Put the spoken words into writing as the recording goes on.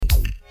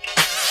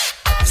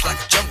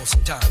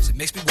jungle sometimes, it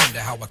makes me wonder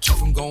how I keep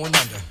from going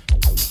under.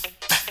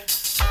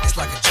 It's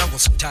like a jungle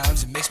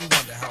sometimes, it makes me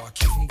wonder how I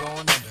keep from going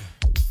under.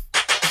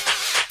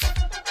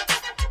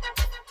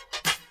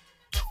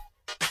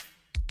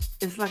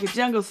 It's like a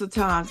jungle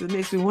sometimes, it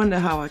makes me wonder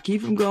how I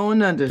keep from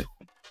going under.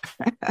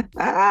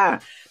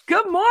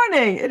 Good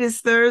morning. It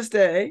is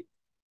Thursday.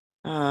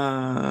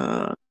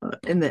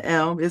 In the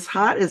Elm. It's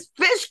hot as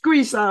fish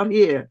grease out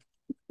here.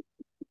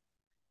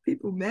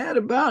 People mad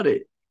about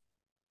it.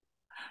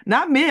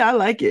 Not me. I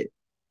like it.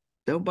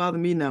 Don't bother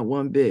me not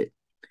one bit.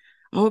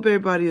 I hope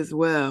everybody is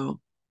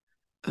well.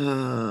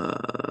 Welcome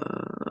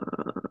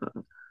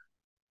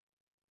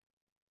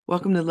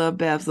to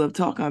LoveBabz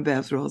LoveTalk. I'm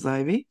Babz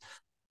Rawls-Ivy.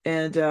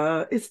 And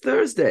it's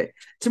Thursday.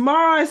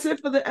 Tomorrow I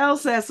sit for the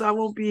LSAT, so I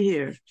won't be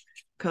here.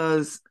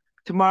 Because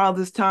tomorrow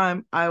this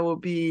time I will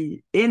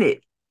be in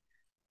it.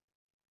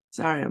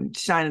 Sorry, I'm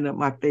shining up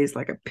my face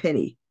like a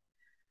penny.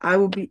 I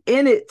will be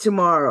in it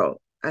tomorrow.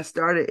 I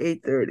start at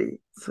 8:30,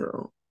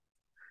 so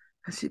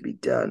I should be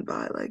done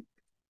by like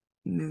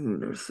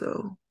noon or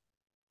so.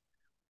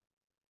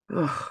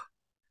 Oh,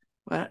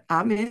 but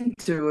I'm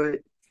into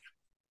it.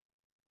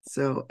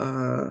 So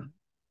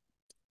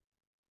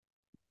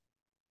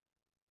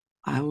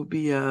I will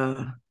be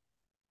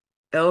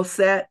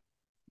LSAT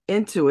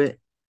into it.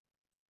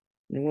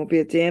 There won't be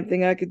a damn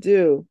thing I could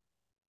do.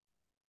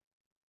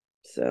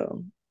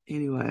 So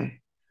anyway,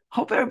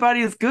 hope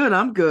everybody is good.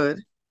 I'm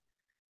good.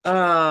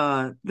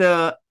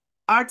 The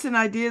Arts and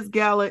Ideas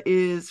Gala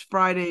is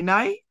Friday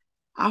night.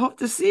 I hope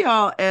to see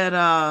y'all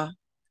at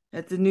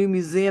the new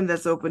museum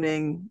that's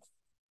opening.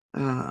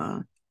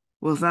 Well,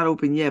 it's not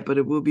open yet, but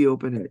it will be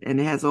open, and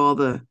it has all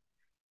the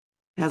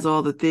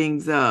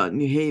things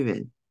New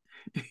Haven.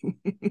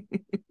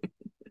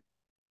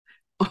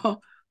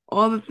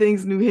 all the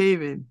things New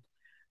Haven.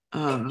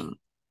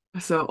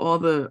 So all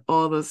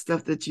the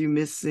stuff that you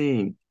miss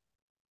seeing.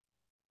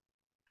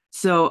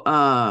 So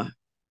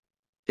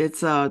it's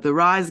the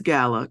Rise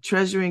Gala,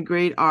 Treasuring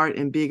Great Art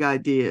and Big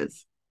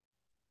Ideas.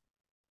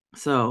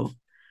 So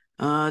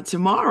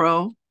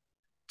tomorrow,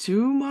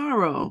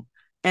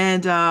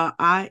 and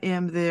I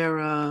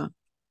am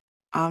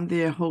I'm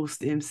their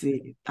host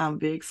MC. I'm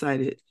very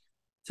excited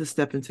to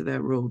step into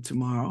that role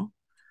tomorrow.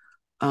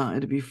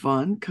 It'll be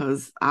fun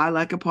because I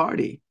like a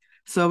party.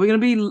 So we're gonna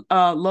be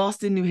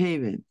lost in New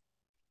Haven.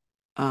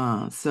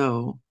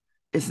 So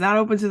it's not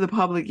open to the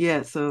public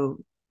yet. So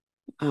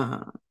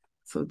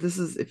this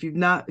is if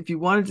you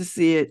wanted to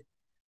see it,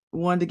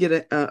 wanted to get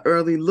a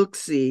early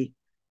look-see,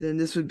 then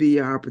this would be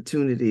your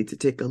opportunity to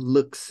take a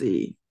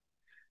look-see.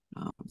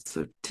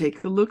 So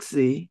take a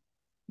look-see,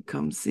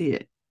 come see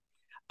it.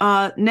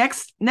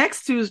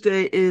 Next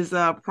Tuesday is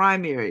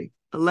primary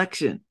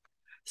election.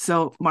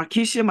 So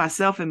Markeisha,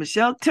 myself, and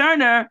Michelle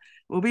Turner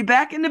will be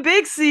back in the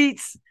big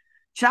seats,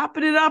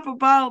 chopping it up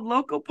about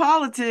local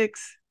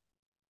politics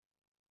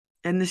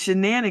and the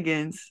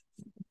shenanigans.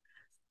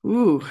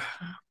 Ooh,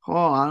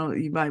 Paul,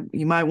 you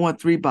might want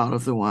 3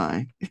 bottles of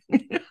wine.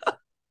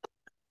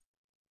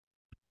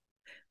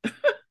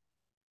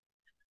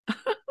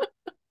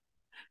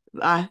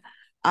 I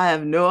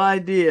have no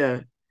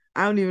idea.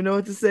 I don't even know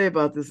what to say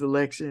about this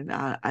election.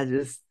 I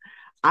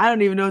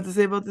don't even know what to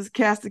say about this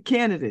cast of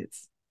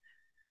candidates.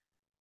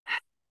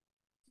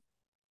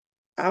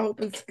 I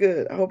hope it's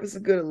good. I hope it's a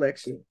good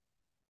election.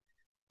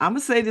 I'm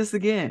gonna say this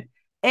again.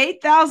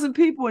 8,000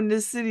 people in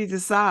this city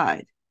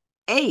decide.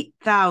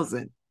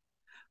 8,000.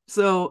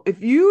 So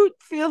if you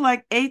feel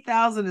like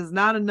 8,000 is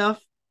not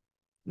enough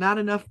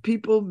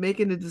people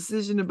making a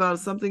decision about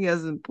something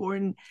as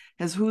important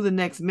as who the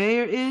next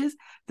mayor is,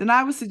 then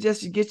I would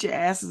suggest you get your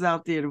asses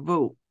out there to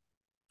vote.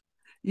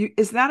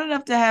 It's not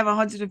enough to have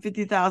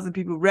 150,000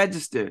 people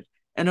registered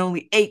and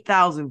only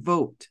 8,000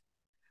 vote.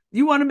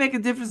 You want to make a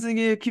difference in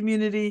your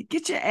community?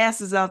 Get your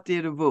asses out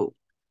there to vote.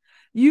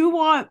 You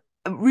want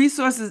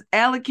resources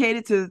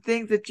allocated to the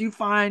things that you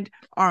find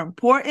are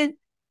important?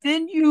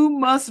 Then you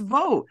must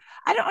vote.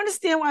 I don't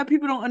understand why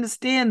people don't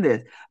understand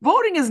this.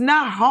 Voting is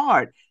not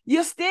hard.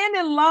 You stand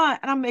in line,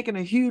 and I'm making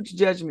a huge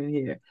judgment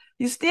here.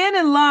 You stand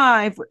in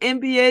line for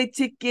NBA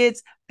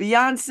tickets,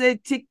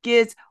 Beyonce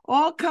tickets,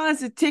 all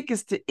kinds of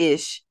tickets to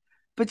ish,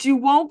 but you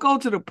won't go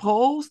to the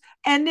polls,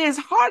 and there's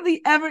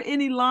hardly ever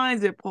any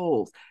lines at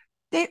polls.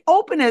 They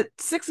open at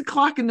 6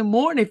 o'clock in the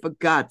morning, for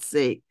God's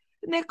sake,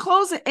 and they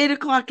close at 8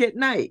 o'clock at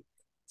night.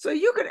 So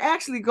you could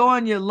actually go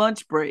on your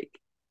lunch break.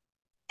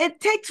 It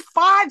takes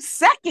 5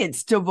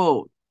 seconds to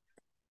vote.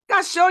 You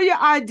gotta show your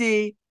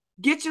ID,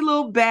 get your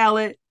little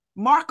ballot,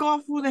 mark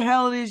off who the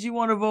hell it is you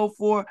want to vote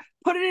for,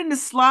 put it in the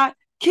slot,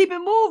 keep it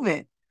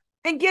moving,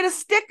 and get a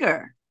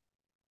sticker.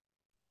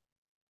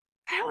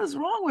 What the hell is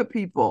wrong with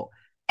people?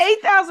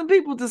 8,000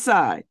 people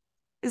decide.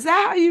 Is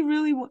that how you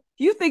really want?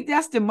 You think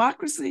that's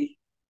democracy?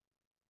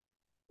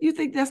 You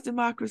think that's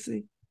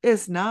democracy?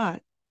 It's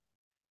not.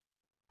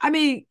 I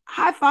mean,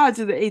 high five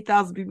to the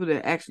 8,000 people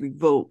that actually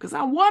vote, because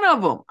I'm one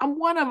of them.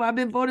 I've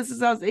been voting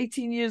since I was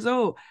 18 years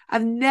old.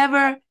 I've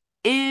never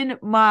in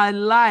my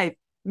life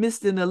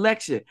missed an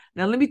election.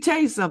 Now, let me tell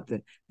you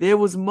something. There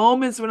was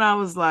moments when I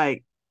was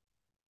like,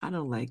 I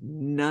don't like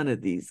none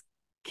of these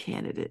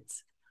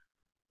candidates.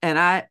 And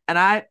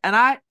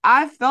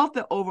I felt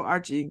the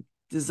overarching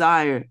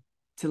desire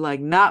to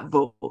like not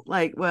vote.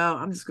 Like, well,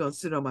 I'm just gonna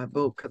sit on my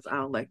vote because I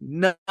don't like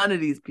none of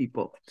these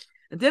people.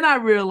 And then I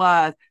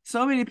realized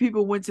so many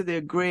people went to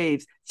their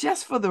graves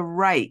just for the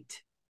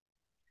right.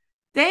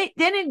 They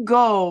didn't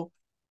go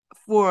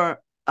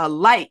for a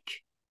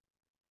like.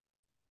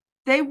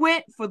 They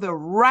went for the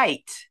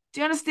right.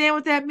 Do you understand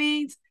what that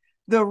means?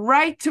 The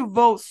right to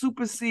vote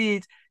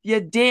supersedes your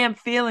damn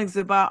feelings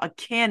about a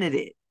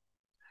candidate.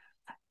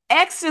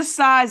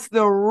 Exercise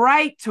the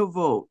right to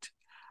vote.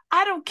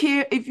 I don't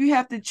care if you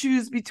have to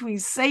choose between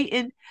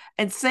Satan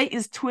and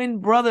Satan's twin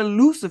brother,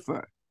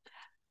 Lucifer.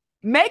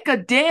 Make a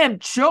damn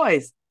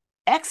choice.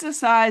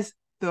 Exercise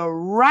the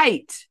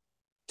right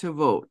to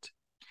vote.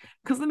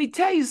 Because let me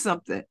tell you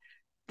something.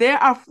 There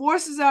are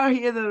forces out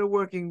here that are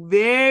working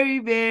very,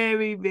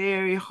 very,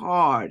 very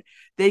hard.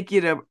 They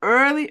get up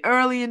early,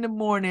 early in the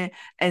morning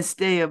and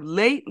stay up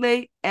late,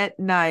 late at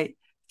night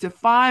to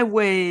find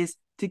ways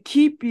to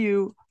keep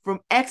you from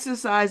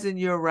exercising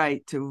your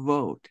right to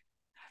vote.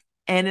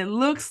 And it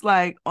looks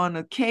like on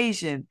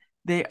occasion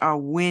they are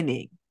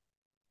winning.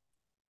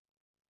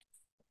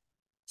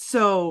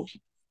 So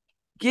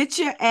get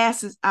your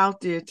asses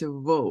out there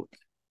to vote.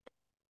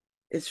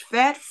 It's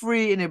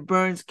fat-free and it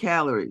burns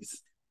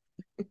calories.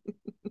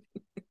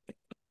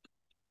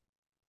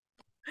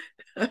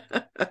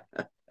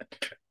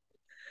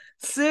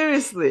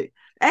 Seriously,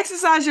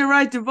 exercise your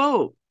right to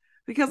vote,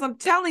 because I'm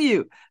telling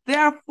you, there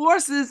are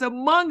forces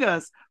among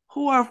us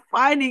who are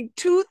fighting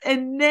tooth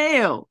and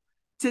nail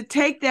to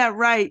take that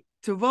right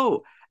to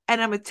vote.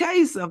 And I'm going to tell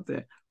you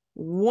something.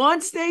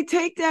 Once they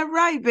take that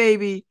right,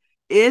 baby,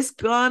 it's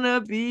going to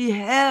be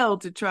hell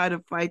to try to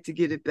fight to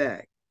get it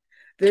back.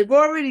 They've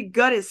already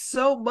gutted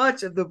so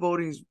much of the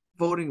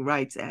Voting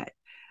Rights Act,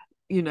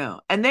 and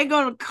they're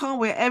going to come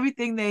with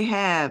everything they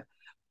have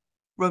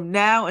from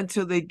now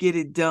until they get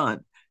it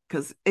done.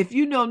 Because if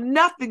you know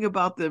nothing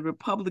about the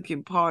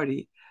Republican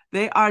Party,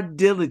 they are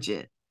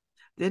diligent.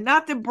 They're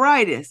not the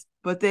brightest,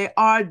 but they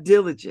are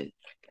diligent.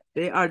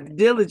 They are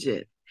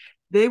diligent.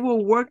 They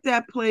will work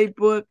that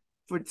playbook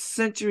for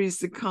centuries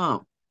to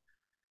come.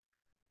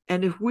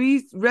 And if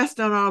we rest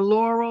on our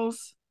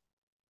laurels,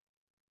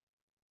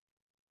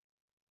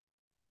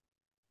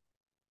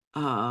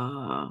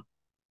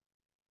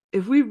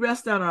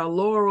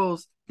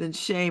 then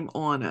shame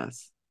on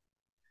us.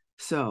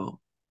 So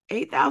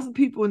 8,000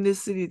 people in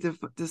this city to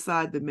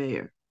decide the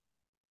mayor.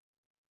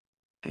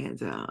 And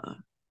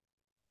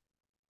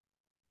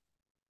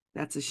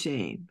that's a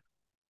shame.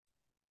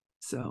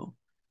 So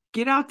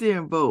get out there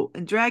and vote,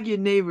 and drag your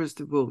neighbors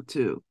to vote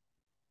too.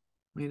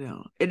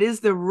 It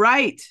is the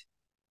right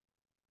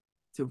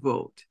to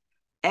vote.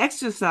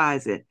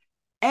 Exercise it.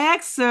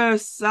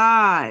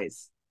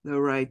 Exercise the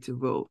right to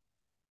vote.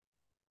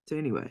 So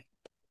anyway,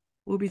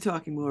 we'll be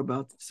talking more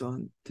about this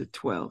on the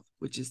 12th,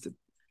 which is the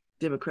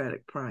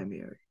Democratic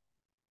primary.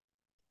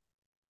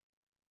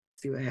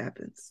 See what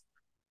happens.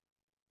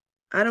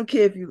 I don't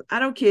care if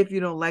you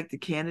don't like the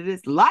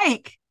candidates.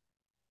 Like?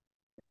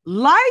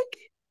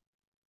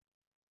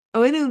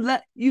 Oh, they didn't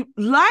let you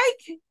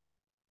like?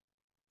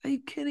 Are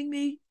you kidding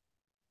me?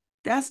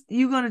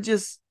 You're gonna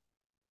just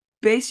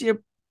base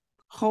your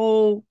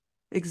whole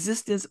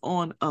existence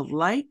on a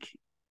like?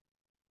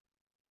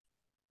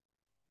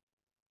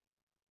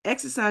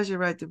 Exercise your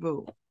right to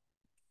vote.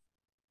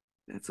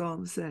 That's all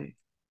I'm saying.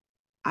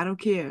 I don't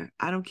care.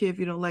 I don't care if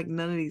you don't like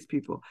none of these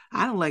people.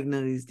 I don't like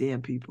none of these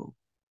damn people.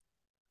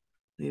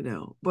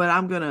 But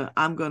I'm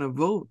gonna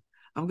vote.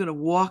 I'm gonna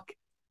walk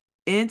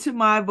into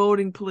my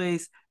voting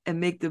place and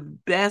make the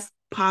best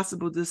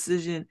possible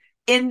decision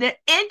in the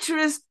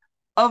interest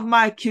of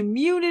my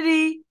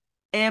community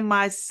and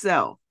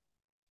myself.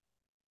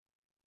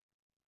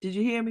 Did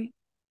you hear me?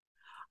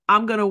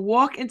 I'm gonna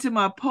walk into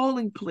my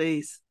polling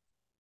place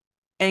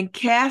and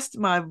cast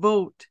my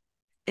vote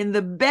in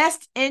the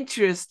best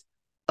interest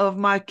of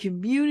my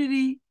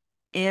community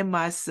and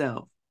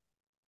myself.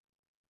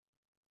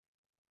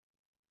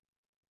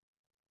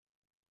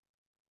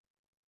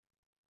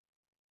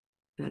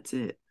 That's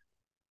it.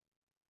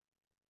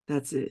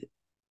 That's it.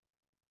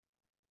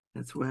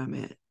 That's where I'm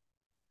at.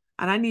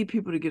 And I need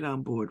people to get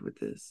on board with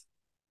this.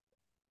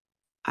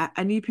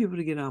 I need people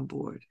to get on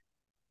board.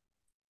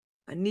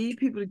 I need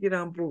people to get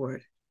on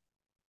board.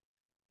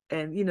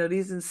 And,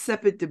 these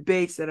insipid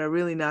debates that are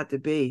really not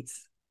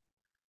debates,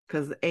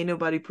 because ain't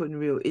nobody putting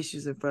real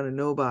issues in front of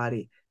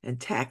nobody and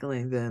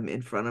tackling them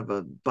in front of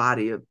a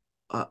body of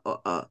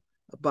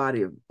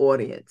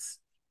audience.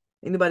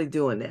 Ain't nobody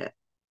doing that.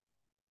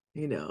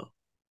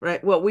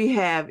 Right? What we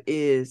have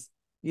is,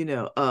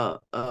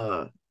 a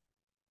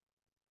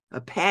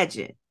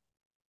pageant.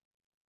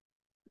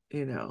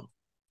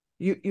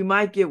 You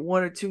might get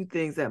one or two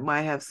things that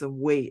might have some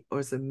weight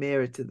or some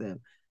merit to them,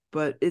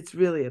 but it's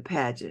really a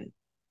pageant.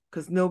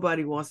 because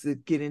nobody wants to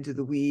get into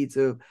the weeds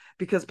of,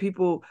 because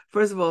people,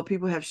 first of all,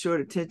 people have short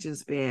attention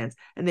spans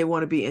and they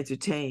want to be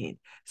entertained.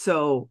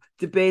 So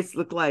debates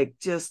look like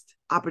just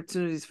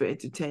opportunities for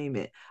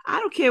entertainment. I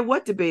don't care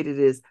what debate it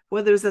is,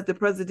 whether it's at the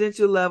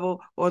presidential level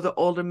or the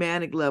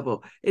aldermanic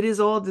level. It is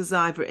all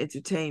designed for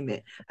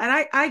entertainment.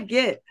 And I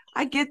get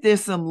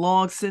there's some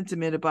long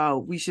sentiment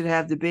about we should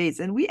have debates,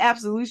 and we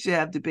absolutely should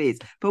have debates,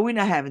 but we're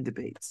not having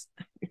debates.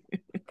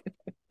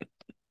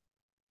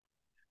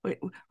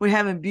 We're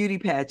having beauty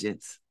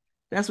pageants.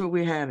 That's what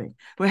we're having.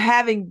 We're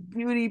having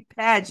beauty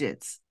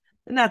pageants,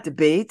 not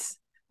debates.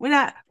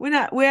 We're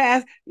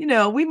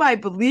we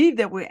might believe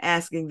that we're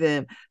asking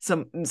them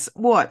some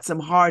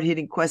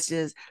hard-hitting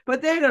questions,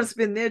 but they're going to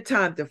spend their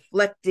time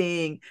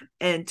deflecting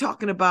and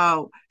talking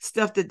about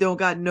stuff that don't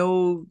got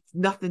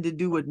nothing to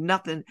do with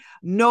nothing,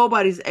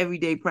 nobody's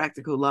everyday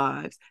practical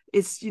lives.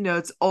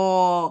 It's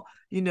all,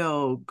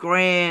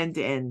 grand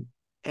and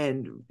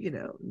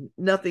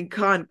nothing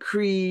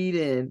concrete,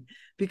 and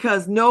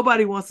because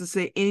nobody wants to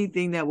say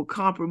anything that will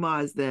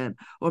compromise them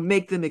or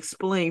make them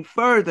explain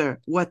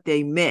further what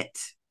they meant.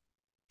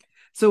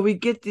 So we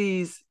get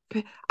these,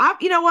 you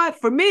know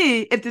what, for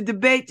me, if the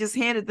debate just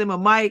handed them a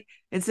mic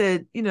and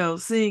said,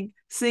 sing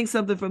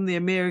something from the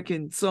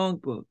American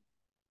songbook,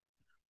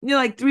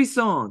 like 3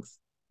 songs,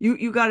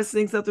 you got to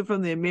sing something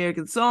from the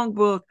American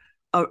songbook,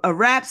 a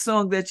rap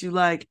song that you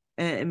like,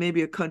 and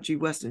maybe a country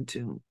western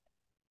tune.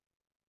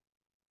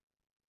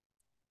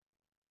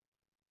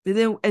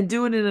 And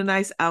do it in a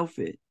nice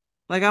outfit.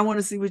 Like, I want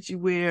to see what you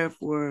wear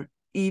for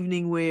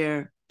evening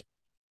wear.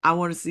 I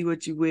want to see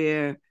what you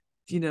wear,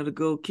 to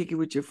go kick it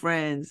with your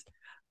friends.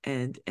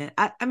 And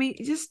I mean,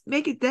 just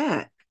make it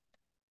that.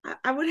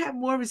 I would have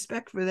more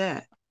respect for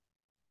that,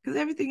 because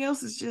everything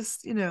else is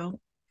just,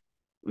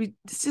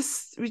 it's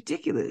just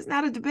ridiculous. It's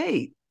not a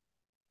debate.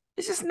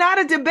 It's just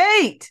not a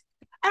debate.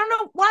 I don't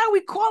know. Why are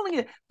we calling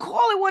it?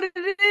 Call it what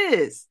it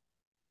is.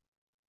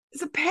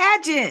 It's a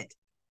pageant.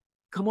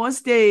 Come on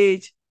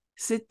stage,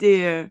 sit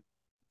there,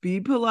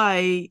 be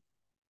polite.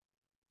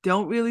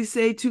 Don't really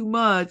say too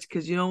much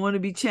because you don't want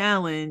to be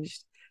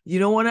challenged. You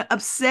don't want to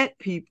upset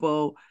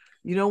people.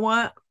 You don't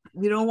want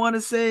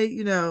to say,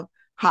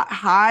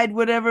 hide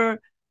whatever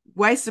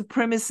white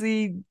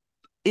supremacy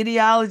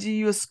ideology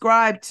you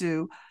ascribe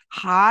to.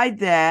 Hide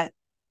that.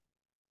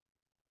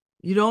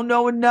 You don't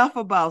know enough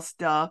about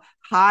stuff.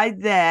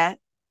 Hide that.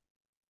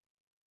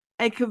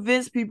 And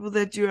convince people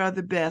that you are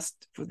the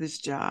best for this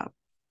job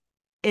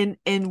in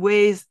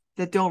ways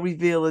that don't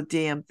reveal a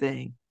damn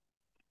thing.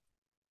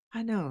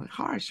 I know,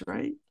 harsh,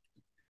 right?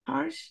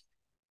 Harsh?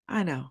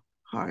 I know,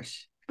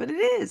 harsh. But it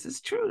is.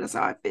 It's true. That's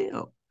how I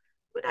feel.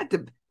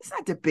 It's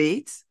not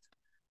debates.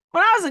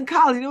 When I was in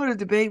college, you know what a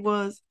debate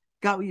was?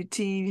 Got with your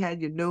team, you had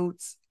your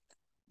notes.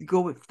 You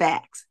go with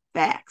facts,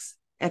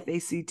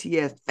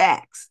 F-A-C-T-S,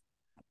 facts,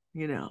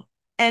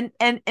 And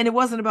it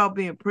wasn't about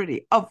being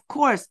pretty. Of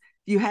course,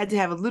 you had to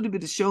have a little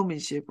bit of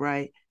showmanship,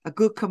 right? A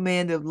good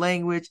command of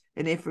language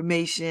and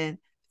information,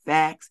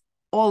 facts,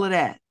 all of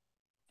that.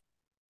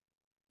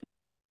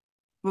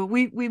 But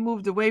we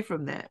moved away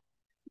from that.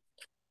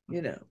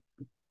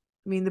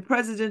 I mean, the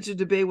presidential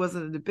debate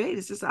wasn't a debate.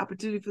 It's just an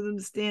opportunity for them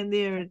to stand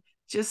there and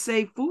just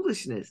say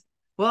foolishness.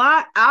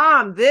 Well,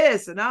 I'm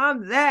this and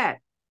I'm that.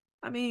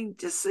 I mean,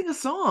 just sing a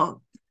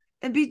song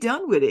and be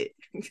done with it.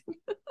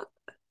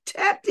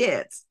 Tap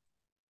dance.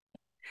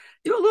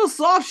 Do a little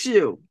soft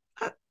shoe.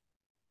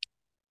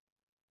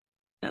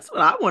 That's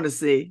what I want to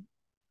see.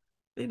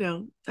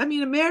 I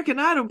mean, American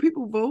Idol,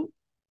 people vote.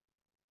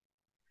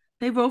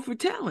 They vote for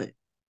talent.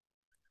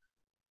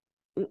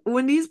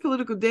 When these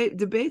political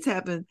debates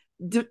happen,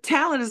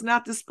 talent is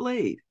not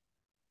displayed.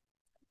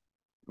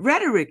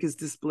 Rhetoric is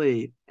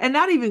displayed, and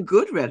not even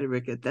good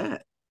rhetoric at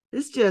that.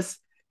 It's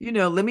just,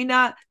 let me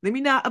not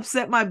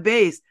upset my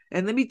base,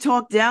 and let me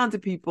talk down to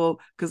people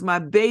because my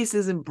base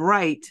isn't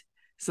bright.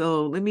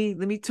 So let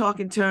me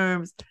talk in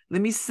terms.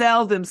 Let me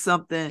sell them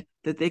something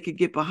that they could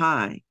get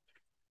behind.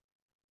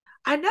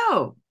 I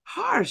know,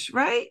 harsh,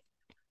 right?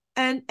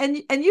 And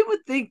you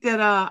would think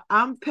that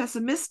I'm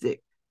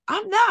pessimistic.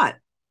 I'm not.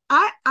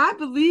 I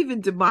believe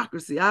in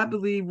democracy. I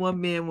believe one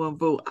man, one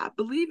vote. I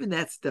believe in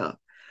that stuff.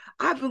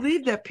 I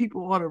believe that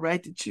people want a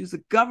right to choose a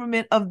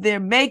government of their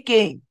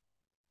making.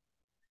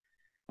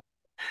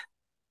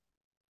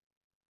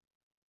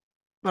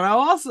 But I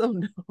also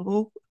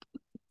know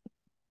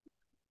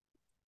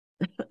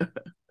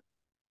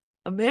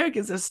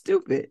Americans are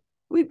stupid.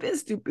 We've been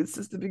stupid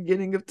since the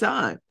beginning of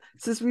time.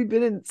 Since we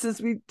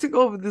took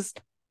over this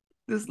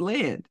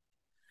land.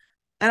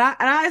 And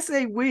I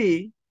say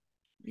we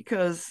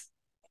because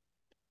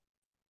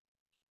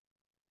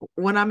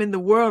when I'm in the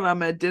world,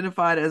 I'm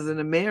identified as an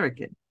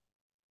American.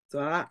 So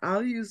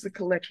I'll use the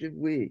collective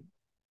we.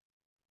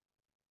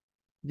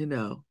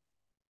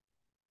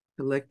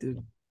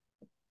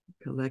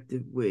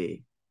 Collective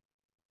we.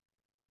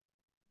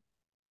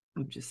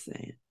 I'm just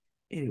saying.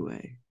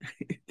 Anyway,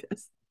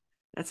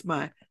 that's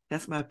my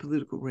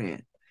political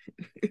rant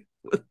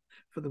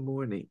for the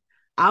morning.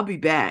 I'll be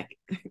back.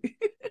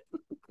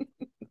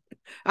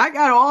 I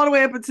got all the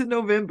way up until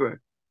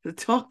November. to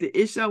talk the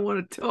ish I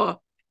want to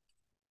talk.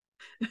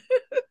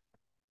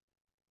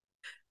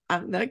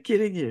 I'm not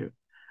kidding you.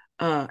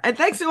 And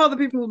thanks to all the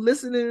people who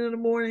listen in the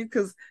morning,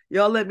 because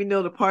y'all let me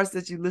know the parts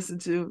that you listen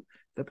to,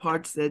 the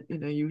parts that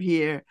you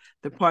hear,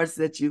 the parts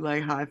that you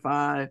like high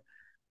five.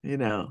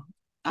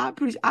 I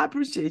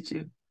appreciate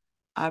you.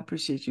 I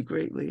appreciate you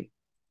greatly.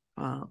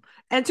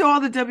 And to all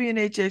the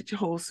WNHH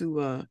hosts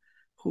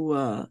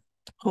who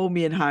hold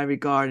me in high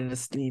regard and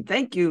esteem.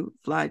 Thank you,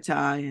 Fly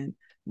Tie and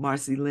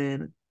Marcy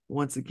Lynn,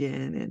 once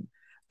again,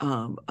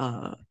 and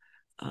uh,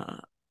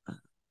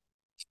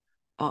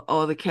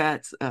 all the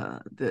cats,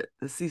 the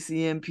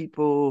CCM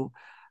people,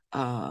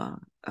 uh,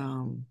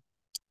 um,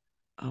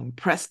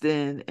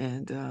 Preston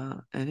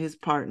and his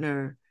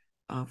partner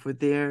for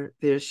their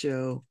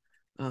show,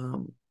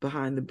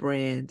 Behind the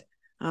Brand.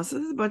 So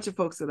there's a bunch of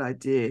folks that I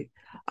dig.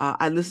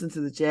 I listen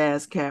to the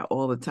Jazz Cat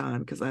all the time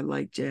because I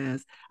like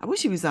jazz. I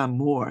wish he was on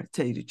more, to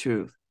tell you the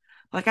truth.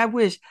 Like I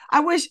wish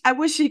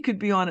he could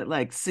be on at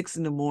like 6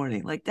 a.m.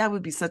 Like that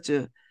would be such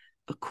a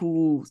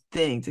cool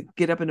thing to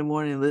get up in the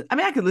morning and I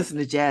mean, I could listen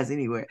to jazz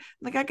anywhere.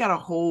 Like I got a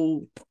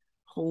whole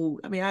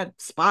I mean, I have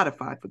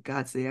Spotify, for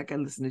God's sake. I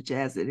can listen to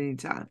jazz at any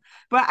time.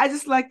 But I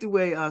just like the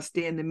way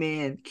Stan the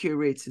Man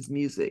curates his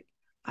music.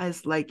 I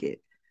just like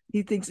it.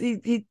 He thinks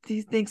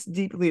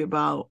deeply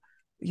about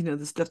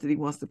the stuff that he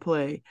wants to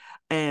play,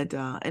 and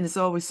it's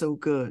always so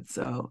good.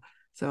 So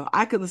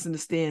I could listen to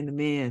Stan the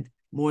Man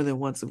more than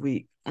once a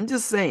week. I'm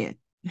just saying.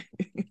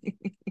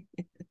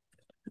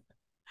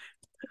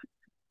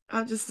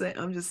 I'm just saying.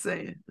 I'm just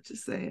saying.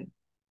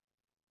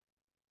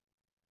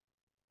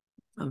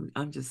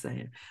 I'm just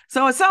saying.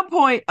 So at some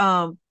point,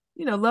 LoveBabz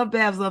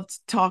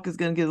LoveTalk is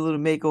gonna get a little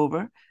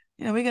makeover.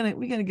 We're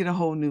gonna get a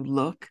whole new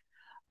look,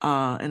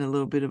 and a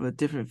little bit of a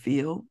different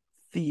feel.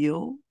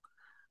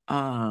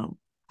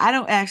 I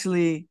don't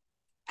actually.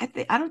 I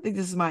don't think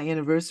this is my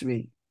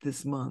anniversary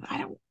this month. I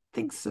don't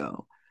think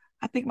so.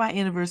 I think my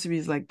anniversary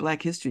is like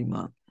Black History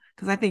Month,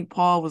 because I think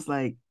Paul was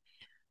like,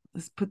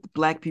 let's put the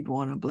Black people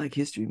on a Black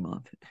History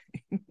Month.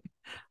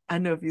 I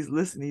know if he's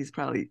listening, he's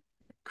probably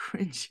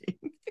cringing.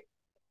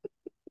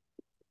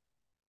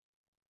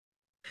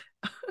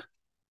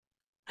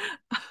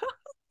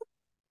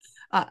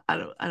 I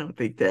don't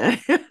think that.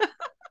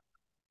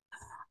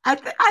 I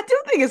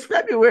do think it's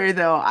February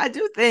though. I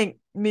do think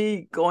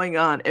me going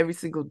on every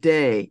single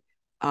day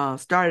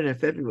started in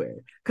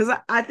February, because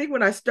I think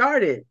when I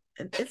started,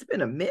 and it's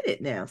been a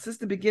minute now since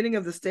the beginning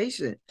of the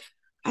station.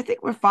 I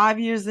think we're 5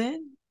 years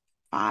in,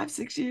 5,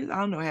 6 years. I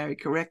don't know, Harry,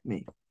 correct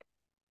me.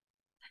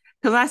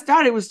 Because I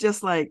started, it was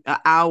just like an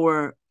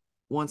hour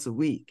once a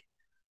week,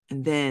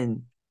 and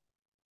then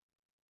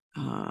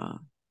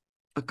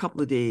a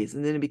couple of days,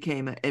 and then it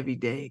became an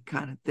everyday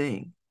kind of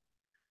thing.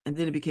 And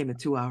then it became a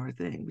 2-hour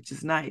thing, which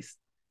is nice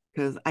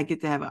because I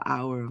get to have an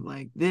hour of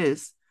like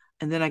this,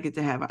 and then I get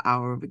to have an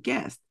hour of a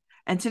guest.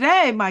 And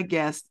today my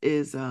guest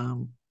is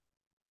I'm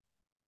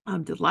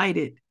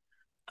delighted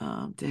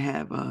to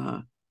have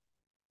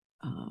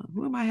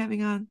who am I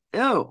having on?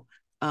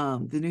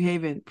 The New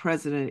Haven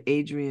president,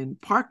 Adrian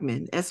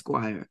Parkman,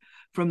 Esquire,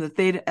 from the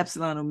Theta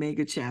Epsilon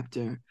Omega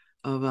chapter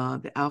of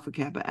the Alpha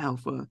Kappa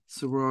Alpha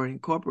Sorority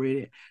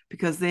Incorporated,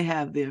 because they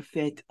have their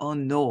Fête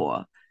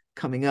Honor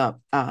coming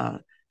up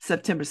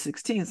September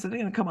 16th. So they're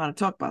going to come on and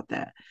talk about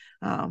that.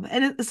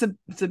 And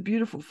it's a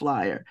beautiful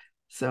flyer.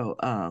 So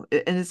and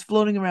it's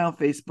floating around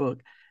Facebook,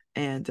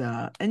 and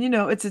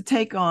it's a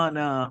take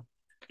on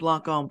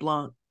Blanc on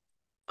Blanc,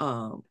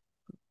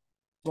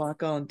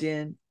 Blanc on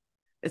Den.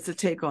 It's a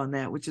take on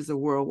that, which is a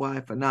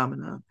worldwide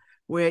phenomenon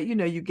where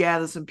you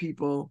gather some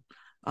people,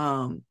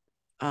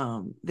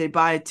 they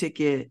buy a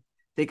ticket,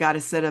 they got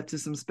to set up to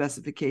some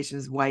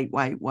specifications, white,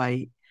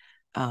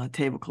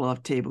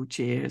 tablecloth, table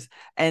chairs,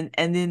 and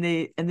then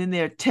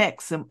they're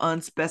text some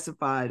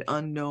unspecified,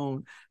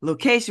 unknown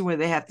location where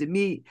they have to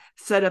meet,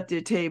 set up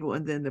their table,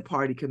 and then the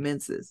party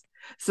commences.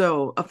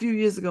 So a few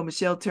years ago,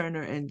 Michelle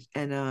Turner and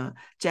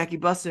Jackie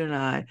Buster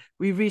and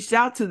we reached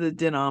out to the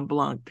Denon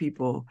Blanc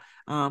people,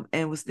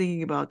 and was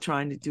thinking about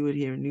trying to do it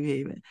here in New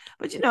Haven.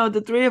 But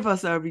the three of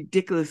us are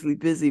ridiculously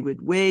busy with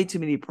way too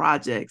many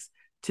projects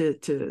to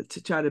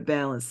try to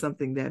balance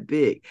something that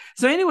big.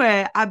 So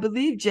anyway, I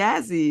believe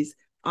Jazzy's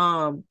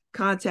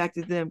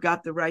contacted them,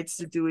 got the rights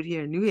to do it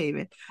here in New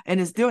Haven, and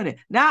is doing it.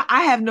 Now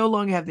I no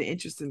longer have the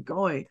interest in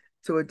going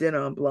to a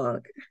Denon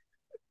Blanc.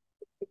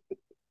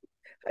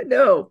 I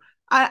know.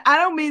 I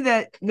don't mean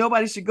that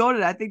nobody should go to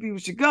that. I think people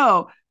should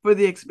go for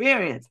the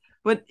experience.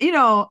 But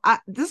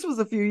this was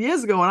a few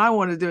years ago when I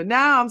wanted to do it.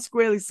 Now I'm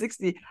squarely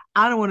 60.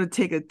 I don't want to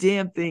take a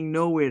damn thing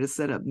nowhere to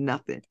set up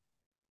nothing.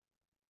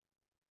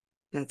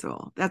 That's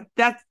all.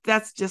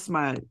 That's just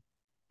my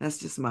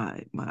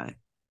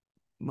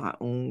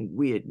own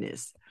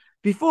weirdness.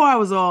 Before I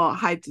was all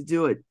hyped to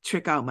do it,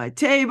 trick out my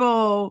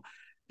table,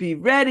 be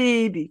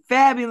ready, be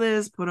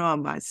fabulous, put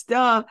on my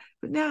stuff.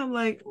 But now I'm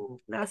like,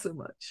 not so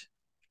much.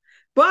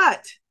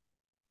 But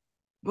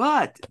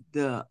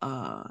the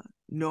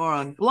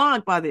Noron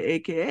Blanc by the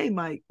AKA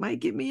might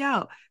get me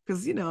out,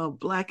 because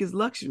Black is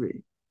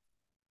luxury.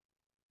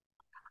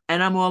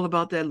 And I'm all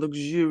about that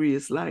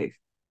luxurious life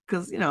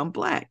because, I'm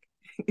Black.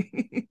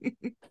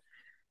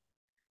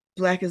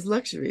 Black is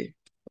luxury.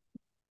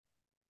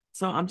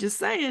 So I'm just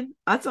saying,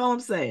 that's all I'm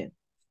saying.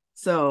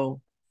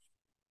 So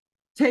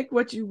take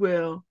what you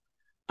will.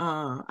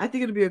 I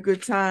think it'll be a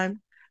good time.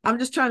 I'm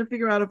just trying to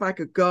figure out if I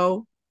could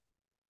go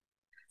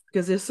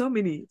because there's so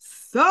many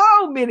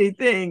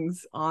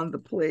things on the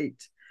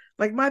plate.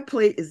 Like my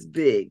plate is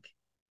big.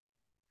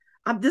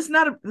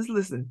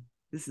 Listen,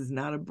 this is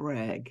not a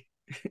brag.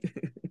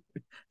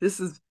 This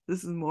is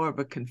more of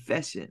a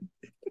confession.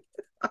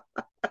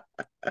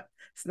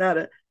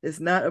 It's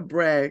not a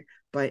brag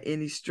by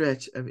any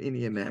stretch of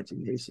any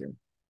imagination.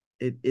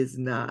 It is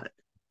not.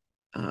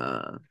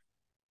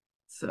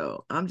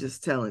 So I'm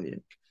just telling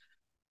you.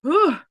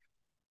 Whew.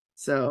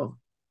 So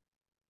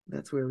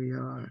that's where we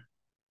are.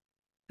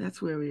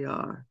 That's where we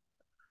are.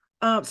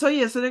 So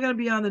they're gonna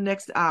be on the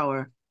next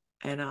hour,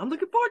 and I'm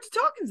looking forward to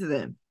talking to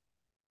them.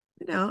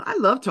 I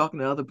love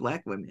talking to other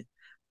Black women.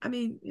 I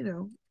mean,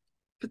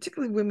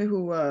 particularly women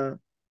who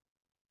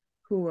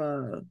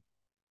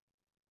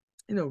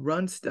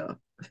run stuff.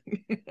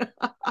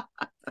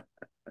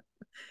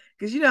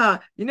 Because you know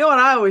what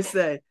I always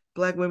say,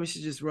 Black women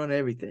should just run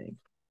everything.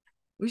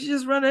 We should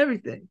just run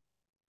everything.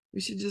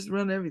 We should just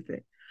run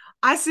everything.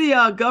 I see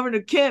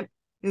Governor Kemp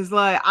is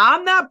like,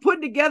 I'm not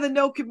putting together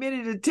no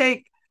committee to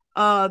take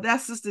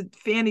that sister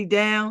Fanny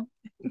down.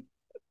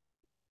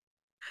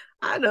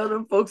 I know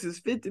them folks is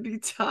fit to be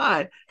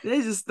tied.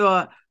 They just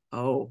thought,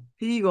 oh,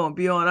 he gonna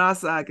be on our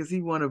side because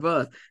he one of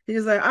us. He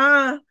was like,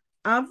 I'm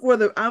for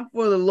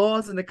the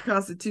laws and the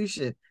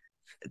Constitution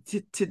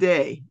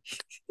today.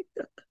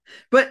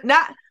 But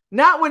not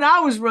when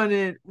I was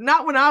running,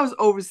 not when I was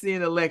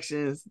overseeing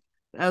elections.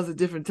 That was a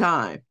different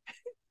time.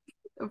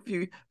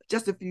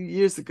 Just a few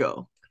years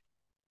ago.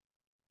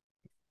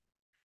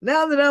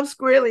 Now that I'm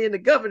squarely in the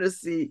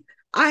governor's seat,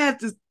 I have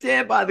to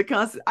stand by the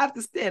Constitution. I have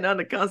to stand on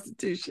the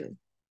Constitution.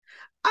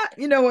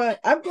 You know what?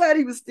 I'm glad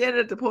he was standing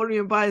at the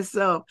podium by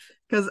himself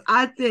because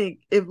I think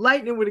if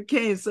lightning would have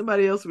came,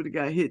 somebody else would have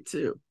got hit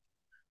too.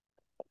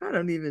 I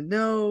don't even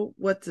know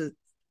what to.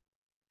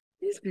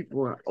 These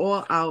people are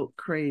all out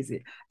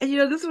crazy. And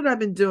this is what I've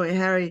been doing,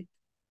 Harry.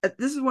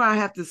 This is where I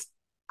have to.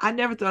 I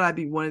never thought I'd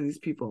be one of these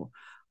people,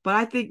 but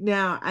I think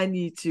now I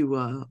need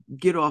to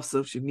get off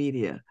social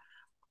media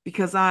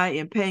because I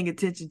am paying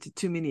attention to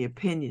too many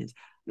opinions.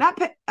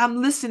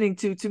 I'm listening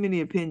to too many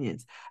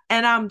opinions,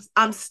 and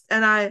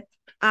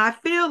I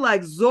feel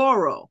like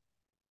Zorro.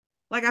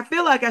 Like I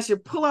feel like I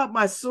should pull out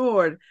my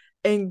sword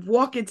and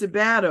walk into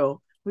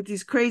battle with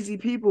these crazy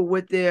people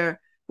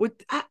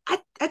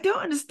I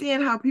don't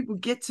understand how people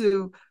get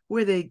to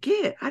where they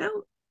get. I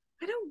don't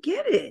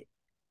get it.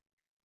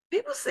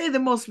 People say the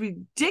most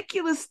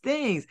ridiculous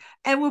things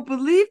and will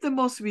believe the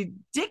most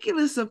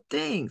ridiculous of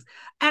things.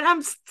 And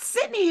I'm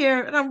sitting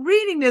here and I'm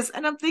reading this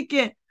and I'm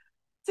thinking,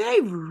 do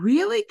they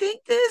really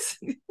think this?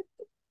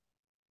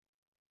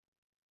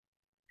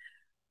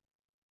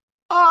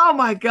 Oh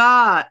my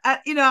God. I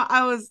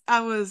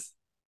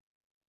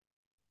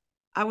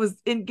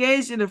was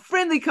engaged in a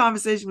friendly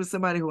conversation with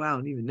somebody who I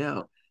don't even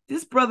know.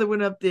 This brother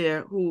went up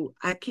there who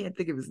I can't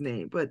think of his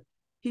name, but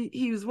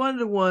he was one of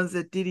the ones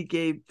that Diddy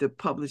gave their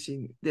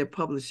publishing,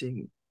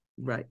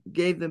 right,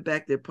 gave them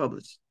back their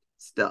published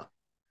stuff.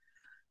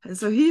 And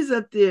so he's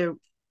up there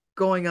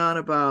going on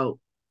about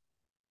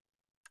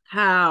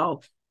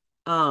how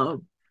I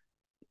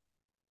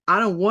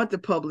don't want the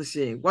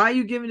publishing. Why are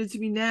you giving it to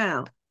me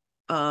now?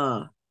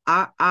 I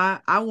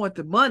want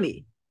the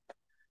money.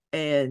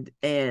 And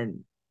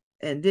then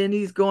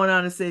he's going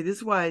on to say this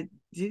is why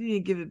he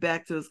didn't give it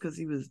back to us because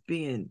he was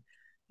being,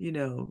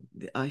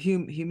 a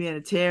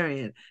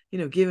humanitarian,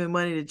 giving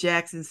money to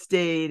Jackson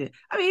State.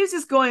 I mean, he was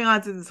just going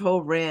on to this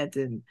whole rant,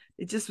 and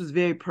it just was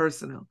very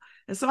personal.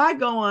 And so I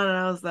go on, and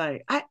I was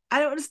like, I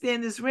don't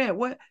understand this rant.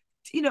 What,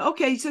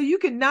 okay, so you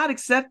can not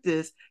accept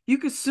this. You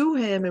could sue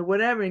him and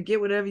whatever and get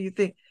whatever you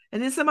think.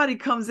 And then somebody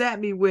comes at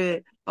me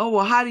with, oh,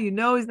 well, how do you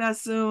know he's not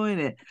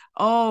suing? And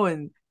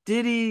and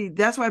Diddy,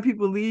 that's why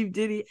people leave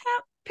Diddy.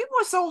 People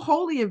are so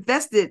wholly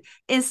invested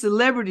in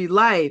celebrity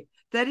life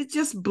that it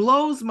just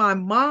blows my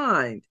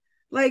mind.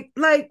 Like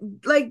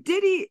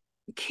Diddy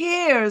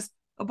cares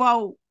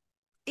about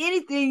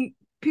anything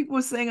people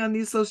are saying on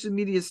these social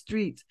media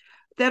streets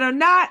that are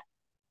not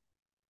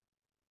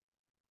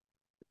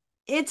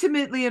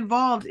intimately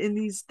involved in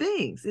these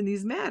things, in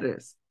these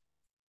matters.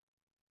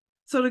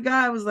 So the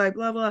guy was like,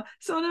 blah, blah.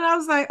 So then I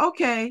was like,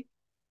 okay,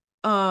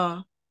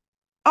 so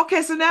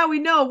now we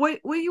know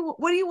what do you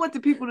want the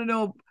people to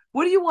know?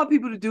 What do you want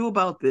people to do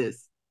about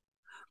this?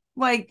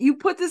 Like, you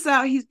put this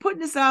out, he's putting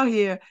this out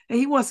here and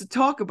he wants to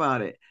talk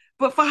about it.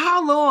 But for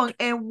how long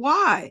and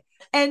why?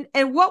 And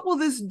what will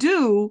this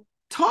do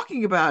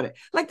talking about it?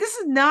 Like, this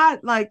is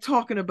not like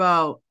talking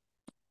about,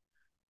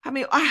 I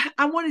mean,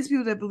 I'm one of these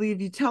people that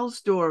believe you tell a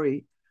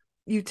story,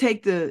 you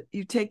take the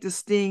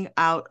sting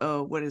out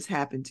of what has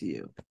happened to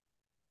you.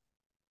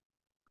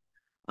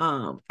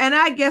 And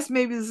I guess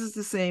maybe this is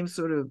the same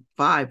sort of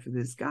vibe for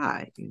this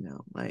guy,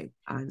 like,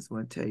 I just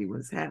want to tell you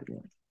what's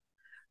happening.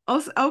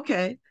 Also,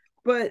 okay.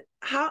 But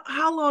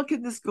how long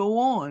can this go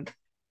on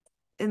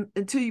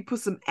until you put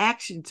some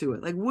action to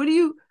it? Like, what do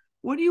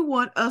you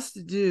want us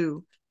to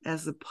do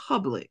as the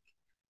public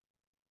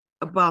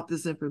about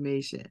this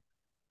information?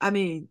 I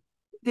mean,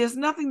 there's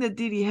nothing that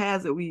Diddy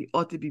has that we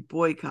ought to be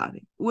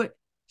boycotting. What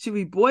should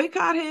we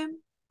boycott him?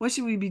 What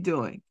should we be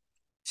doing?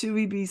 Should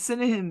we be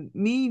sending him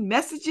mean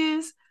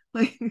messages?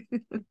 Like,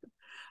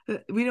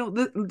 we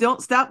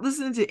don't stop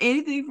listening to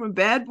anything from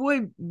Bad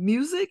Boy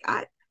music.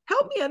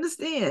 Help me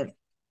understand.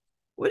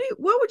 What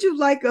would you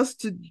like us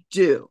to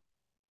do?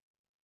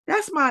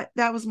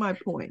 That was my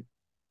point.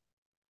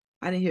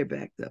 I didn't hear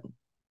back though.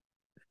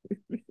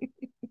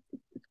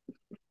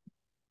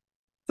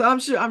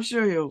 So I'm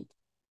sure he'll.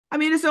 I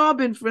mean, it's all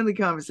been friendly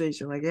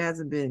conversation. Like, it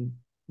hasn't been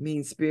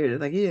mean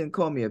spirited. Like, he didn't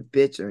call me a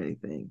bitch or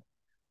anything.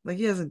 Like,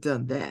 he hasn't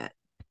done that.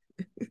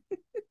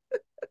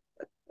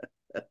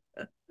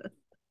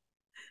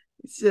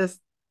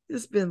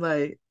 It's been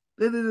like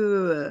blah, blah,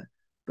 blah,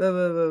 blah,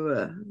 blah, blah,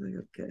 blah. I'm like,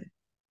 okay,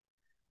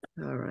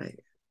 all right,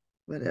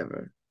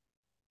 whatever.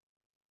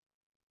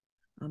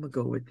 I'm gonna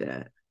go with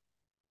that.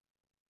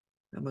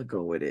 I'm gonna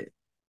go with it.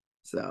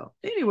 So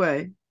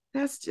anyway,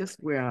 that's just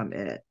where I'm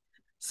at.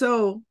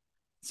 So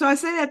I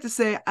say that to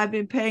say I've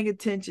been paying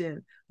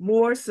attention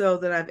more so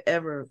than I've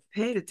ever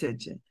paid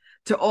attention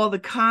to all the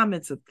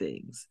comments of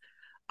things.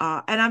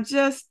 And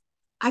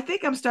I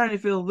think I'm starting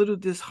to feel a little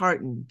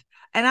disheartened.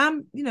 And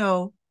I'm,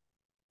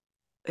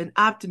 an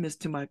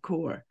optimist to my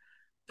core,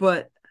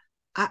 but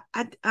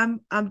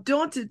I'm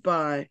daunted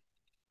by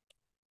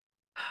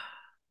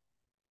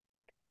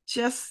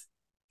just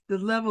the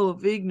level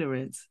of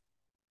ignorance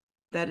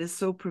that is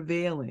so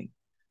prevailing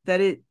that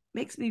it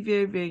makes me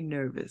very, very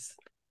nervous.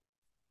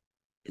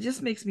 It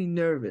just makes me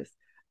nervous.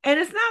 And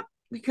it's not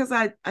because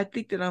I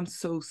think that I'm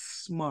so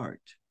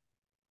smart.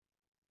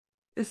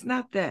 It's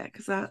not that,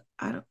 because I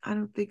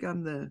don't think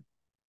I'm the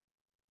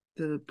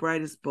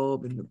brightest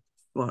bulb in the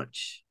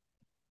bunch,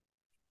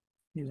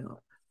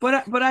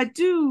 But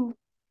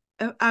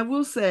I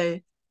will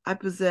say I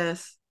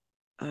possess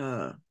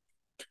a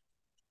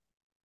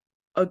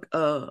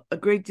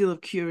great deal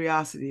of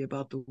curiosity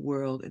about the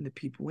world and the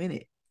people in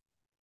it.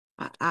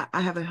 I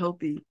have a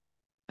healthy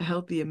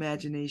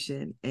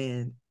imagination,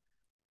 and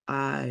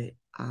I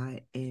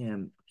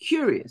am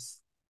curious,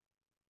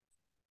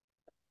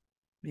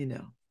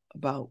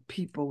 about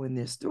people and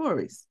their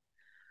stories.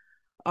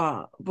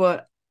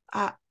 But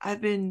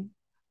I've been,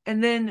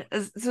 and then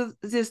so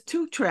there's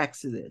two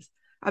tracks to this.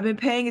 I've been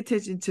paying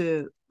attention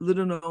to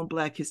little known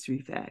Black history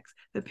facts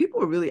that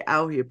people are really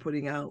out here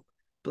putting out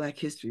Black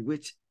history,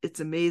 which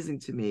it's amazing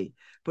to me,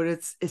 but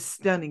it's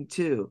stunning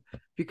too,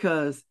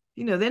 because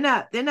they're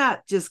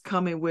not just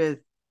coming with,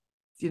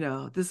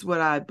 this is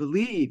what I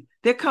believe.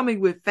 They're coming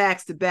with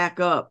facts to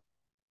back up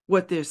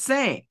what they're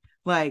saying.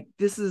 Like,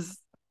 this is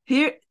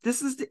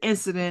the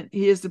incident.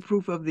 Here's the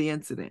proof of the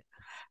incident.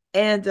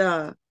 And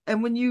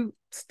when you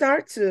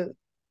start to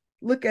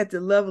look at the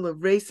level of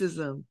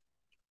racism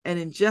and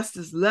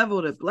injustice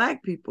leveled at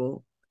Black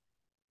people,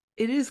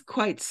 it is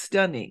quite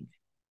stunning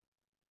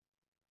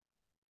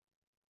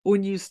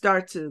when you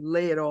start to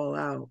lay it all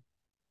out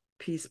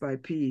piece by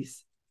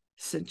piece,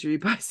 century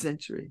by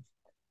century,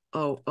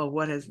 of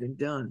what has been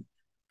done.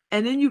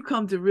 And then you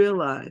come to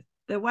realize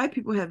that white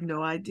people have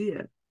no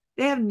idea.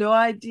 They have no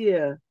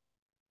idea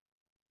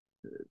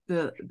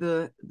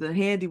the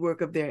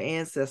handiwork of their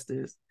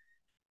ancestors,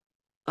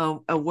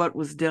 of what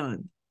was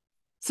done.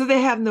 So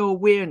they have no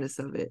awareness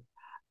of it.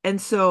 And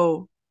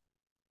so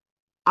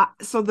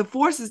the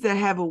forces that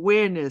have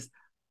awareness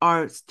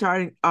are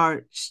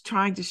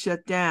trying to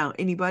shut down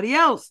anybody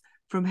else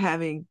from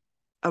having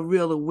a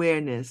real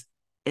awareness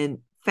and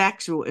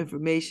factual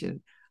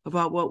information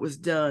about what was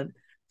done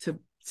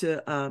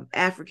to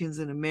Africans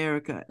in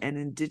America and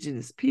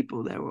indigenous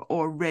people that were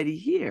already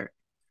here.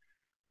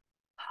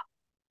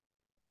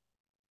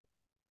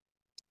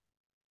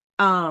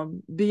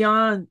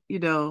 Beyond,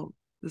 the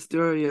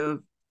story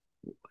of,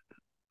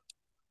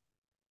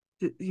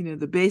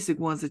 the basic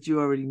ones that you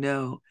already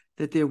know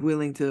that they're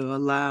willing to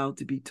allow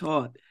to be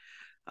taught.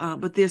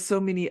 But there's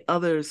so many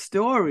other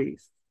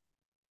stories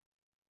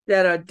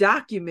that are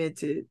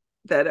documented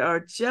that are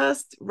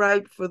just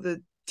ripe for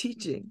the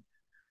teaching.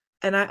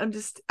 And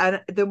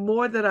the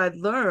more that I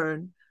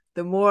learn,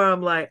 the more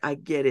I'm like, I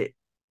get it.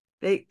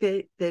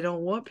 They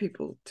don't want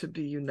people to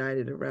be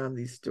united around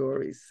these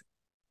stories.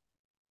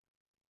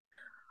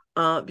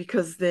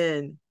 Because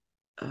then,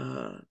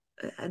 and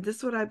this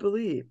is what I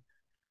believe,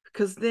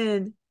 because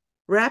then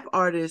rap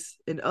artists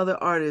and other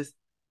artists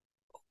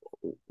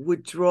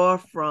would draw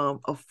from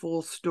a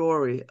full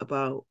story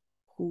about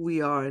who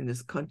we are in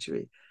this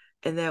country,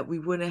 and that we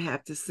wouldn't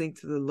have to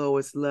sink to the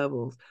lowest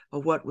levels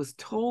of what was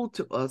told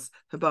to us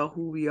about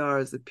who we are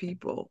as a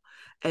people,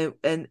 and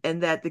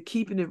that the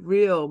keeping it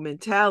real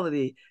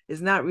mentality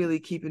is not really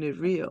keeping it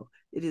real.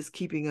 It is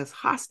keeping us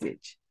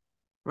hostage,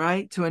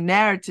 right, to a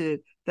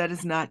narrative that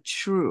is not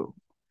true,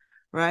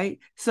 right?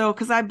 So,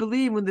 because I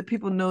believe when the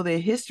people know their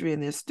history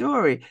and their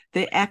story,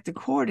 they act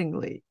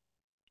accordingly.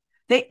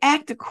 They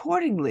act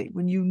accordingly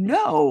when you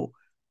know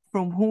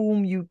from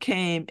whom you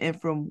came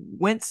and from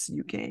whence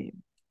you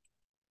came.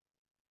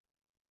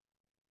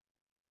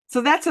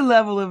 So that's a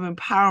level of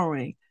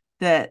empowering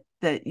that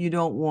you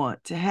don't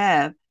want to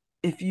have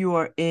if you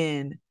are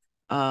in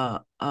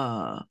a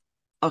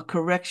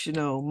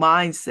correctional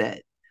mindset,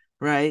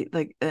 right?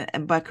 Like,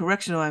 and by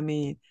correctional, I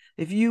mean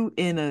if you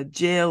in a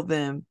jail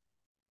them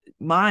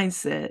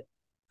mindset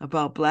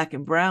about Black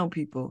and brown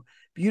people,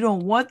 you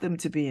don't want them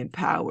to be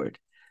empowered.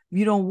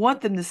 You don't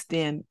want them to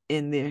stand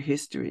in their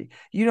history.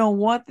 You don't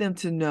want them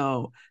to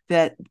know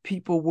that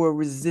people were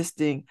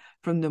resisting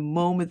from the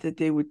moment that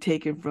they were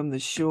taken from the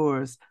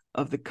shores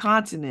of the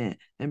continent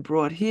and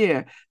brought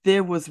here.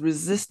 There was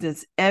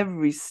resistance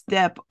every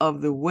step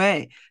of the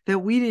way, that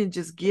we didn't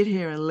just get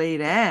here and lay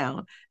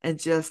down and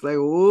just like,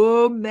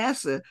 oh,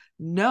 massa.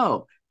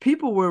 No,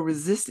 people were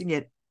resisting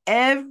at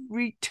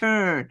every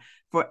turn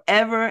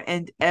forever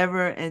and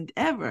ever and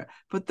ever.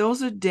 But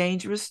those are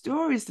dangerous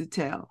stories to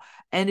tell.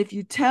 And if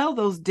you tell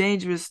those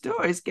dangerous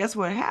stories, guess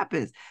what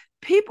happens?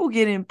 People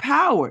get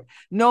empowered.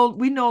 No,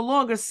 we no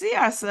longer see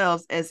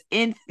ourselves as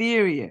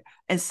inferior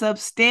and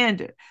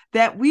substandard,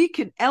 that we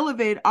can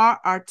elevate our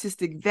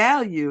artistic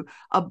value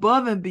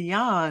above and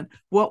beyond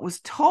what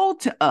was told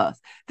to us.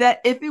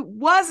 That if it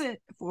wasn't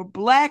for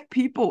Black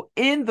people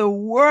in the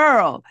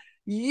world,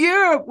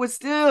 Europe would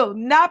still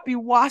not be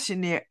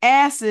washing their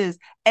asses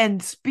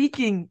and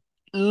speaking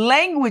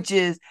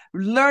languages,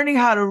 learning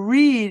how to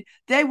read.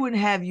 They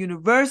wouldn't have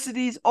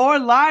universities or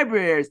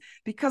libraries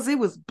because it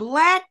was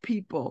Black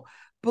people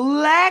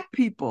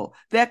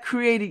that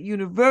created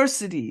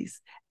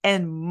universities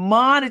and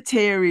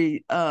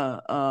monetary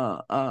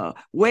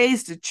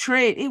ways to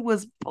trade. It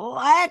was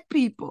Black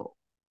people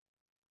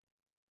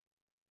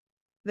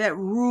that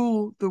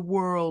ruled the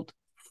world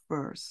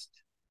first.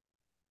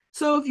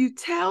 So if you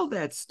tell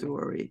that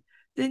story,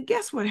 then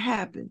guess what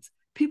happens?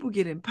 People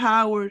get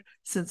empowered,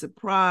 sense of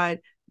pride,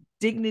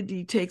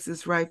 dignity takes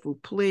its rightful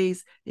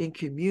place in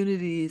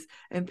communities,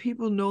 and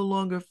people no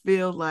longer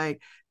feel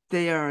like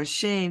they are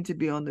ashamed to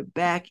be on the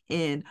back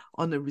end,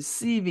 on the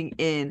receiving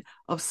end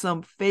of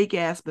some fake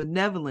ass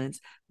benevolence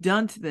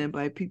done to them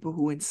by people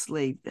who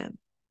enslaved them.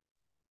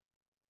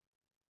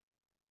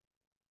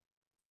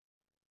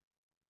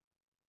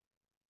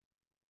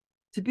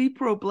 To be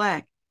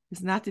pro-Black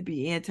is not to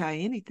be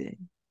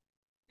anti-anything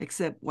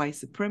except white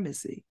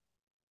supremacy.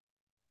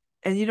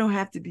 And you don't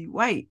have to be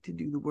white to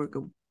do the work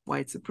of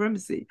white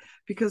supremacy,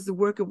 because the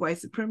work of white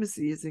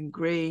supremacy is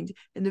ingrained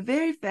in the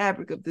very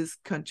fabric of this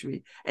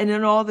country and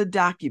in all the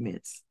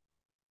documents.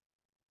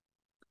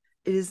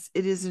 It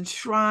is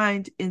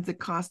enshrined in the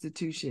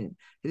Constitution.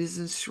 It is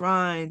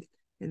enshrined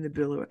in the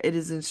Bill of Rights. It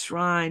is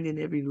enshrined in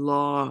every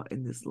law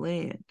in this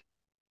land.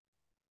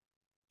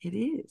 It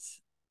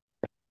is.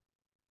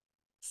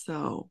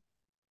 So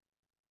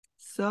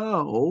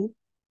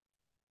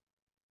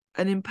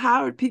an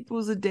empowered people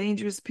is a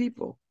dangerous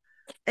people.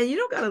 And you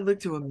don't got to look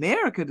to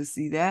America to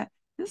see that.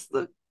 Just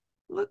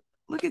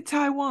look at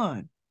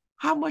Taiwan.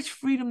 How much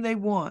freedom they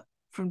want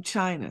from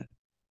China.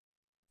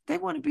 They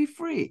want to be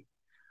free.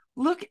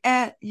 Look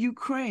at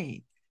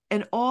Ukraine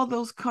and all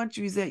those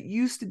countries that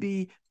used to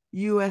be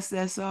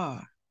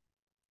USSR.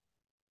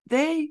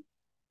 They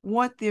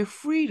want their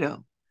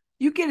freedom.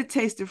 You get a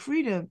taste of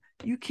freedom,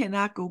 you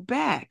cannot go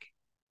back.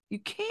 You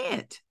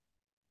can't.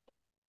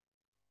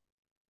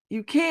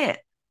 You can't.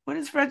 What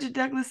does Frederick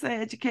Douglass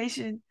say?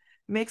 Education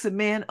makes a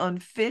man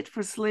unfit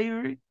for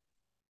slavery?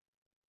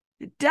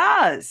 It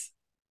does.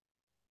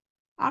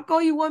 I'll go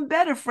you one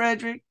better,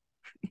 Frederick.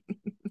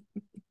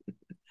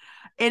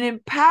 And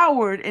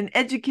empowered and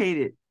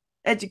educated,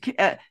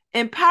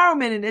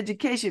 empowerment and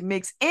education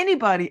makes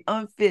anybody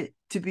unfit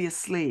to be a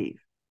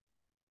slave.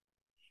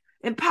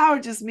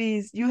 Empowered just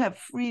means you have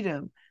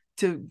freedom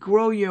to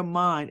grow your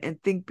mind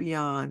and think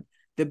beyond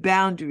the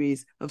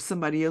boundaries of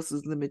somebody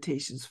else's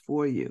limitations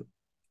for you.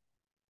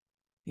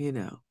 You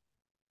know,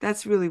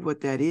 that's really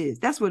what that is.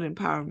 That's what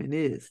empowerment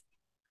is.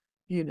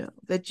 You know,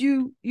 that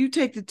you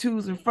take the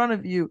tools in front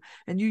of you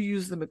and you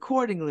use them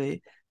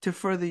accordingly to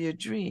further your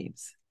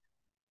dreams.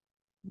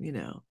 You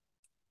know,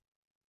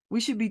 we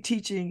should be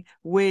teaching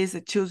ways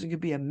that children can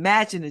be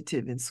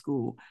imaginative in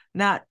school,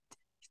 not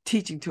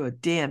teaching to a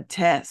damn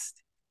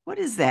test. What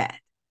is that?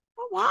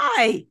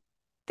 Why?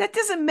 That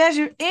doesn't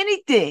measure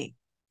anything.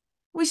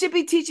 We should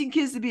be teaching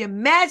kids to be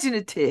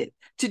imaginative,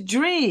 to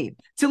dream,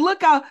 to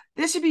look out.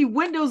 There should be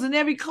windows in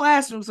every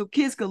classroom so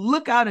kids can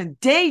look out and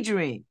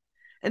daydream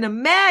and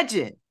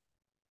imagine.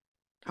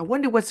 I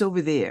wonder what's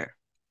over there.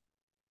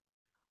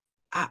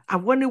 I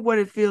wonder what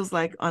it feels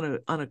like on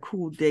a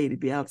cool day to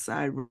be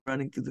outside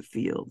running through the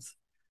fields.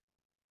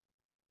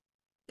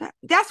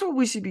 That's what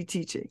we should be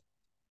teaching.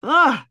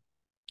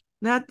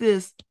 Not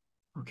this.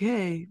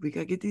 Okay, we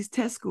got to get these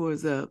test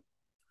scores up.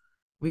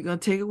 We're going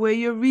to take away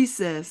your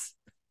recess.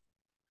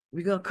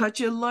 We're going to cut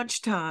your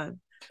lunchtime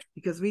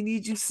because we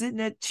need you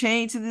sitting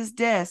chained to this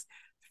desk,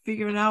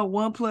 figuring out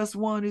 1 +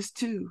 1 is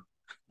 2.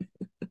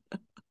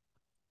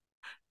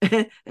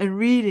 and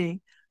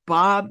reading.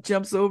 Bob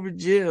jumps over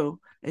Jill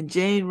and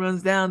Jane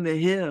runs down the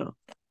hill.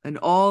 and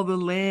all the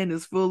land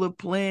is full of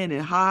plan,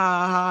 and ha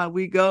ha ha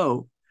we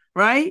go,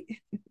 right?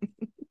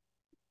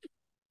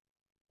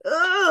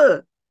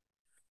 Ugh.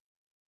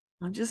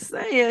 I'm just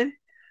saying.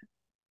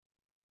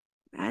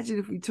 Imagine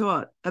if we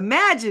taught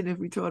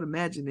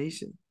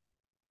imagination.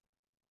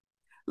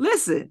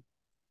 Listen,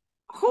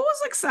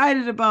 who's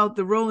excited about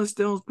the Rolling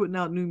Stones putting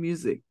out new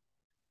music?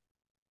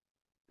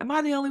 Am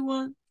I the only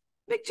one?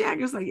 Mick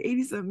Jagger's like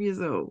 80 something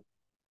years old.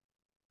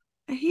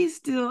 And he's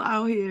still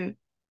out here,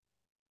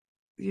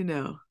 you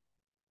know,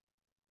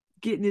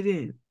 getting it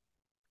in.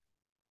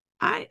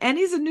 And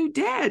he's a new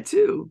dad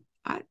too.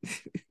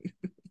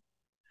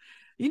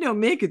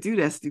 Men could do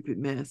that stupid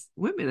mess.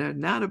 Women are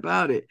not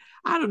about it.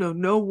 I don't know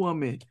no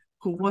woman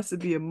who wants to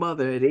be a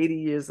mother at 80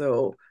 years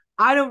old.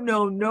 I don't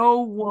know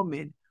no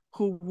woman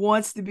who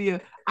wants to be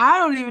I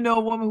don't even know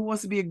a woman who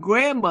wants to be a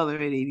grandmother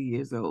at 80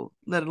 years old,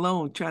 let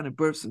alone trying to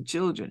birth some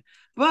children.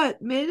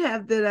 But men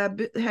have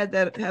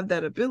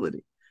that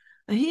ability.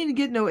 And he didn't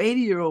get no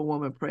 80-year-old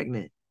woman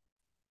pregnant.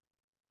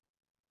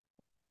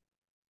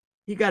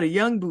 He got a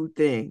young boo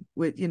thing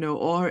with,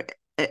 all her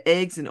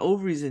eggs and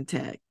ovaries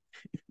intact.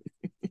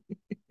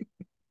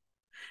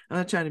 I'm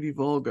not trying to be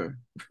vulgar.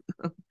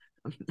 I'm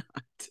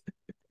not.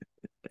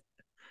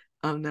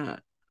 I'm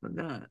not. I'm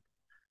not.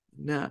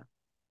 Not.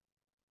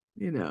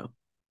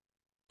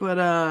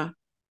 But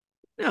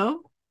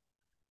no,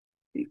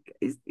 he's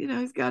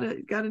got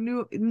a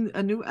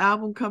new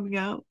album coming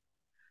out.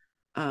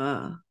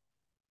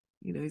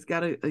 He's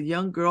got a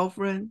young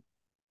girlfriend.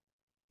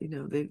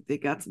 They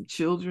got some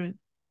children.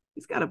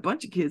 He's got a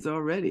bunch of kids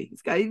already.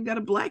 Even got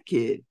a black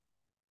kid.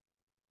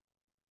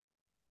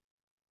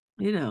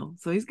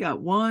 So he's got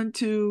 1,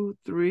 2,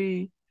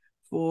 3,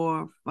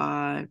 4,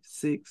 5,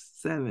 6,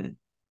 7.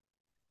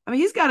 I mean,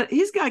 he's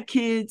got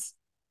kids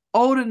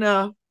old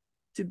enough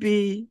to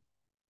be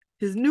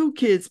his new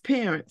kids'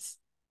 parents.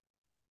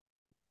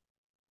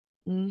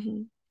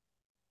 Mm-hmm.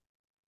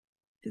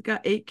 He's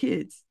got 8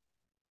 kids.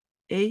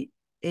 Eight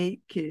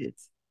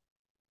kids.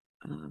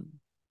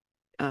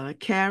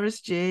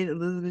 Karis, Jade,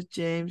 Elizabeth,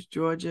 James,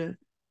 Georgia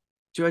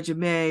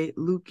May,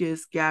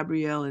 Lucas,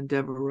 Gabrielle, and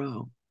Deborah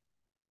Rowe.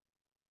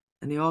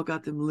 And they all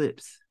got them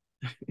lips.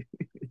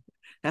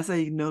 That's how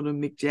you know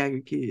them Mick Jagger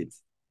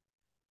kids.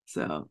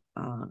 So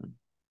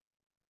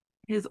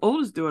his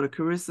oldest daughter,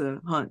 Carissa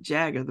Hunt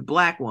Jagger, the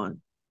black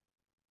one,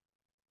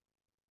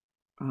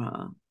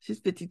 she's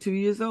 52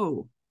 years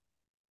old.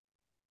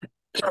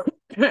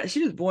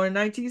 She was born in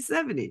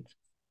 1970.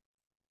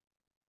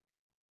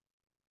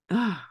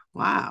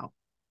 Wow.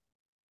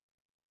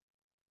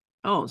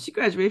 Oh, she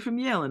graduated from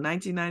Yale in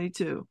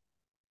 1992.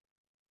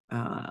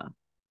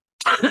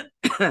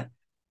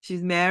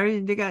 She's married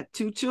and they got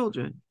 2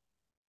 children.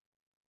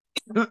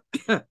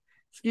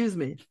 Excuse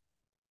me.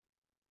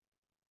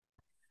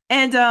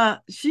 And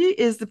she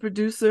is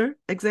the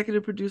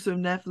executive producer of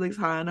Netflix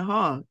High on the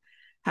Hog,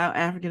 How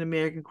African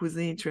American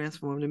Cuisine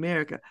Transformed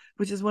America,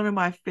 which is one of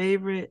my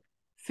favorite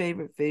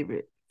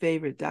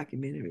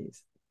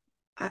documentaries.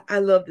 I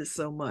love this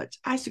so much.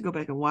 I should go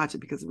back and watch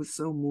it because it was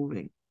so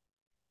moving.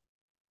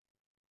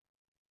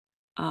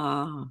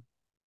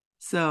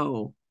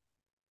 So,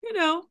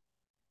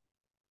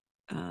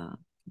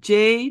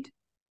 Jade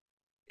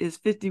is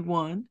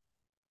 51.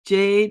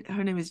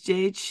 Her name is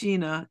Jade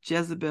Sheena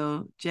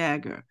Jezebel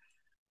Jagger.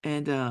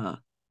 And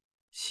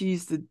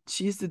she's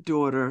the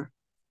daughter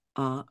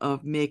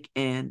of Mick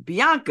and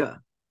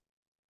Bianca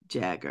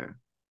Jagger,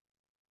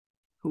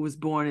 who was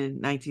born in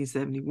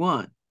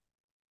 1971.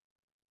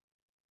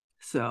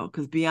 So,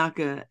 because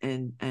Bianca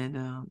and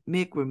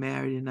Mick were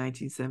married in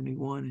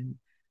 1971 and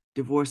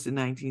divorced in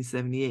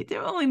 1978. They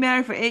were only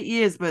married for 8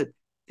 years, but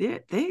they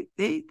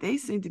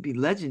seem to be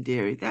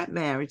legendary. That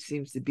marriage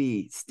seems to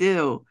be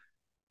still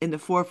in the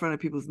forefront of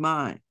people's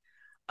mind.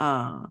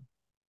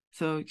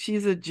 So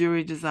she's a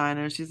jewelry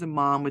designer. She's a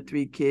mom with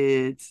 3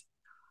 kids.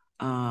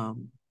 She's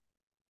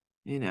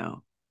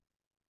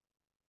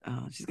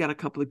got a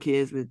couple of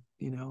kids with,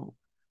 a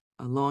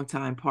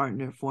longtime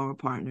partner, former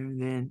partner,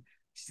 and then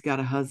she's got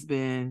a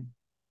husband,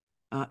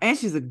 and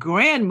she's a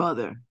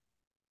grandmother.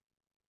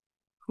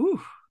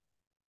 Whew.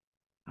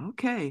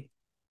 Okay.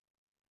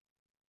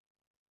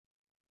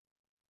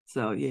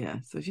 So yeah,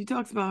 so she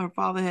talks about her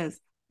father has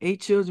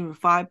 8 children with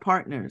 5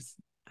 partners.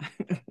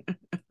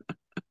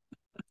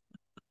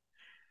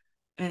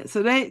 And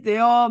so they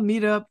all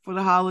meet up for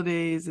the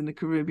holidays in the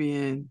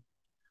Caribbean.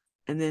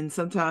 And then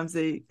sometimes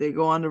they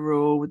go on the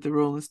road with the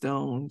Rolling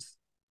Stones.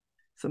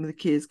 Some of the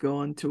kids go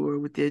on tour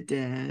with their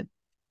dad.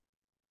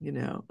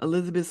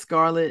 Elizabeth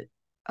Scarlett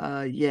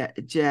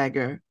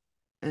Jagger.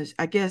 And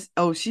I guess,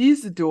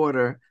 she's the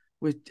daughter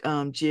with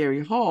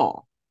Jerry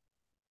Hall.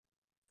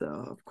 So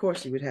of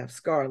course she would have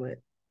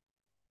Scarlett.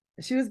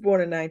 And she was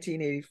born in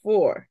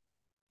 1984.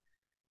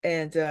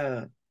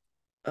 And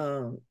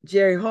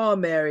Jerry Hall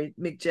married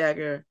Mick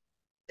Jagger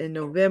in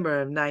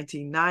November of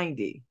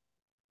 1990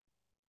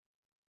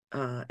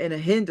 in a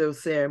Hindu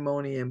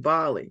ceremony in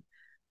Bali.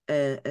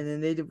 And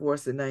then they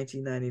divorced in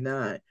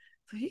 1999.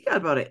 So he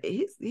got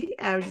he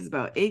averages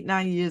about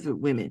 8-9 years with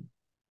women.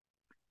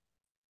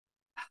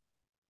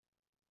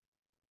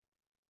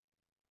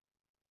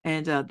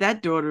 And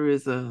that daughter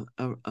is a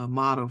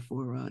model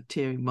for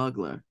Terry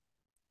Mugler.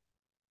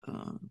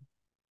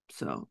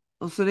 So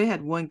they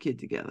had one kid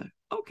together.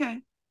 Okay.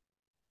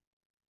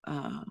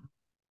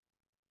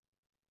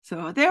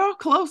 So they're all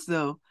close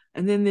though.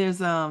 And then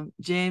there's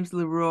James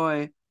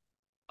Leroy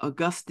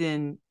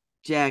Augustin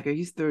Jagger.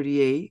 He's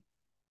 38.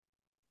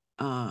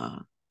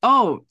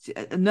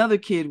 Another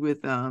kid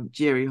with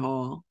Jerry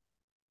Hall.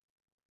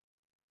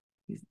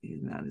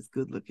 He's not as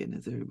good looking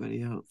as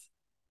everybody else.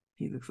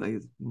 He looks like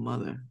his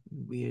mother in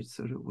a weird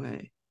sort of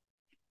way.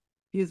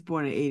 He was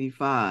born in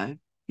 85.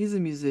 He's a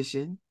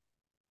musician.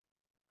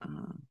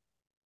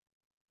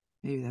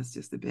 Maybe that's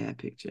just a bad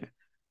picture.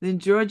 Then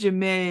Georgia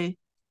May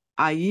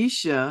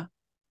Aisha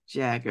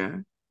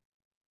Jagger.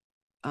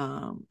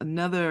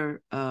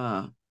 Another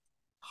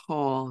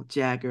Hall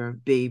Jagger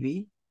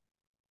baby,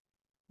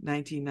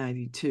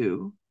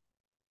 1992.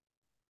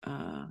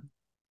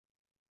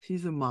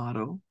 She's a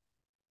model.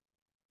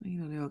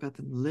 They all got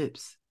them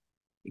lips.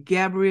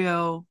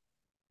 Gabrielle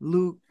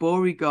Luke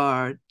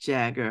Beauregard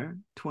Jagger,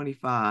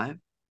 25.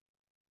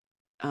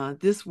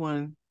 This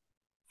one,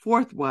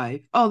 fourth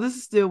wife. Oh, this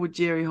is still with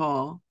Jerry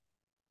Hall.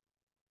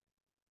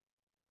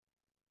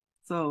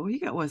 So he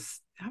got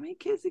how many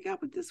kids he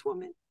got with this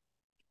woman?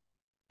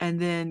 And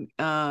then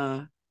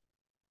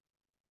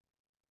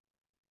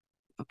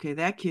okay,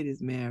 that kid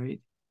is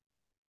married.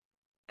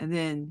 And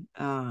then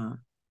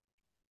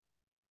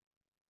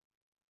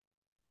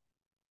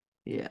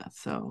yeah,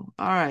 so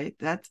all right,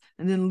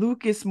 and then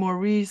Lucas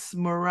Maurice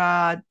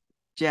Murad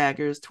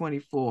Jagger is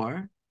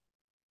 24.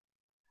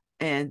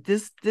 And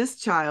this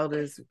child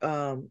is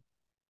the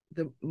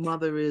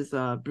mother is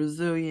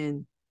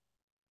Brazilian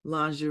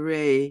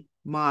lingerie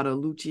model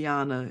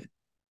Luciana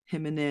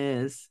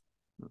Jimenez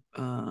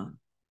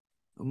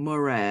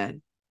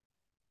Murad,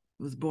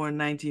 was born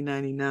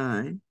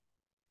 1999.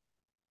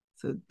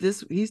 So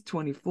he's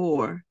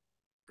 24.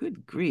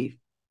 Good grief.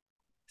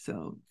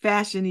 So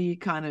fashion-y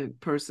kind of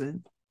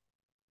person,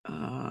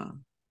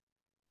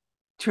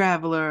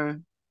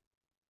 traveler,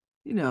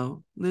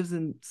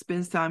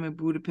 spends time in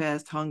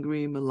Budapest,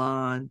 Hungary,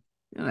 Milan,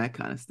 that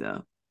kind of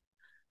stuff.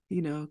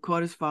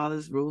 Caught his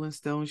father's Rolling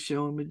Stone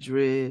show in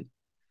Madrid.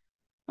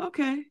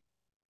 Okay.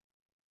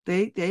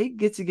 They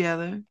get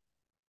together.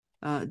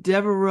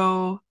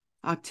 Devereaux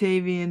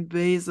Octavian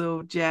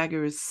Basil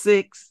Jagger is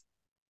 6.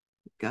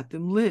 Got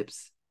them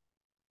lips.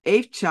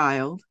 8th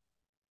child,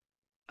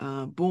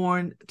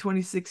 born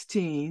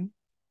 2016.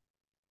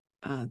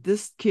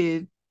 This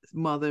kid's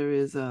mother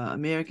is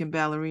American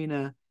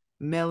ballerina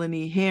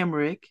Melanie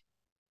Hamrick.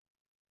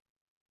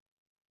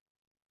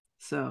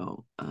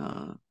 So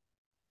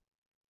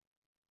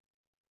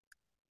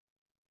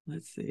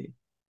let's see.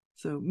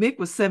 So Mick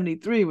was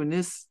 73 when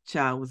this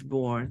child was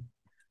born,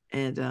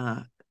 and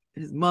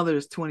his mother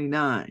is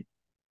 29.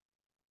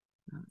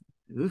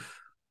 Oof.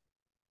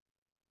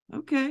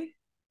 Okay.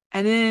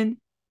 And then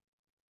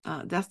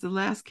that's the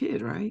last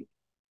kid, right?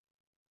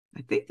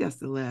 I think that's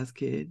the last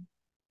kid.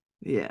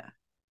 Yeah.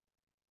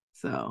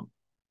 So,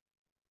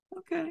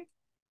 okay.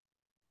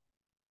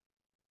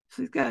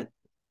 So he's got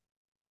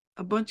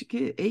a bunch of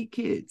kids, 8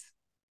 kids.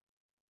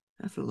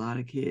 That's a lot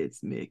of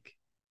kids, Mick.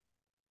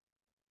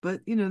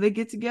 But, they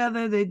get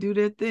together, they do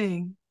their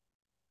thing.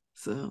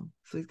 So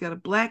he's got a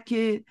black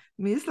kid.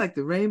 I mean, it's like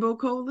the Rainbow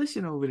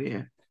Coalition over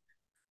there.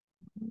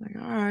 I'm like,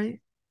 all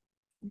right,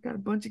 we got a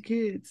bunch of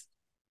kids.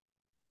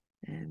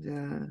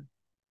 And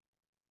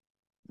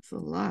it's a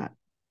lot.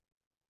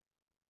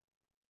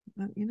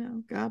 But,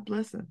 God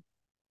bless him.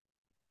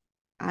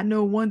 I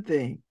know one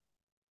thing.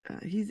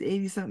 He's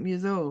 80 something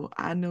years old.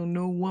 I know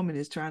no woman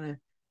is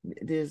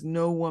there's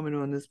no woman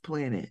on this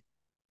planet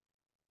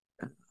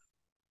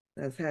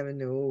that's having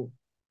no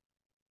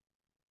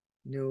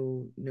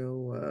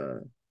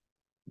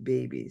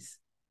babies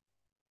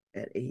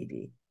at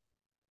 80.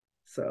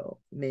 So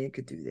men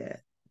could do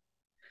that.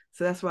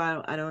 So that's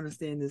why I don't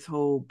understand this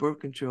whole birth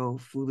control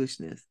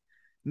foolishness.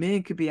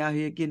 Men could be out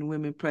here getting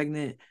women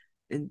pregnant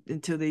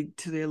until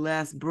to their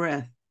last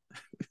breath.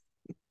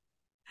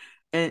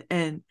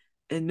 and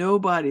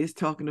nobody is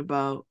talking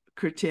about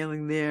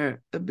curtailing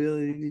their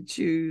ability to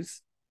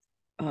choose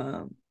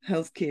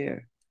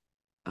healthcare,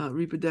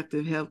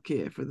 reproductive health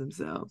care for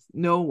themselves.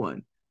 No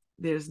one.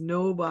 There's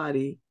no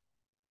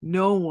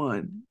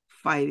one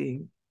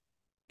fighting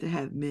to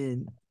have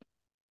men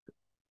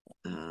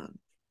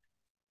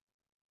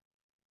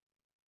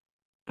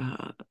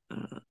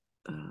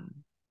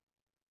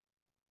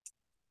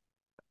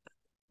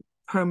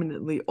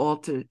permanently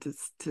altered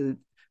to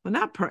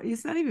well,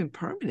 it's not even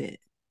permanent.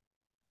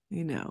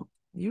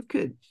 You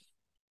could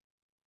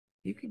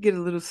get a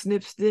little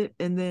snip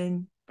and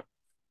then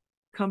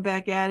come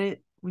back at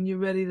it when you're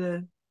ready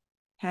to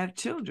have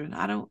children.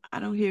 I don't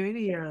hear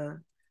any a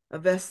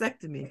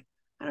vasectomy.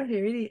 I don't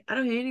hear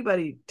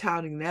anybody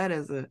touting that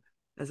as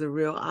a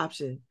real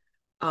option.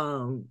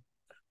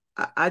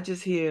 I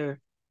just hear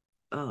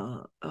the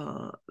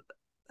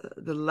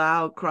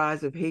loud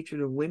cries of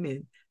hatred of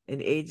women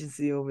and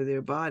agency over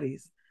their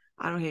bodies.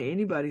 I don't hear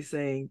anybody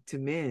saying to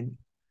men,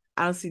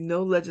 I don't see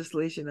no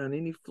legislation on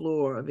any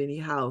floor of any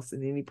house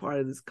in any part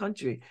of this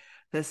country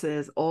that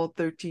says all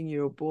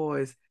 13-year-old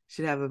boys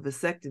should have a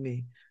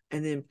vasectomy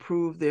and then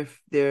prove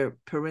their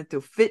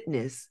parental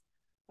fitness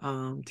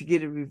to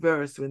get it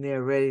reversed when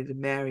they're ready to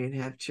marry and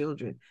have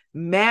children.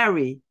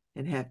 Marry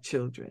and have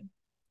children.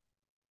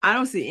 I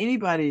don't see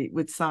anybody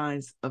with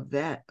signs of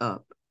that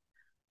up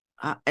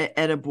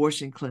at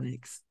abortion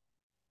clinics.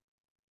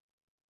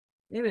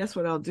 Maybe that's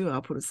what I'll do.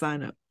 I'll put a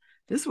sign up.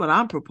 This is what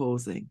I'm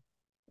proposing,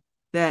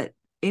 that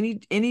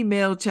any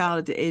male child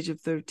at the age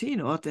of 13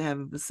 ought to have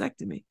a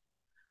vasectomy.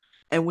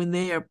 And when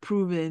they have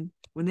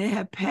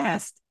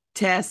passed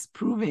tests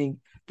proving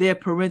their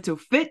parental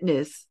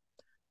fitness,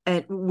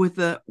 and with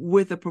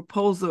a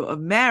proposal of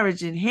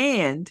marriage in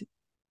hand,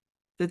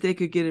 that they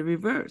could get it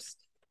reversed.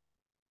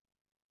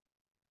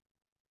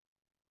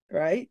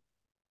 Right?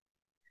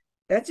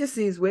 That just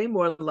seems way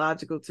more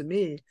logical to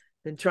me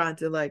than trying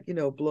to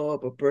blow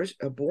up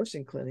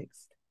abortion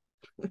clinics.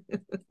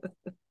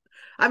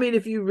 I mean,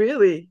 if you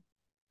really,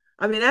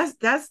 I mean,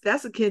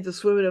 that's akin to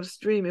swimming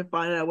upstream and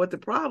finding out what the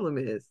problem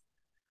is.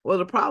 Well,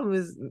 the problem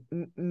is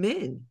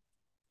men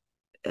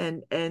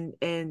and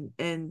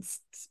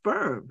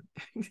sperm.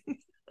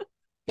 It's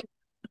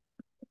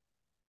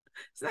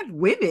not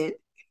women.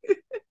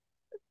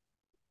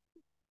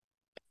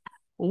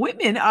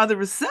 Women are the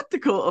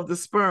receptacle of the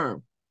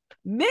sperm.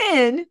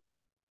 Men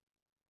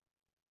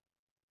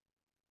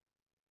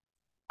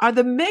are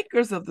the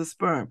makers of the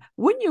sperm.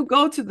 Wouldn't you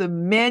go to the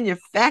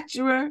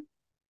manufacturer?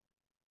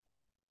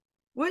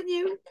 Wouldn't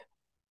you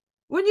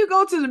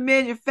go to the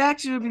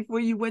manufacturer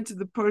before you went to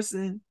the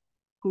person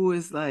who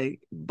is like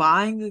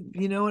buying the,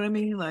 you know what I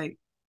mean? Like,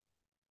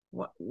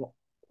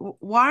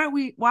 why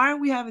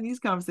aren't we having these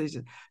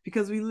conversations?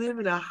 Because we live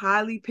in a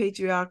highly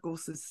patriarchal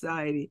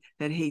society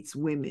that hates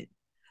women,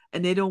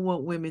 and they don't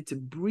want women to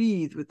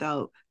breathe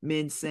without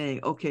men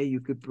saying, okay,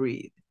 you could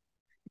breathe.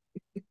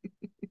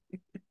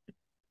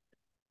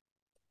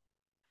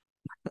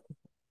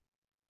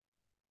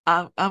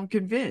 I'm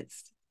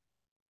convinced,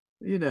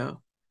 because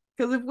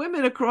if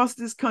women across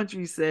this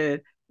country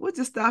said, we'll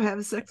just stop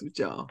having sex with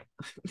y'all.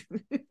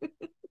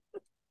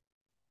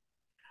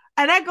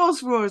 And that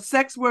goes for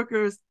sex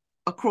workers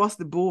across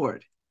the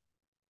board.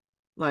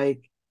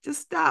 Like,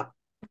 just stop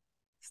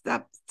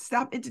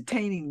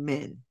entertaining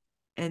men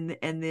and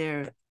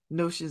their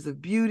notions of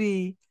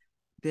beauty,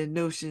 their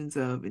notions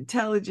of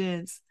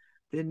intelligence,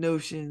 their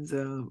notions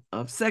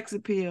of sex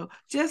appeal.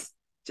 Just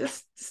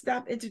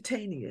stop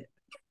entertaining it.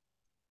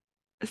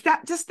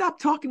 Stop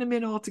talking to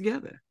men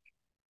altogether.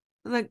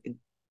 Like,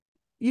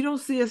 you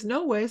don't see us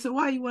no way, so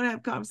why you want to have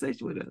a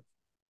conversation with us?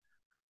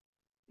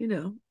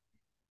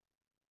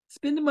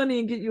 Spend the money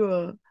and get you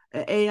an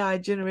AI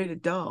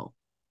generated doll.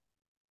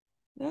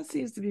 That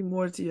seems to be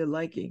more to your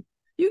liking.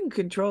 You can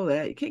control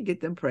that. You can't get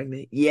them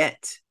pregnant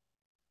yet.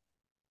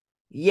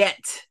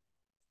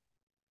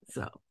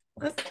 So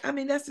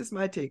that's just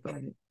my take on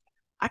it.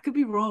 I could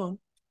be wrong.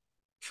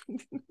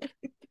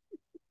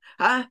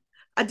 I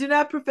do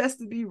not profess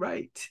to be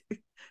right,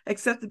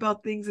 except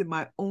about things in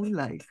my own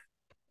life.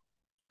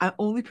 I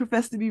only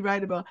profess to be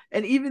right about,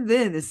 and even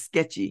then it's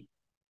sketchy.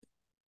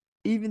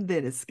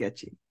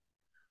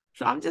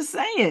 So I'm just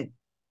saying,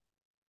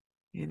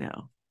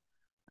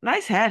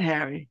 nice hat,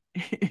 Harry.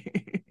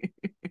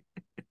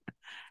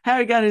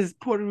 Harry got his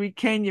Puerto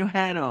Rican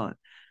hat on,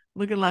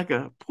 looking like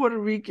a Puerto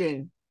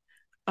Rican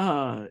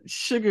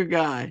sugar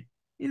guy.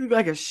 He looked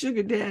like a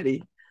sugar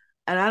daddy.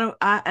 And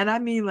I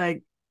mean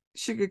like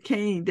sugar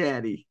cane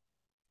daddy.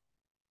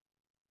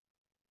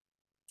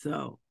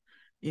 So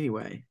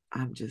anyway,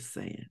 I'm just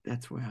saying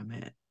that's where I'm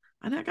at.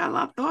 And I got a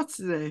lot of thoughts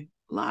today.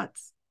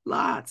 Lots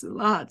and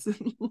lots.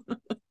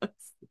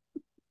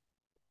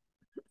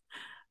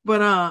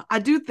 But I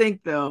do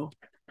think I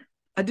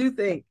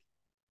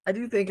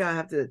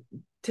have to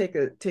take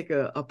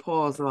a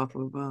pause off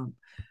of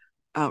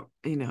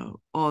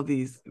all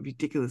these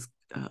ridiculous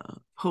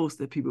posts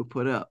that people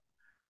put up,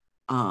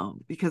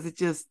 because it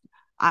just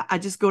I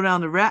just go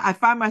down I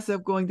find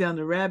myself going down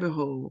the rabbit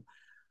hole,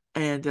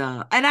 and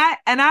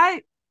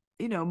I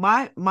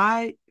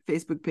my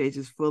Facebook page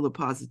is full of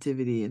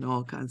positivity and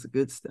all kinds of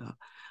good stuff,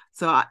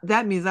 so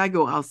that means I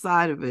go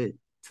outside of it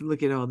to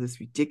look at all this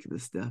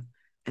ridiculous stuff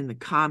and the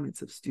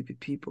comments of stupid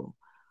people.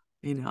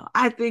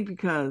 I think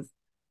because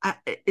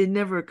it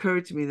never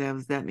occurred to me that there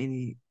was that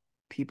many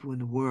people in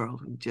the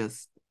world who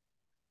just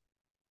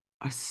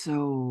are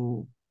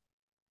so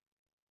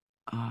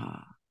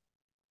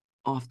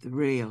off the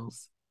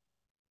rails.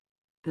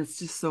 That's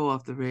just so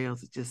off the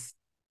rails. It just,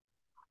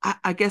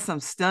 I guess I'm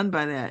stunned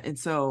by that. And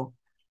so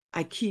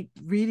I keep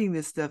reading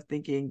this stuff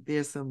thinking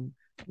there's some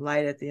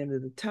light at the end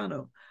of the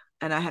tunnel.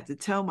 And I have to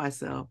tell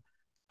myself,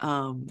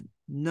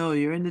 no,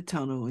 you're in the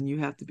tunnel and you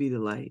have to be the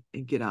light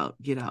and get out.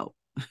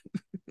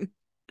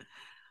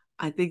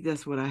 I think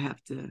that's what I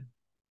have to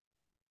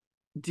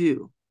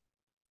do.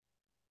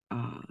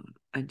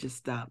 And just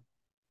stop.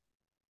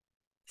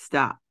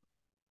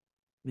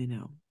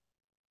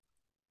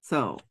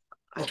 So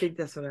I think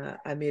that's what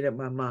I made up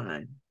my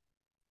mind.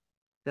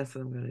 That's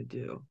what I'm going to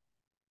do.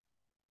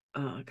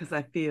 because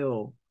I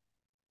feel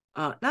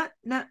not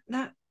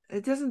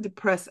it doesn't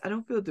depress. I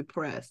don't feel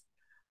depressed.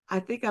 I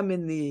think I'm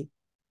in the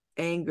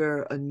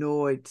anger,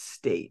 annoyed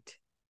state,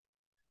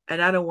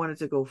 and I don't want it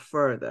to go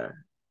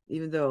further,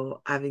 even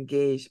though I've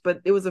engaged.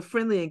 But it was a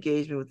friendly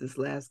engagement with this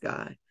last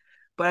guy.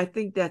 But I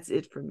think that's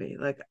it for me.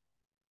 Like,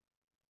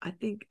 I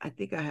think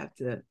I have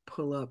to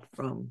pull up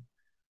from,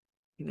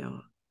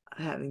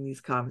 having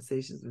these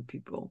conversations with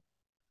people.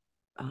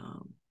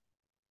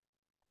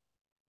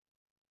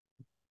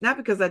 Not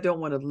because I don't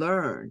want to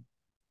learn.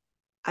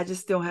 I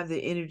just don't have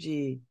the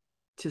energy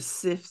to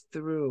sift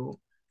through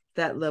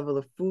that level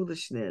of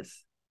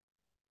foolishness,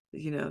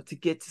 to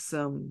get to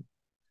some,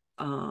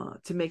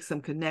 to make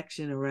some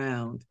connection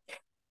around.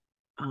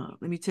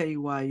 Let me tell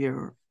you why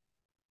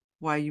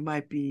you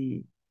might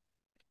be.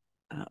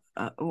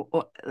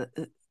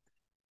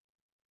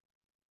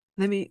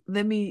 Let me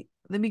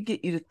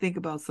get you to think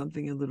about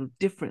something a little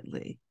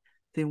differently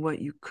than what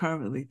you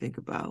currently think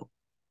about.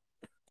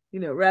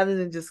 Rather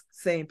than just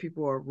saying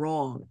people are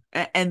wrong,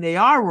 and they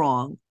are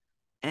wrong,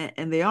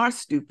 and they are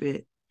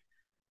stupid.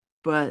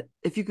 But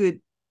if you could,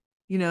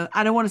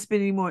 I don't want to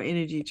spend any more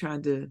energy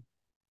trying to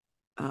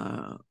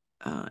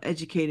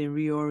educate and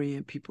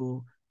reorient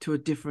people to a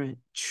different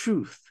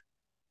truth.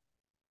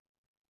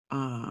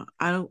 I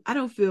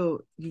don't feel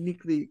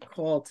uniquely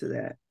called to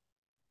that.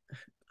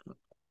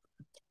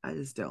 I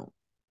just don't.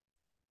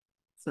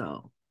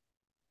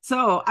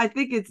 So I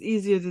think it's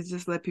easier to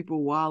just let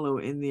people wallow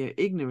in their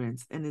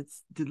ignorance, and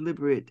it's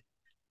deliberate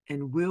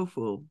and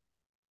willful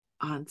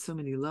on so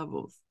many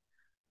levels.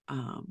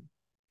 I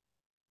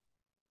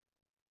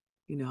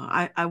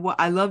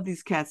love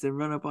these cats that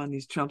run up on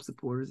these Trump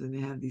supporters and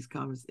they have these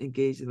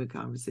engaged in a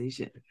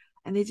conversation,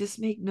 and they just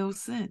make no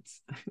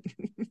sense.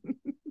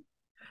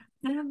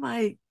 And I'm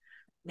like,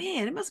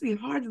 man, it must be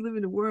hard to live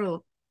in a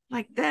world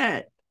like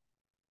that.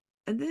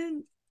 And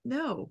then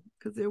no,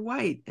 because they're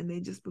white and they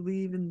just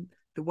believe in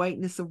the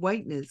whiteness of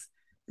whiteness.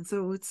 And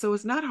so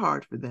it's not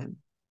hard for them.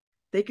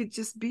 They could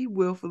just be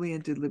willfully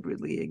and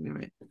deliberately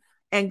ignorant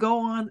and go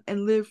on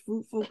and live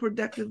fruitful,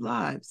 productive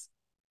lives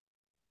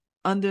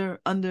under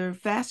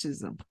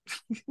fascism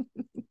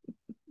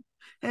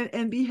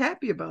and be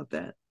happy about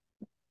that.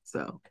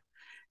 So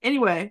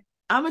anyway,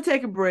 I'm gonna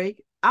take a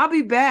break. I'll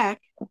be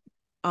back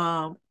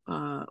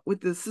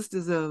with the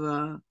sisters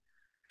of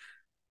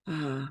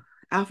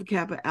Alpha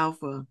Kappa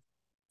Alpha,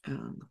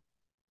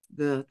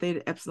 the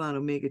Theta Epsilon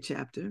Omega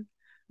chapter,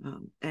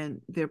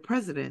 and their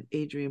president,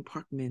 Adrian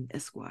Parkman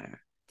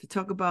Esquire, to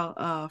talk about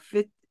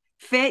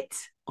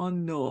Fête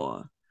en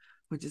Or,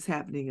 which is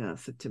happening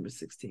September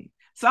 16th.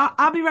 So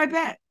I'll be right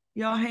back.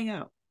 Y'all hang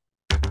out.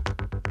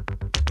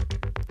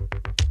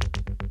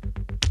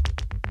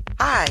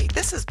 Hi,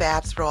 this is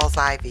Babz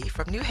Rawls-Ivy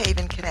from New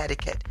Haven,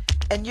 Connecticut,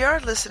 and you're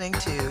listening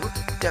to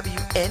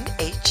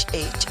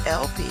WNHH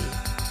LP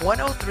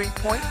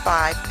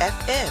 103.5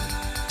 FM,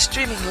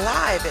 streaming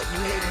live at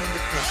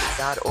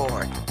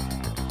newhavenindependent.org.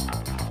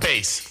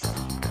 Bass.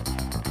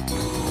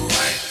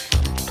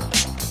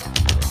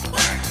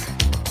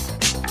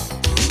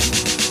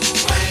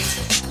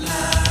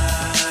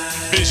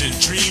 Vision,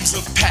 dreams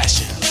of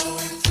passion,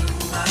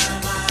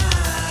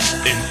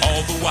 and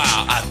all the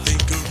while I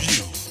think of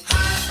you.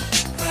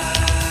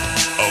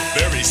 A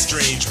very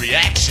strange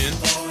reaction.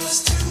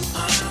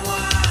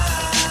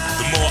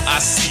 The more I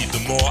see, the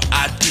more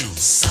I do.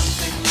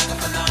 Something like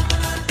a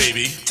phenomenon,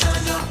 baby.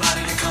 Telling your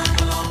body to come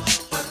along,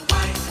 but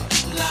white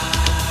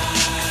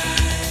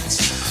lights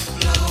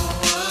blow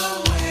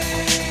away.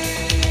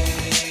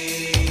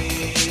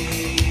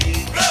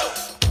 Blow,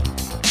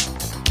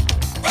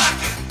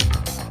 rock it,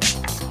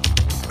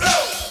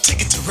 blow.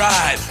 Ticket to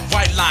ride,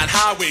 White Line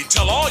Highway.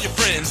 Tell all your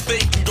friends they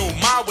can go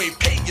my way.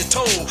 Pay your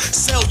toll,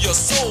 sell your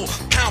soul.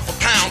 Pound for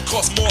pound,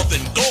 costs more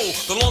than gold.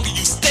 The longer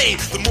you stay,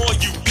 the more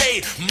you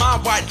pay. My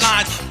white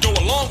lines go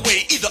a long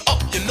way, either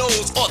up your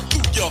nose or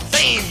through your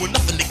vein, with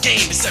nothing to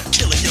gain except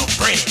killing your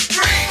brain.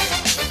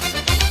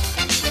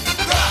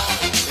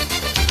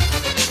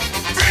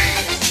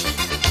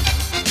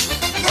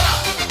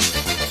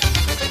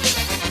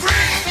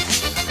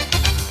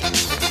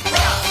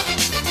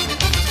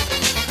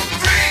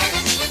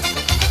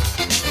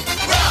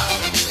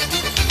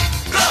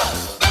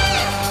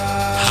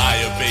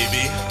 Higher,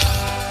 baby.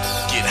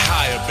 Get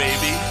higher,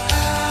 baby.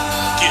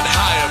 Get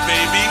higher,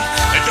 baby.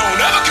 And don't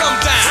ever come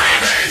down.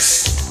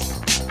 Freebase.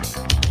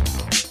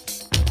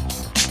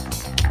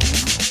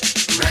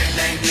 Ring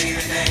dang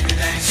diggity dang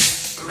dang.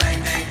 Ring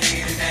dang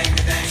diggity dang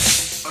dang.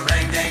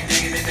 Ring dang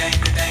diggity dang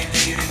dang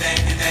diggity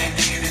dang dang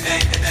diggity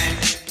dang dang.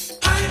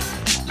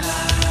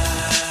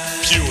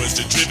 Pure as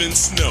the driven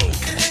snow.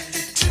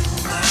 Connected to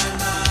my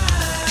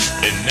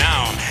mind. And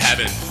now I'm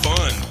having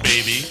fun,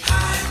 baby.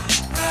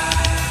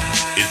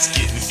 It's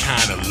getting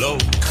kinda low.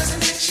 Cause it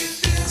makes you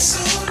feel so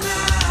nice.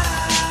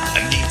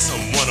 I need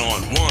some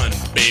one-on-one,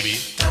 baby.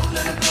 Don't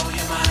let it blow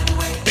your mind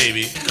away,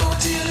 baby. Go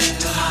till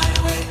into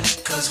highway.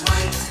 Cause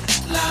white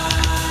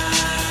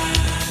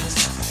lines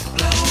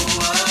blow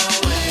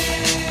away.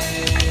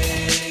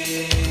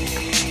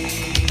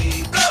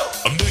 Blow!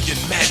 A million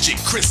magic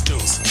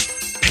crystals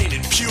paint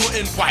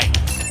turning white.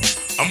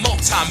 A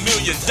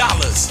multi-million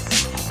dollars,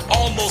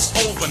 almost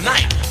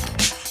overnight.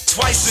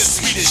 Twice as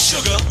sweet as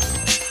sugar,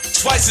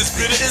 twice as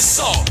bitter as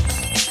salt.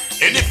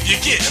 And if you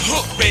get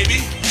hooked,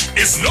 baby,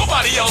 it's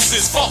nobody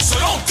else's fault, so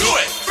don't do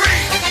it.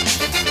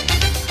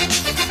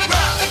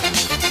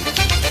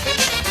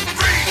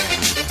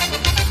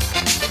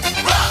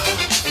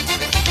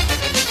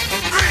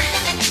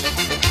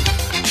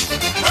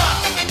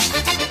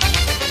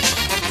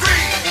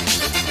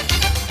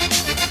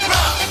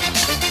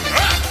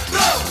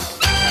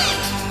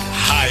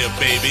 Higher,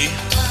 baby.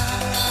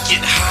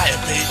 Get higher,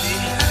 baby.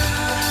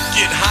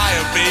 Get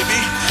higher,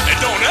 baby. And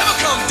don't ever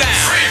come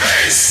down.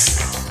 Freebase!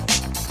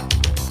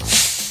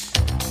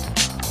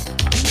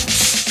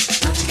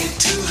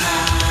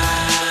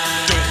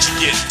 Don't you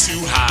get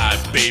too high,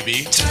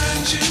 baby.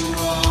 Turns you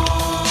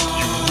on.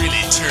 You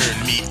really turn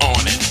me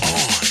on and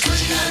on. 'Cause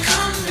you gotta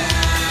come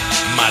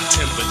down. My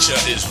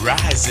temperature is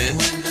rising.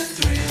 When the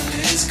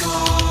thrill is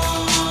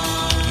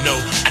gone. No,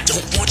 I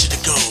don't want you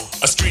to go.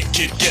 A street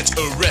kid gets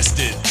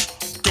arrested.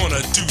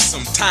 Gonna do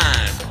some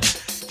time.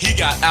 He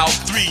got out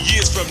 3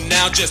 years from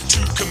now just to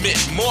commit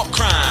more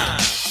crime.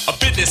 A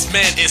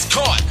businessman is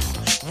caught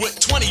with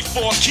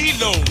 24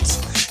 kilos.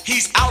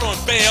 He's out on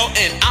bail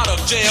and out of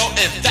jail,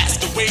 and that's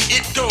the way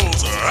it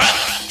goes.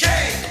 K,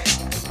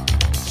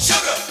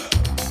 sugar,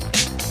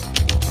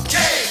 K.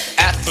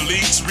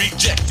 Athletes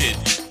rejected,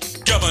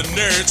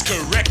 governors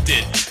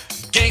corrected.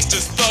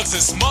 Gangsters, thugs,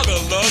 and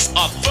smugglers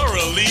are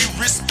thoroughly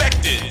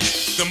respected.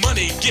 The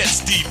money gets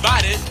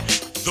divided,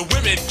 the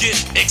women get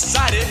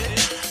excited.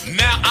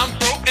 Now I'm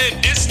broke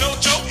and it's no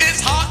joke.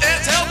 It's hard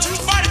as hell to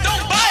fight it.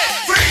 Don't buy it.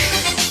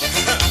 Freeze!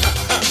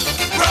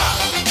 Rock!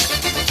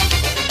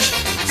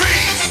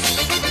 Freeze!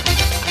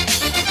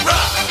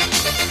 Rock!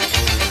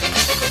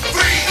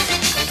 Freeze!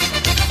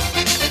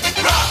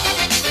 Rock!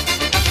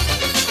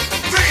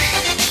 Freeze!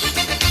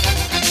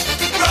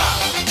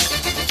 Rock!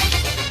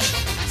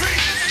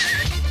 Freeze!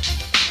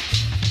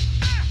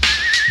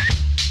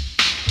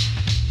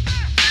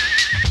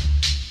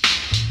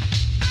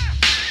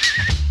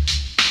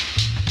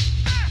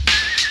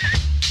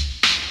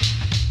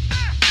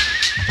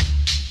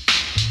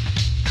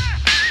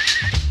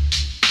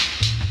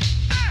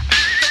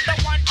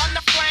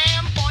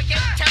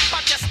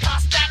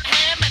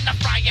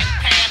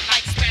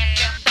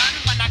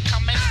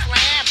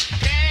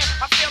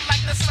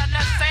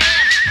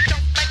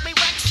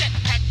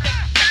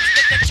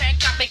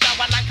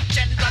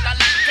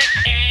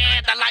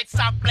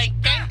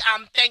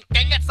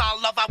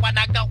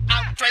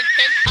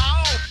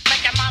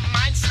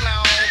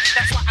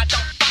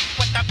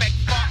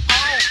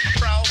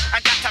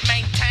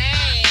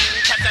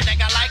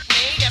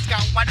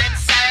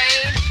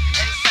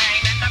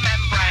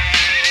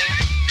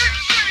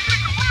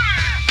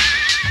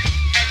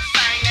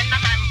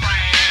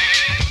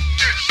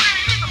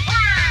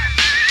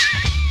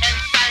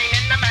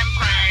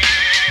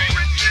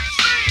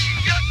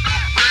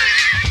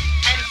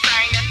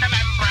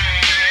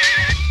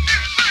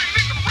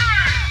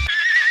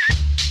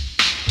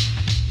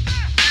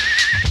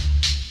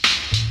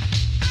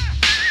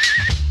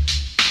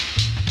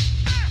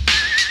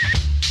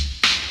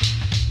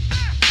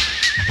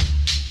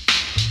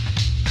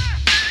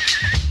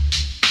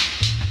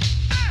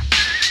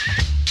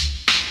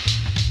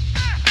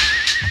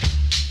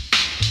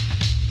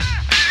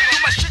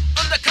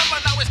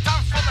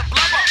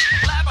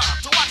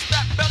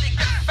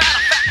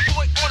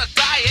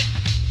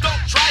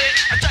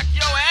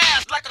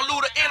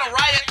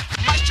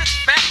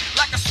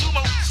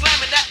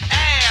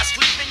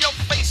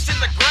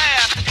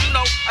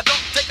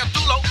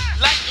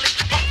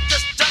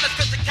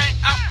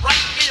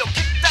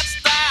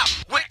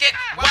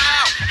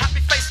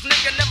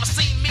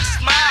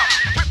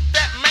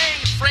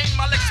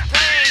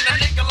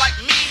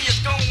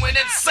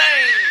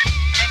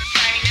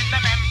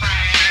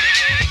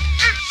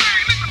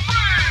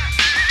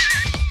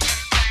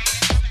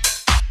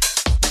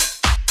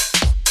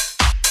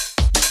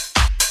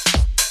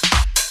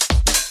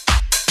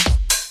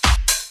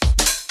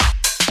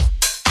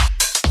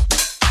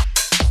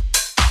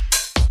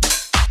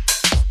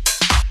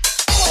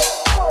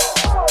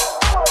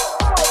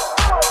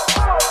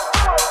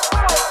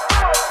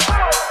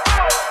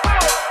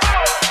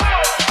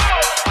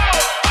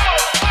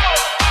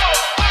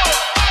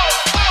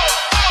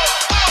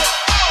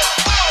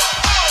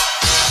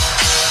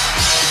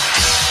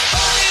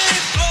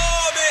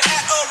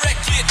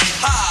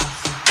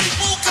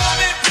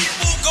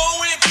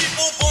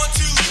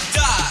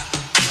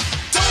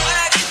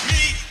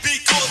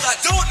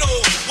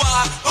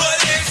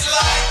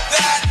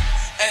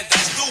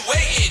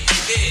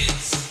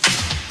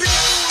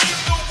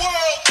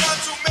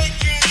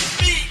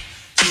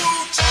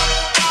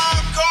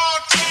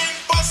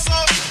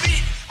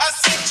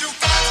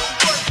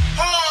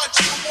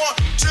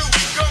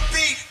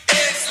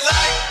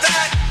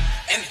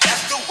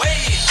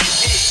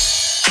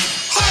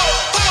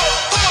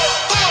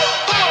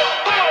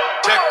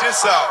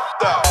 this out.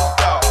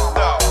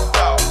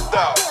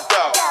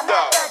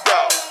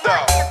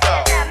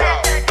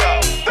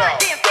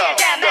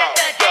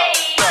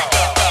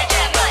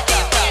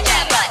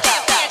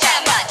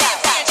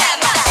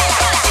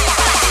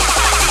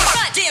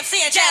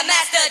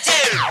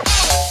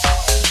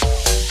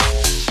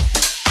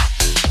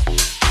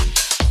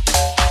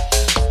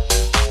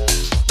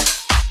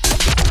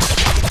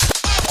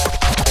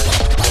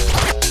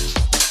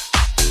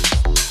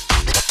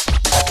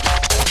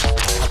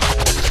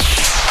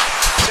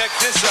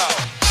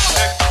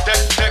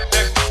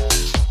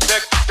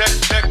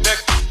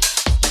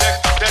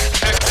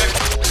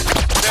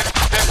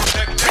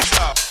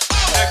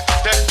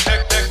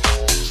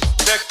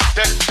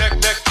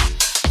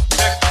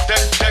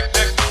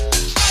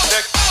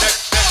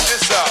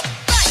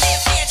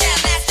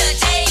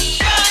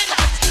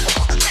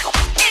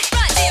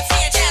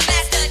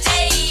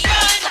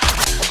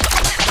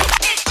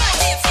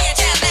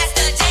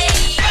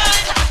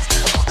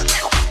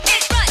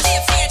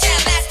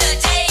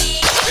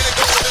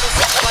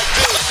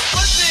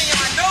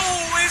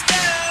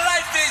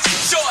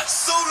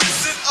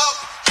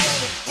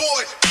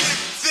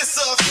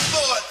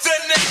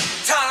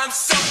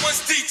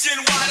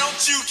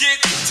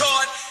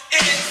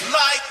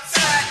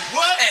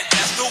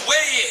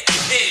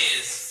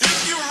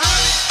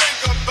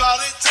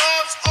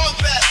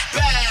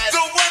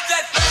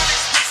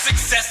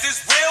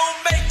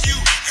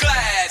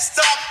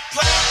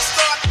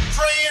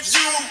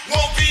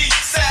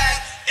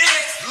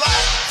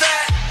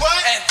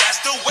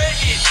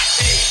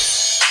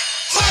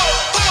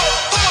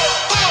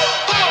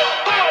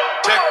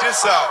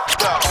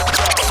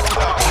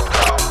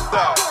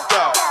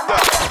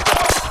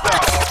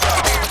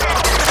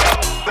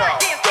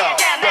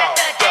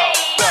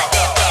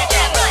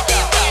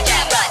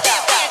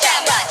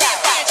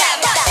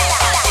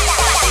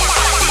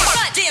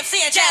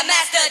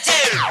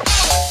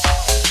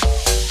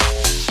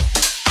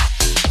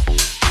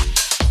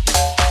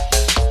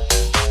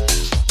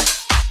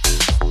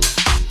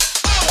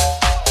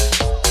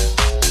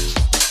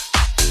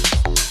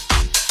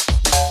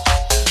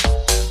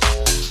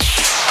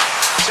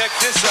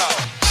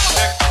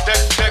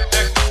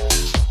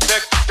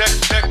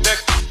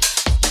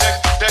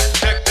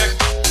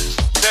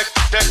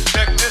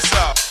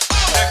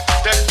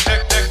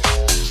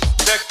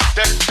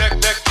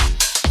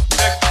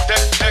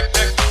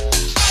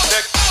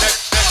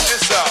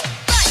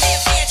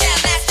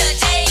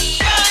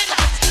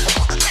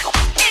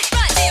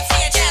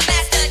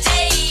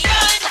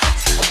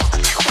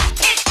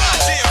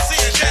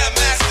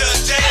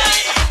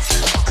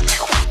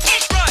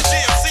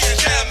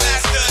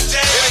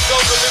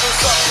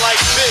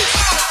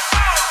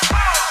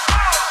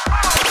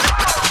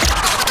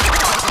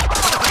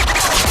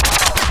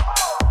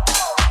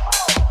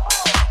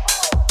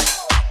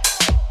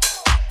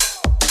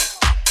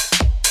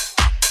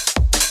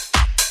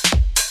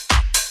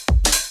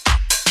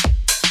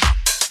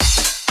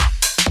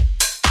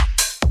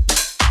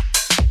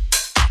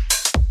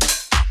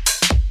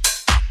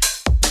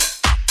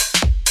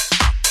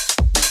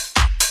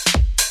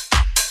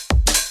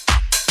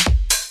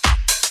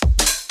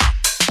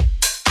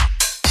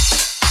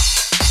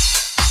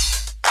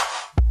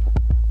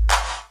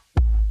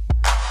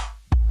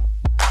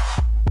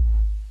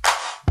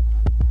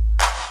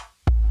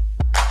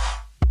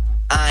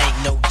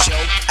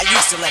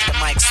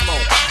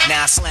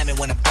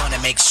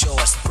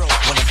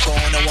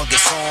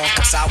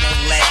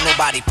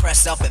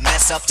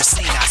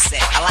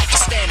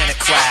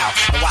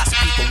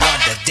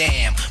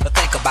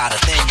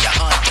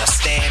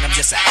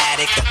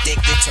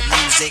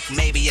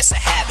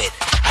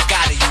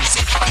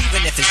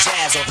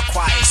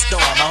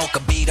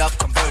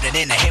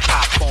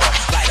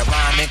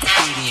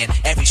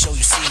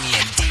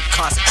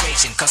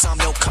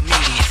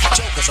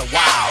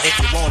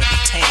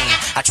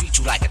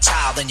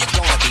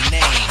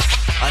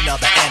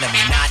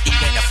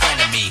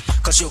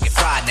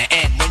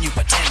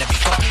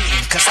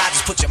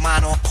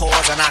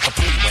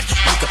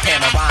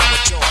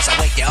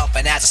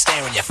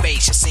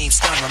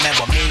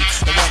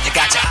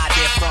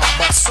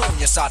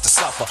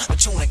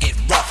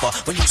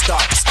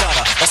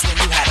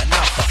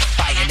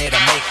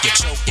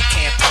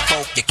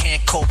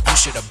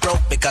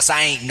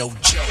 I ain't no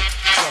joke.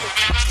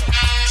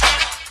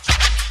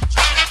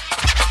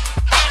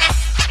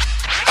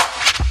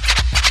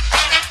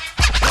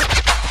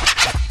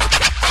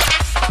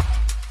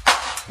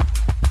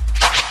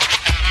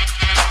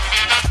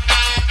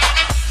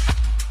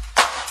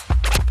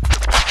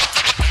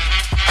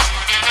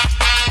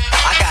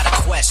 I got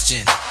a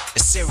question,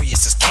 as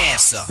serious as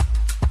cancer.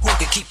 Who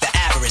can keep the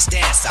average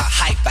dancer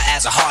hyper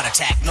as a heart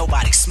attack?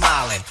 Nobody's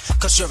smiling,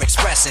 cause you're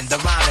expressing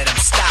the rhyme that I'm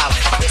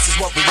styling. This is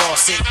what we all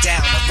sit down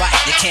to write.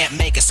 You can't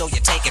make it, so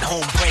you take it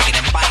home, break it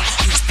and bite.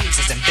 Use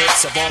pieces and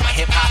bits of all my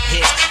hip-hop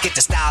hits. Get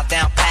the style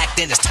down packed,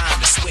 then it's time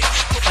to switch.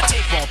 Put my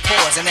tape on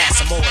pause and add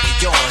some more to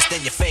yours. Then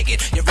you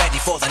figured you're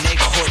ready for the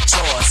neighborhood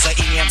chores. So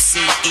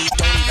EMCE,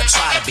 don't even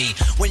try to be.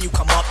 When you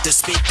come up to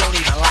speak, don't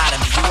even lie to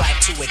me. You like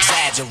to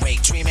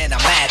exaggerate, dream and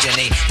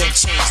imaginate. Then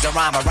change the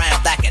rhyme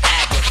around, that can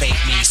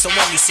aggravate me. So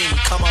when you see me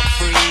come up,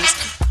 freeze,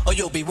 or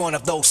you'll be one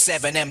of those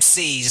 7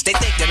 MCs. They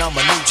think that I'm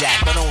a new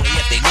jack, but only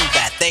if they knew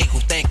that. They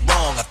who think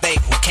wrong, or they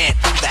who can't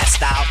do that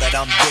style that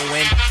I'm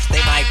doing,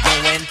 they might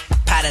ruin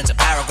patterns and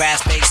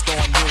paragraphs based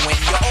on you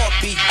and your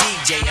offbeat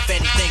DJ. If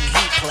anything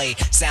he play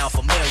sound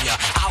familiar,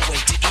 I'll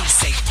wait till he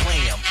say play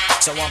him.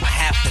 So I'ma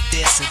have to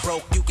diss, who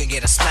broke, you can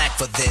get a smack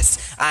for this.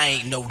 I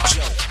ain't no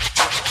joke.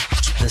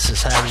 The This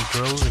is Harry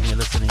Groves, and you're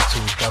listening to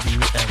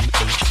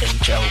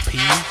WNHHLP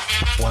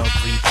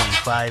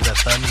 103.5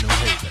 FM New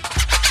Haven.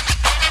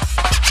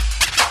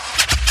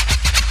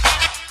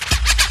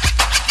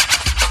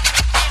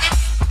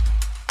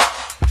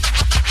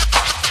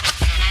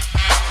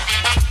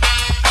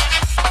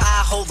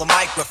 Hold the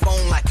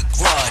microphone like a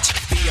grudge.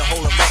 Be a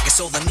hold a record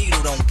so the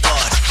needle don't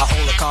budge. I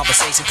hold a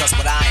conversation cause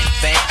what I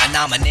invent, I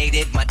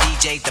nominated my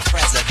DJ the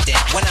president.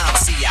 When I'm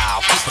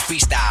I'll keep a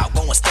freestyle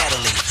going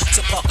steadily.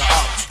 So pucker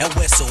up and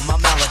whistle my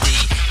melody.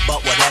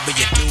 But whatever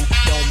you do,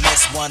 don't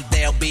miss one.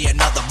 There'll be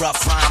another rough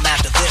rhyme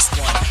after this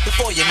one.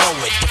 Before you know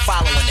it, you're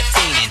following and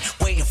fiending,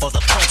 waiting for the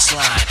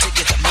punchline to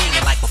get the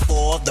meaning. Like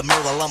before, the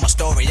moral of my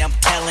story I'm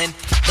telling.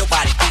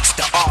 Nobody beats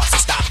the art, so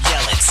stop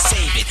yelling.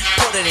 Save it,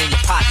 put it in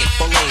your pocket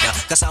for later.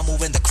 Cause I'm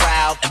moving the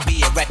crowd and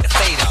be a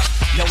rectificator.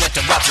 No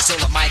interruptions till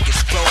the mic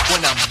is broke.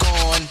 When I'm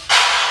gone,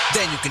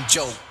 then you can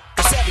joke.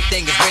 Cause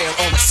everything is real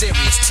on a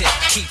serious tip.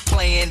 Keep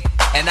playing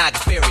and I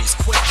get furious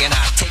quick. And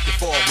I take you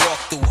for a walk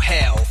through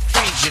hell.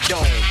 Freeze your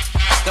dome,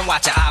 then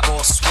watch your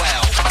eyeballs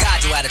swell.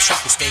 Guide you out of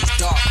triple stage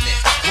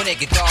darkness. When it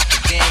get dark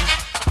again,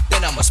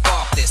 then I'ma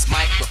spark this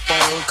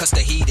microphone. Cause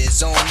the heat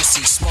is on. You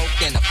see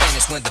smoke in the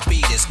finish when the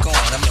beat is gone.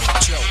 I'm no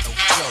joke, no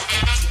joke,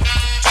 no joke.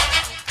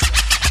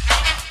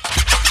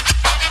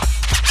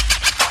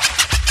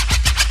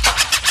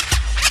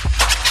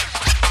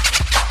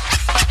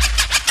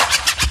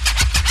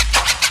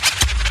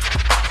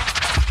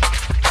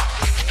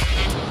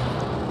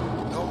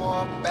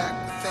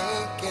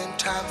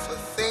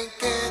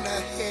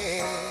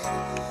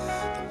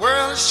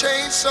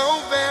 Changed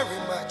so very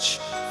much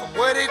from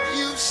what it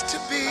used to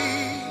be.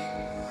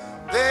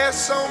 There's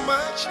so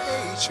much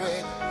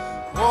hatred,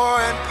 war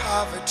and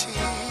poverty.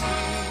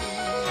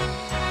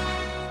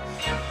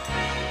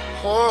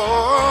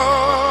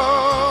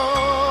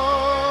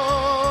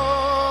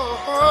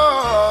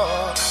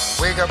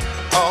 Wake up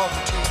all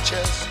the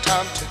teachers,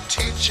 time to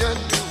teach a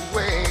new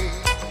way.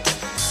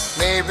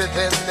 Maybe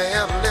then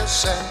they'll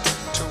listen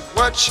to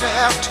what you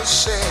have to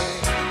say.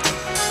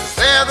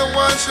 They're the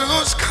ones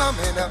who's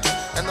coming up,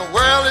 and the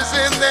world is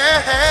in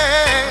their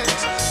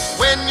hands.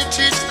 When you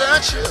teach the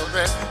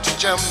children,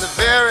 teach them the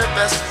very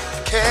best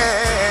you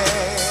can.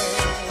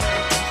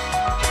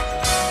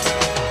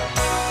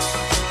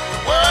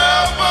 The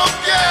world won't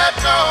get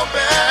no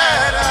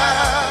better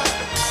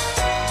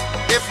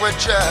if we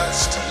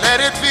just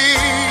let it be.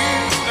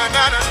 Na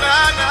na na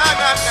na na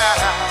na na.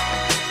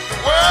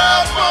 The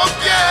world won't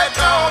get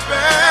no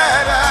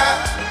better.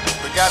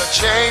 We gotta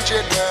change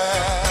it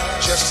now.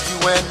 Just you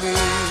and me.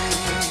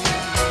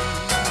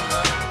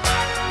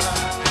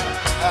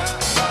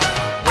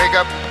 Wake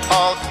up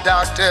all the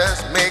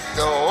doctors, make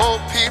the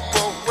old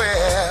people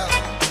well.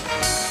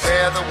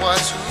 They're the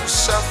ones who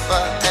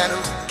suffer and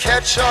who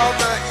catch all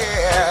the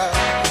hair.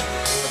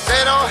 But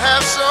they don't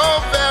have so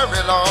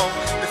very long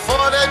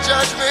before their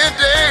judgment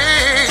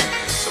day.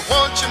 So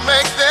won't you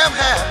make them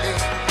happy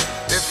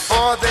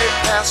before they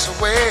pass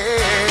away?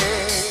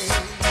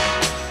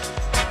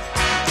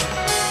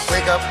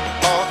 Wake up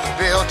all the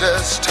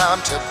builders,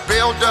 time to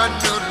build a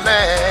new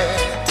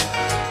land.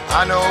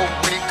 I know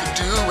we could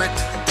do it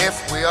if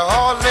we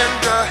all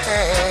lend a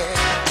hand.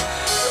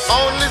 The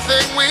only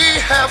thing we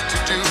have to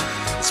do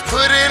is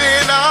put it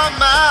in our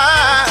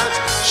minds.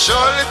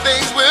 Surely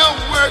things will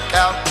work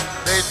out,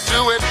 they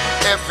do it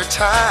every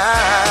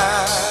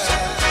time.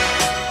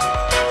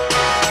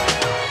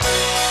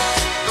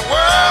 The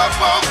world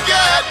won't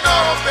get no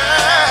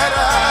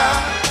better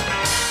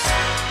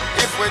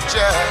if we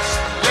just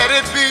let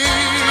it be.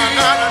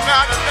 Na, na, na,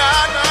 na,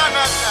 na,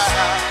 na, na.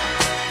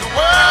 The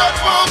world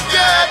won't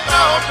get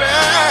no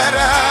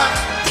better.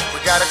 We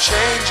gotta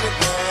change it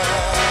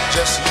now,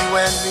 just you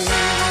and me.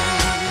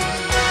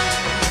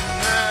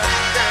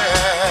 Yeah.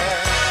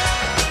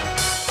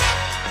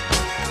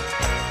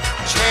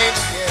 Change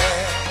it, yeah,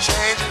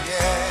 change it,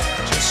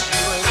 yeah, just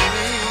you and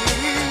me.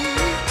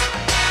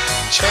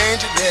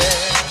 Change it, yeah,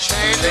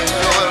 change it. Do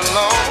it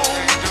alone,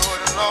 do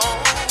it alone.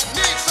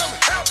 Need some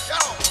help,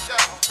 y'all.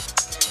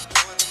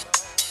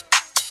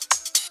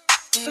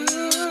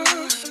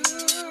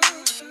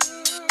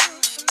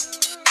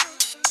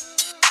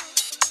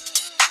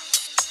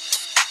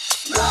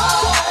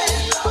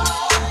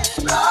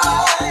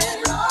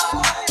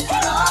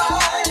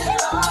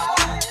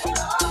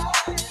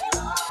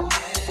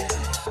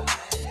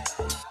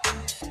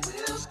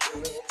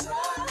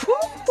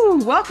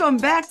 Welcome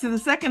back to the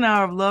second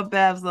hour of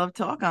LoveBabz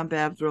LoveTalk. I'm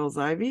Babz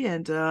Rawls-Ivy,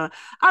 and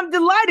I'm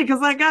delighted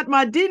because I got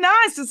my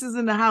D9 sisters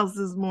in the house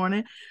this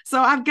morning. So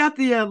I've got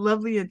the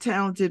lovely and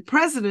talented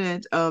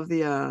president of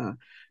the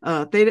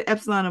Theta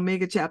Epsilon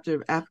Omega chapter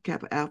of Alpha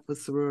Kappa Alpha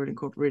Sorority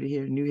Incorporated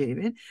here in New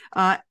Haven,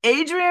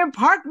 Adrian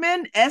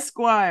Parkman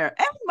Esquire,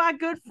 and my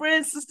good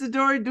friend, Sister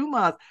Dory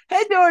Dumas.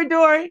 Hey,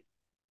 Dory.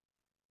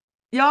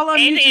 Y'all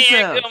unmute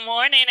yourself. Good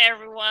morning,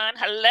 everyone.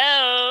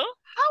 Hello.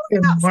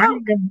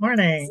 Good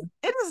morning.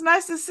 It was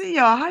nice to see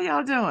y'all. How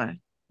y'all doing?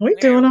 We're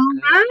doing all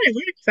right.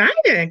 We're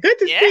excited. Good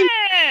to see you.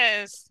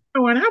 Yes.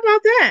 How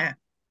about that?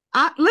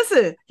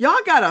 Listen,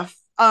 y'all got a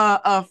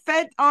a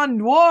fête en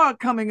noir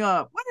coming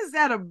up. What is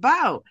that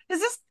about? Is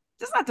this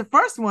not the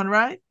first one,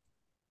 right?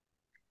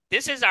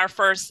 This is our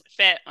first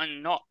fête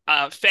en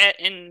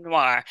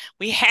noir.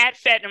 We had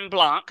fête en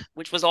blanc,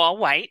 which was all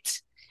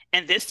white,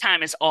 and this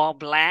time it's all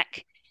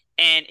black.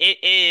 And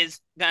it is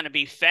going to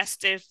be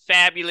festive,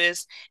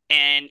 fabulous,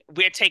 and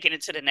we're taking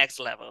it to the next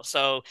level.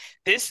 So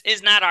this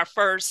is not our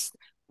first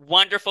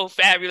wonderful,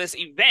 fabulous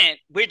event.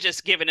 We're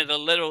just giving it a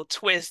little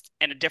twist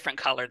and a different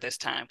color this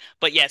time.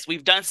 But yes,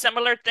 we've done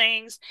similar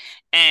things,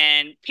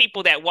 and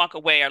people that walk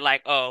away are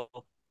like, oh,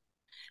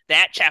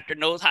 that chapter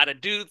knows how to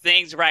do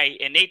things right,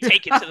 and they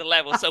take it to the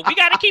level. So we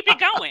got to keep it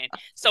going.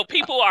 So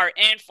people are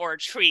in for a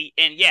treat.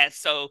 And yes,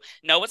 so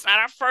no, it's not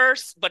our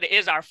first, but it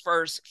is our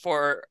first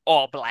for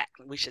all black.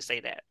 We should say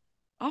that.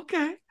 Okay.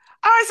 All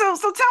right.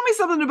 So tell me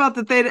something about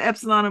the Theta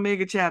Epsilon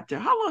Omega chapter.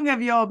 How long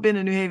have you all been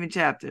in New Haven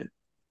chapter?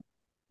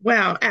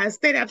 Well, as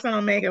Theta Epsilon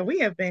Omega, we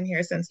have been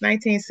here since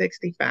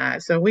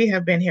 1965. So we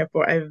have been here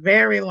for a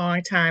very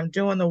long time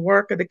doing the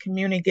work of the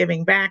community,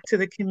 giving back to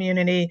the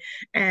community,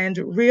 and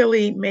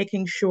really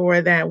making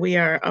sure that we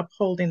are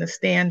upholding the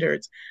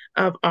standards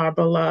of our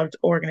beloved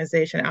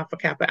organization, Alpha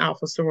Kappa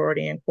Alpha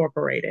Sorority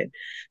Incorporated.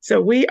 So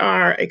we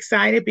are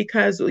excited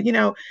because, you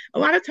know, a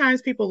lot of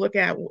times people look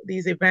at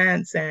these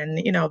events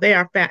and, you know, they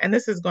are fat, and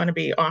this is going to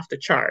be off the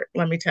chart.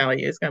 Let me tell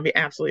you, it's going to be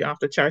absolutely off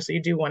the chart. So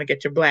you do want to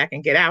get your black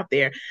and get out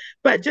there.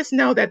 But just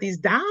know that these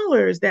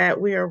dollars that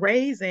we are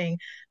raising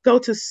go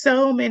to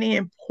so many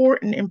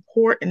important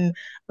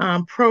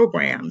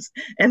programs.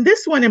 And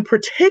this one in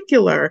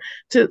particular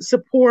to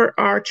support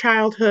our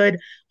childhood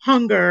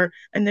hunger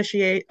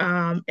initiate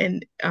power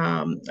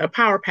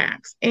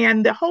packs.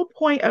 And the whole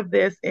point of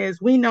this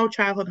is we know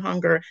childhood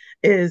hunger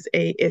is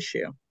a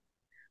issue.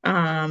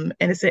 And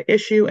it's an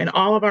issue in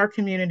all of our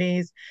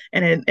communities,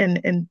 and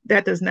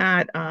that does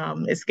not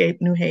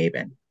escape New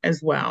Haven as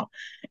well.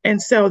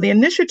 And so the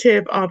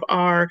initiative of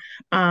our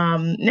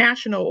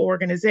national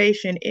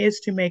organization is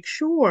to make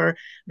sure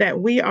that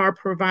we are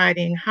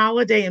providing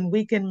holiday and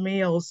weekend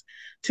meals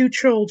to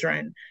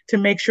children to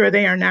make sure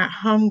they are not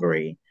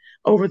hungry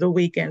over the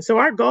weekend. So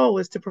our goal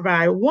is to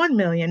provide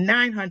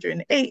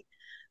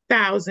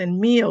 1,908,000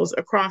 meals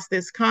across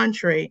this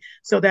country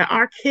so that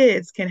our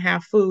kids can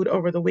have food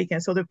over the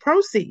weekend. So the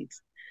proceeds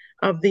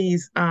of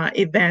these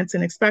events,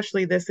 and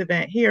especially this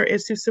event here,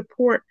 is to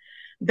support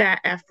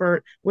that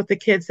effort with the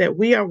kids that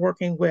we are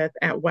working with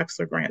at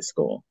Wexler Grant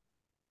School.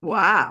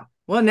 Wow.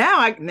 Well, now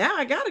I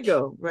gotta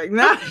go right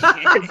now. That's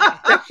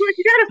what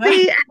you gotta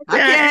be. I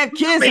can't have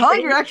kids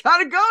hungry. I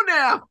gotta go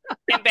now.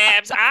 And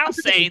Babz, I'll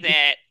say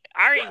that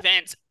our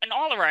events and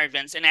all of our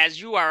events, and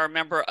as you are a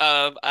member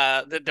of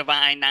the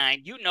Divine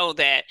Nine, you know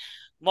that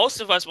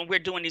most of us, when we're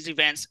doing these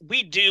events,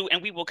 we do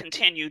and we will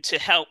continue to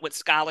help with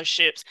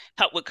scholarships,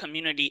 help with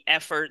community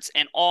efforts,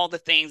 and all the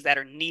things that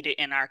are needed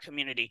in our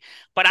community.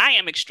 But I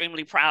am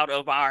extremely proud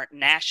of our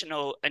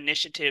national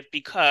initiative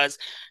because,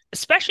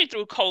 especially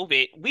through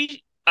COVID,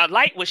 a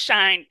light was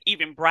shined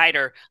even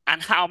brighter on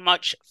how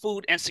much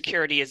food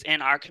insecurity is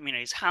in our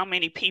communities, how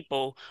many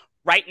people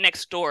right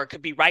next door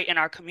could be right in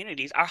our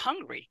communities are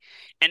hungry.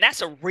 And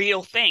that's a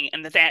real thing.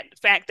 And that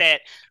fact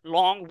that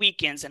long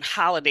weekends and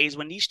holidays,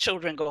 when these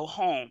children go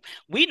home,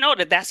 we know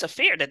that that's a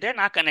fear that they're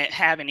not going to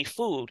have any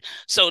food.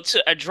 So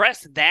to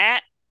address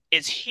that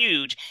is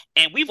huge.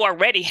 And we've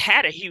already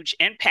had a huge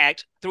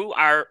impact through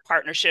our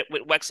partnership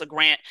with Wexler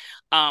Grant.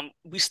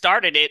 We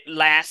started it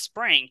last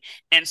spring.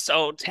 And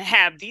so to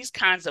have these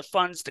kinds of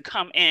funds to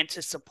come in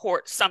to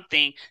support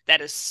something that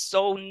is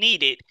so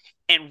needed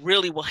and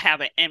really will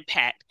have an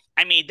impact.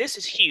 I mean, this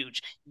is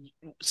huge.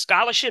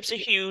 Scholarships are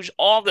huge.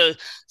 All the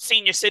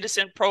senior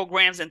citizen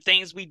programs and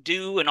things we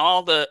do and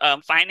all the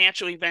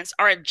financial events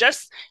are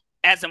just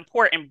as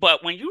important.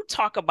 But when you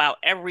talk about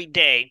every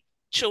day,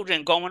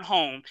 children going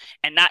home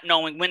and not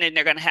knowing when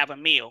they're going to have a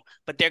meal,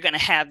 but they're going to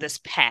have this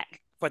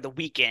pack for the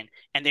weekend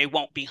and they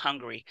won't be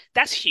hungry.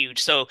 That's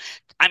huge. So,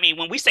 I mean,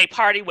 when we say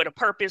party with a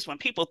purpose, when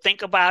people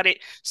think about it,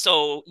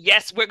 so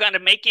yes, we're going to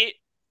make it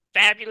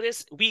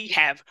fabulous. We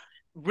have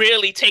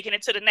really taking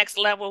it to the next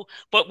level.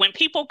 But when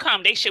people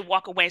come, they should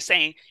walk away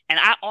saying, and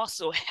I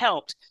also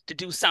helped to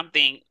do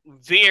something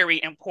very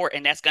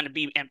important that's going to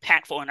be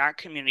impactful in our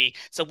community.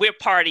 So we're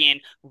partying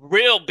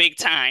real big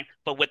time,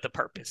 but with the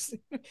purpose.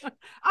 All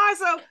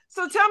right,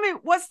 so tell me,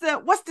 what's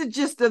the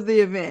gist of the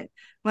event?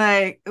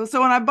 Like,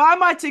 so when I buy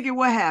my ticket,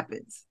 what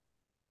happens?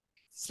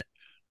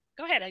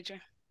 Go ahead,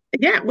 Adrian.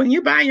 Yeah, when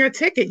you buy your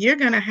ticket, you're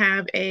going to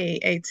have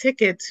a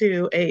ticket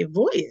to a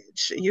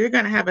voyage. You're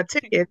going to have a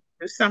ticket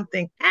to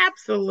something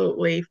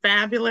absolutely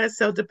fabulous.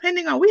 So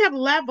depending on, we have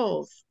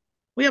levels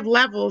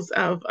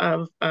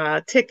of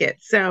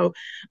tickets. So,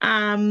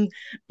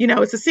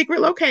 it's a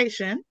secret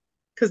location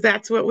because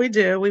that's what we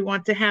do. We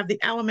want to have the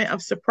element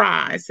of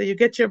surprise. So you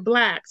get your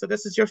black. So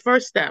this is your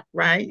first step,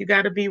 right? You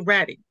got to be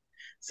ready.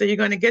 So you're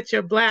going to get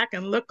your black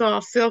and look all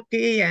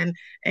silky and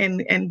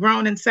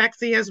grown and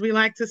sexy, as we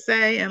like to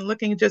say, and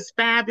looking just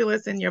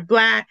fabulous in your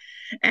black,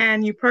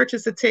 and you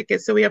purchase a ticket.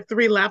 So we have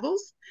 3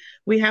 levels.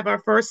 We have our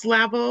first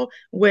level,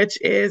 which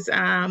is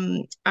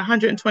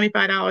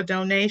 $125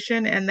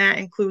 donation, and that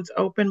includes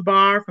open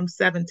bar from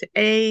 7 to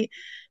 8.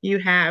 You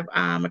have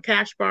a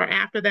cash bar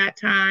after that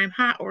time,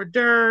 hot hors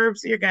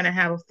d'oeuvres. You're going to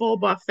have a full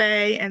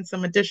buffet and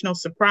some additional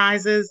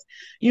surprises.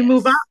 You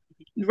move up,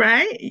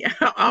 right?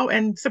 Oh,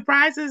 and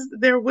surprises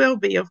there will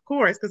be, of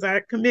course, because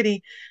our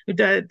committee who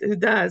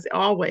does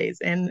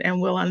always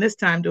and will on this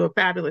time do a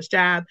fabulous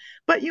job.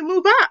 But you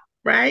move up,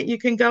 right? You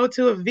can go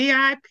to a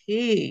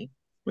VIP.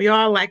 We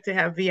all like to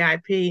have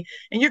VIP,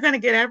 and you're going to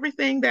get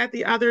everything that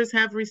the others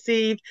have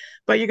received,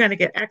 but you're going to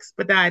get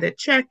expedited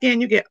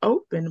check-in. You get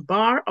open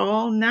bar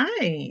all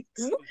night.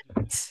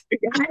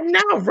 I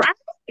know, right?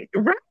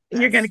 Right.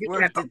 You're going to get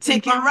worth the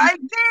ticket right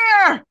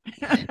there.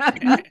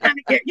 You're gonna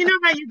get, you know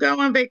how you go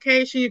on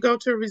vacation, you go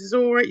to a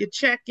resort, you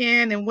check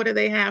in, and what do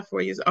they have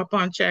for you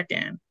upon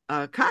check-in?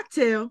 A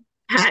cocktail.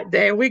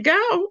 There we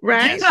go,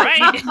 right?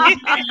 That's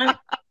right.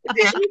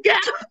 There you go.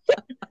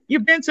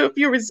 You've been to a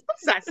few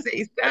resorts, I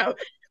see. So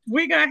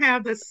we're going to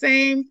have the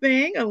same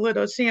thing, a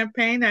little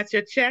champagne. That's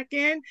your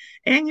check-in.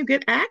 And you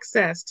get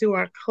access to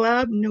our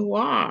Club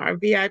Noir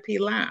VIP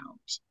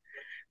lounge.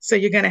 So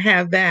you're going to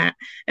have that.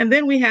 And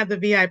then we have the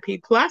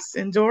VIP Plus.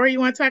 And Dora,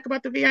 you want to talk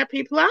about the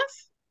VIP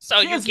Plus?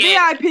 So you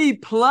get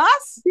VIP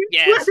Plus?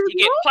 Yes, you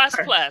get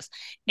plus.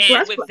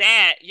 And with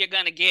that, you're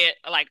going to get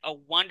like a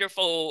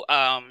wonderful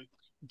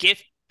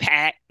gift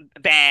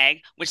bag,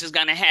 which is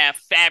going to have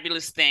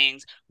fabulous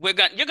things. You're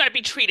going to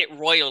be treated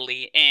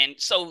royally. And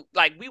so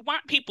like we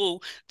want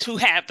people to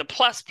have the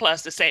plus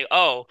to say,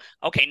 oh,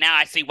 okay, now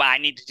I see why I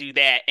need to do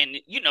that. And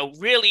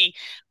really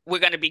we're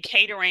going to be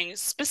catering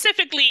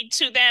specifically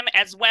to them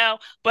as well.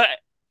 But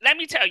let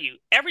me tell you,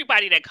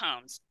 everybody that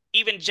comes,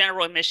 even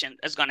general admission,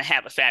 is going to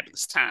have a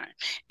fabulous time.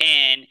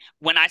 And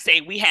when I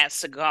say we have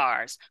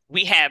cigars,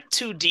 we have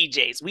 2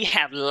 DJs, we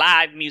have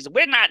live music.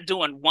 We're not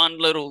doing one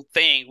little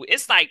thing.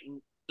 It's like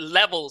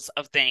levels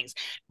of things.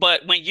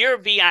 But when you're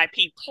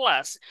VIP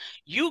plus,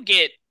 you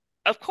get,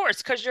 of course,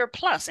 because you're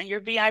plus and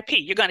you're VIP,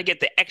 you're going to get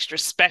the extra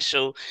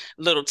special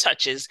little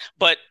touches.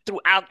 But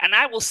throughout, and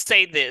I will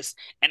say this,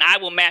 and I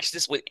will match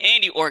this with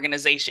any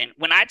organization.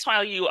 When I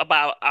tell you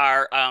about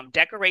our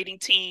decorating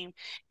team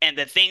and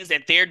the things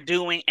that they're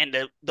doing and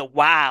the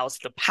wows,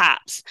 the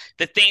pops,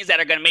 the things that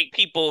are going to make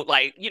people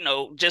like,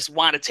 just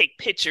want to take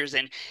pictures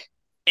and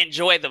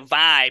enjoy the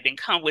vibe and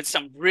come with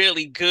some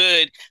really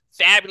good,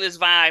 fabulous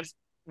vibes,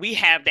 we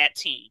have that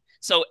team.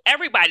 So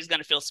everybody's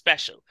going to feel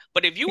special.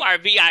 But if you are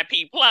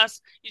VIP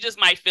plus, you just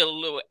might feel a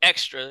little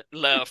extra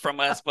love from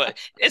us. But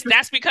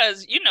that's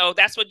because,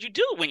 that's what you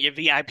do when you're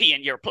VIP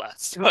and you're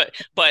plus.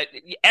 But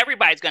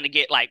everybody's going to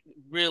get like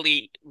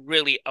really,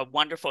 really a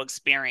wonderful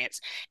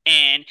experience.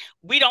 And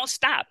we don't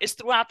stop. It's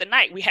throughout the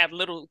night. We have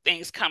little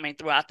things coming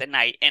throughout the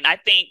night. And I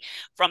think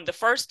from the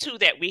first 2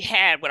 that we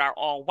had with our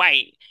all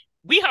white,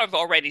 we have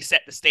already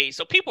set the stage.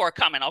 So people are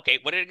coming, okay,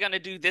 what are they going to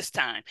do this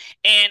time?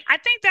 And I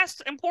think that's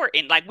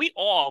important. Like we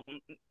all,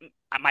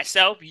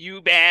 myself,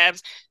 you,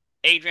 Babz,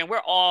 Adrian,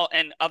 we're all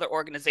in other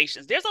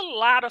organizations. There's a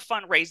lot of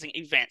fundraising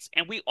events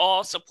and we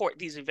all support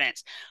these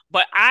events.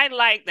 But I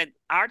like that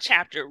our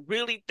chapter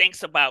really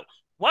thinks about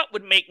what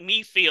would make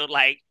me feel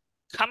like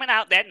coming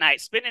out that night,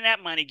 spending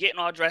that money, getting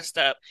all dressed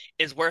up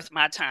is worth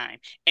my time.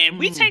 And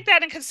we take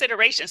that in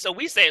consideration. So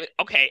we say,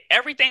 okay,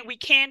 everything we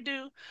can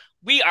do,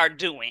 we are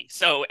doing.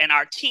 So, and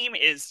our team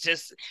is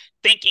just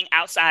thinking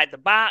outside the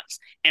box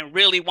and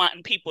really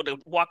wanting people to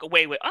walk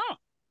away with, oh,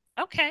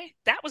 okay,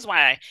 that was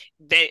why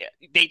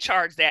they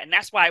charged that. And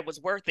that's why it was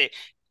worth it.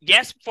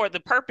 Yes, for the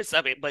purpose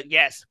of it, but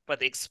yes, for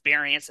the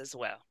experience as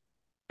well.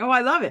 Oh,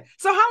 I love it.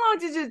 So how long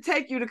did it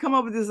take you to come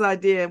up with this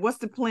idea? What's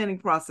the planning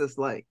process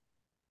like?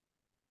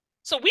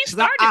 So we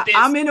started this.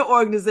 I'm in the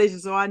organization,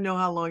 so I know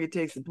how long it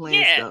takes to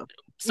plan stuff.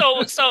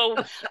 So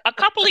a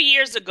couple of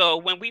years ago,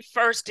 when we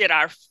first did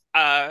our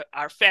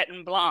Fête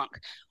en Blanc,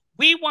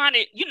 we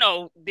wanted,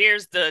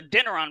 there's the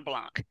dinner en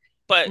Blanc,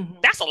 but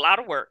that's a lot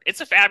of work. It's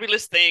a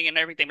fabulous thing and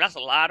everything. That's a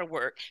lot of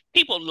work.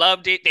 People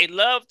loved it. They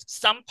loved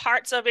some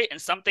parts of it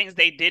and some things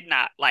they did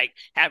not, like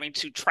having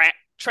to trek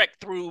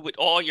through with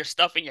all your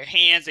stuff in your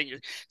hands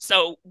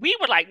so we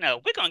were like, no,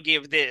 we're going to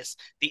give this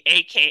the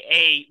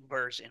AKA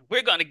version.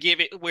 We're going to give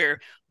it where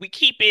we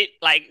keep it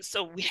like,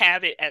 so we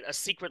have it at a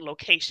secret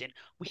location.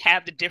 We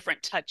have the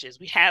different touches.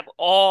 We have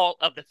all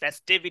of the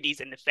festivities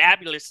and the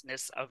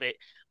fabulousness of it,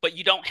 but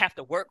you don't have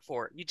to work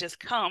for it. You just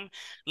come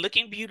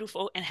looking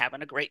beautiful and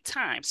having a great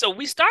time. So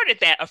we started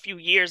that a few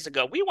years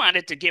ago. We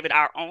wanted to give it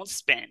our own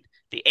spin,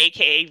 the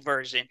AKA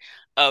version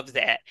of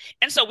that.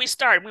 And so we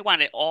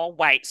wanted all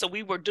white. So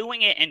we were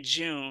doing it in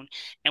June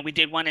and we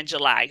did one in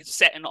July,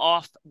 setting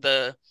off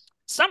the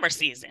summer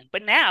season.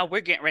 But now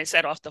we're getting ready to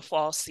set off the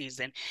fall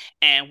season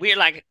and we're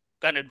like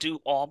going to do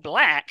all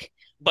black,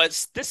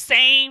 but the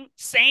same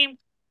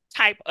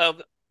type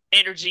of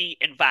energy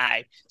and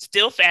vibe,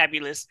 still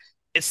fabulous.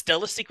 It's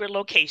still a secret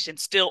location,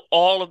 still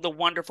all of the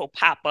wonderful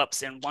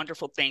pop-ups and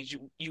wonderful things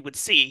you would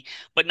see,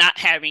 but not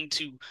having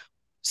to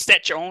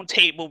set your own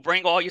table,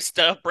 bring all your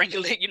stuff, bring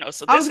your, you know.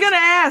 So I was gonna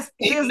ask.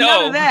 There's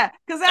none of that,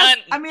 because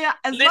that's. I mean,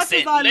 as much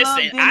as I love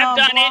dinner I've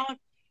done blog, it.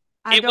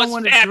 I It don't was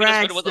want to fabulous,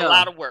 drag but it was stuff. a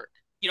lot of work.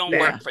 You don't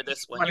work for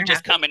this one. You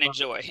just come and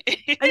enjoy.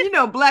 And you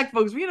know, Black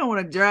folks, we don't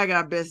want to drag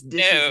our best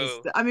dishes.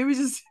 And stuff. I mean, we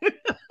just.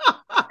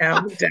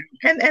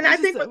 And I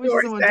think what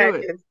Doris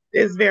said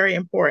is very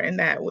important,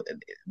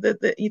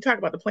 that you talk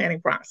about the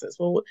planning process.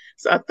 Well,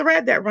 so a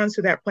thread that runs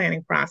through that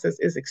planning process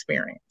is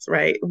experience,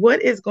 right?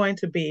 What is going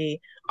to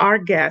be our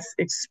guest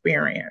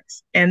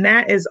experience? And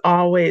that is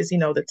always, you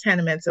know, the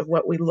tenements of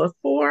what we look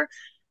for,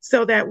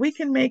 so that we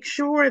can make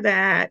sure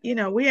that, you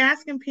know, we're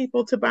asking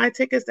people to buy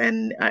tickets,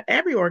 and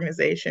every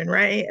organization,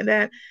 right? And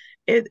that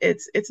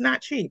it's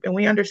not cheap, and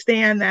we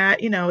understand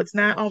that, you know, it's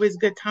not always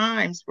good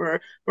times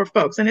for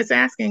folks, and it's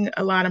asking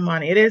a lot of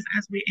money. It is,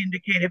 as we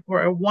indicated,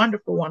 for a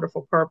wonderful,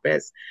 wonderful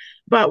purpose,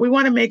 but we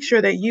want to make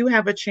sure that you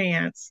have a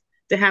chance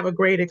to have a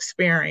great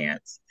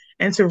experience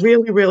and to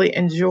really, really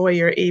enjoy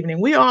your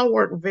evening. We all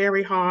work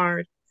very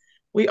hard.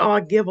 We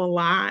all give a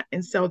lot.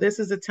 And so this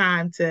is a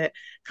time to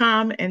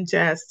come and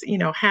just, you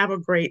know, have a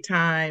great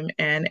time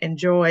and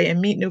enjoy and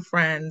meet new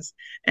friends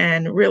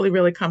and really,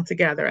 really come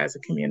together as a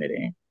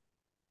community.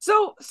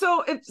 So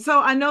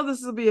I know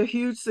this will be a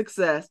huge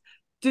success.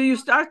 Do you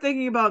start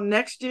thinking about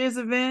next year's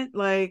event,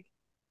 like,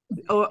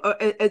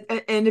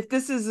 and if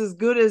this is as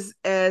good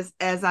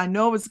as I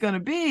know it's going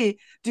to be,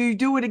 do you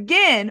do it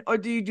again, or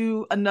do you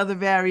do another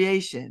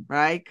variation,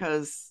 right?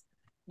 Because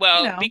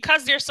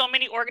there's so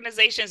many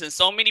organizations and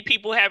so many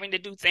people having to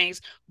do things,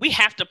 we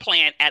have to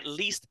plan at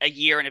least a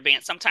year in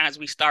advance. Sometimes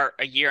we start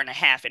a year and a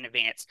half in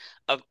advance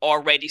of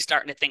already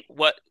starting to think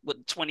what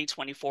would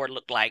 2024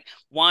 look like.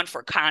 One,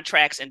 for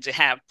contracts and to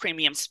have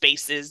premium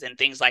spaces and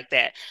things like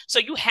that. So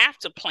you have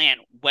to plan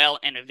well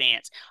in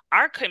advance.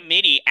 Our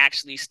committee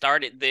actually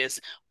started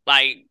this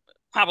like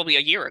probably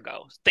a year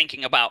ago,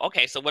 thinking about,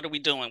 okay, so what are we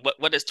doing?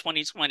 What does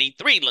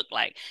 2023 look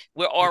like?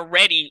 We're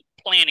already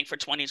planning for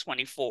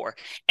 2024.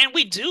 And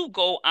we do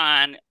go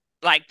on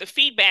like the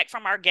feedback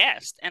from our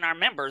guests and our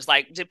members.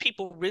 Like, did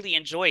people really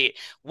enjoy it?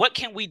 What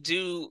can we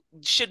do?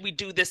 Should we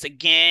do this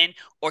again,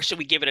 or should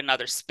we give it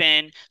another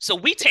spin? So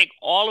we take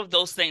all of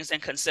those things in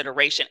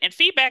consideration, and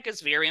feedback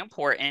is very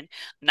important,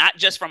 not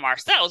just from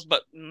ourselves,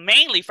 but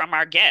mainly from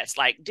our guests.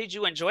 Like, did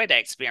you enjoy that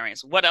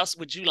experience? What else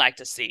would you like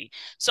to see?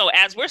 So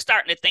as we're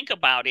starting to think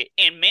about it,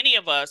 and many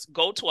of us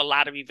go to a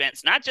lot of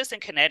events, not just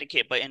in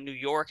Connecticut, but in New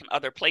York and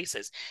other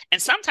places.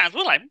 And sometimes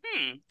we're like,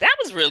 that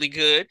was really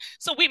good.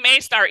 So we may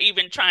start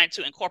even trying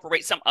to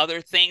incorporate some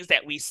other things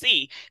that we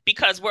see,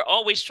 because we're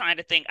always trying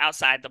to think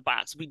outside the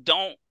box. We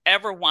don't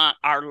ever want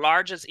our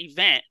largest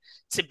event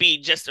to be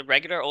just a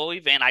regular old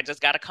event. I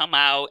just got to come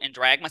out and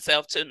drag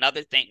myself to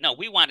another thing. No,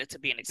 we want it to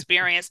be an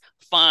experience,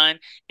 fun.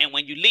 And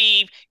when you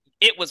leave,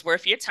 it was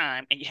worth your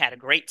time and you had a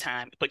great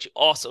time, but you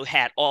also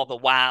had all the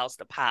wows,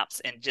 the pops,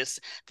 and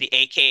just the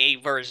AKA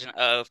version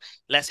of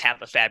let's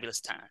have a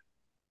fabulous time.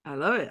 I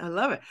love it. I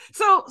love it.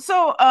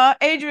 So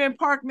Adrienne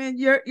Parkman,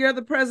 you're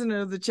the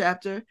president of the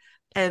chapter.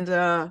 And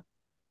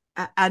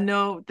I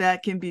know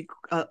that can be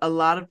a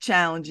lot of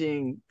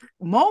challenging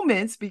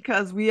moments,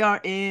 because we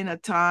are in a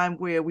time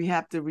where we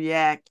have to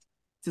react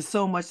to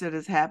so much that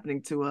is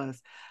happening to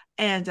us.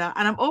 And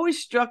I'm always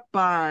struck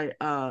by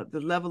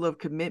the level of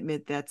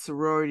commitment that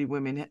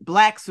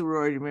Black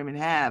sorority women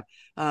have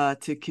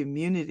to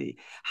community.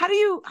 How do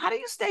you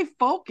stay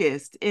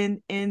focused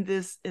in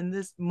this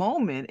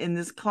moment, in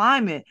this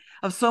climate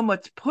of so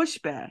much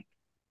pushback?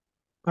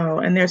 Oh,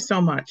 and there's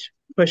so much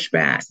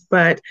pushback,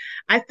 but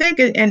I think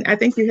you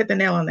hit the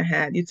nail on the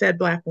head. You said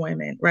Black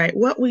women, right?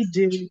 What we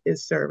do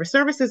is service.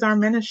 Service is our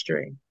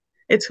ministry.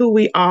 It's who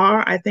we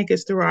are. I think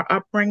it's through our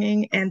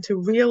upbringing, and to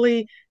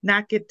really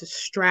not get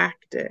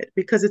distracted,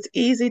 because it's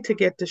easy to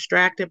get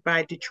distracted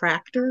by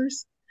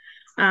detractors.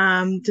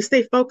 To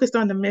stay focused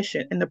on the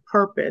mission and the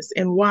purpose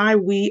and why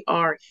we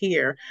are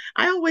here.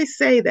 I always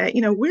say that,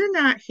 you know, we're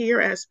not here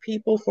as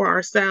people for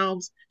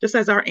ourselves, just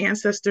as our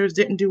ancestors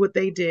didn't do what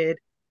they did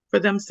for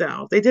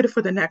themselves. They did it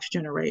for the next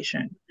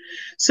generation.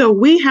 So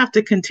we have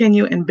to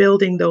continue in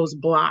building those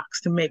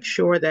blocks to make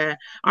sure that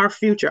our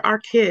future, our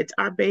kids,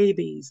 our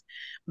babies,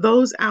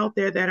 those out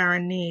there that are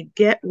in need,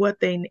 get what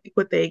they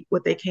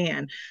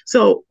can.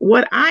 So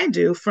what I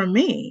do for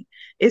me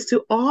is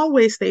to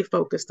always stay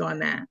focused on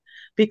that,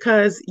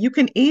 because you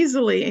can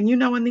easily, and you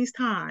know, in these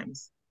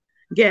times,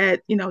 get,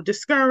 you know,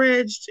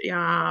 discouraged, you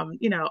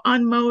know,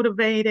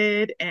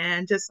 unmotivated,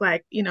 and just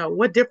like, you know,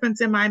 what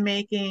difference am I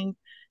making?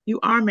 You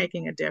are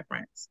making a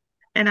difference.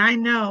 And I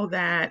know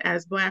that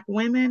as Black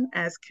women,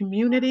 as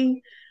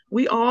community,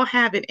 we all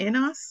have it in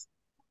us.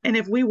 And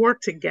if we work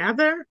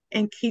together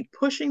and keep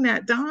pushing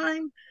that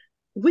dime,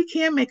 we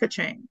can make a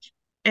change.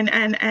 And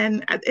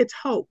it's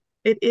hope.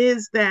 It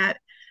is that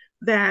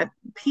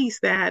piece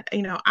that,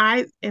 you know,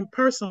 I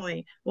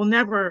personally will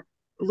never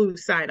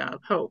lose sight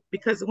of, hope,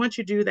 because once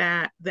you do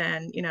that,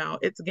 then, you know,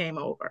 it's game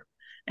over.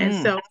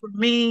 And so for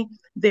me,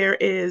 there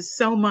is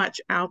so much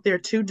out there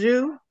to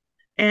do.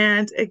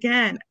 And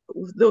again,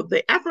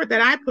 the effort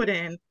that I put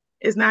in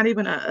is not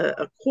even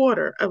a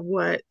quarter of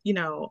what,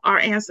 our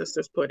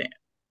ancestors put in.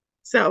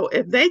 So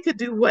if they could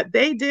do what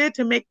they did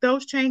to make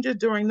those changes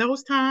during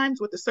those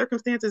times with the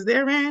circumstances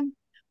they're in,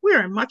 we're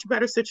in a much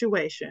better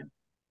situation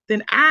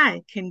than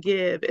I can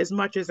give as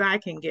much as I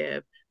can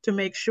give to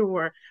make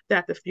sure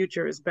that the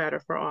future is better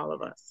for all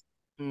of us.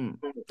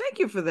 Thank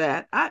you for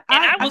that.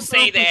 I will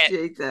say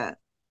appreciate that.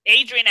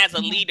 Adrienne, as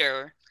a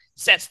leader,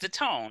 sets the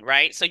tone,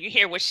 right? So you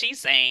hear what she's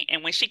saying.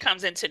 And when she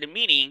comes into the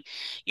meeting,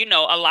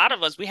 a lot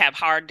of us, we have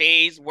hard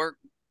days, work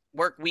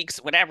weeks,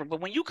 whatever. But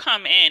when you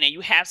come in and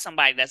you have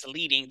somebody that's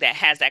leading that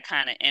has that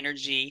kind of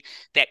energy,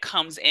 that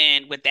comes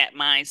in with that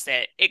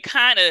mindset, it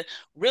kind of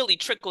really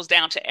trickles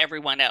down to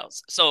everyone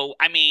else. So,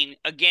 I mean,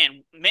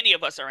 again, many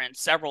of us are in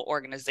several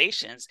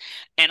organizations,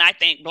 and I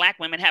think Black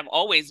women have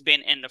always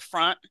been in the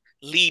front,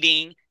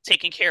 leading,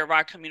 taking care of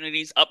our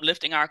communities,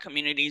 uplifting our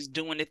communities,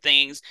 doing the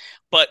things,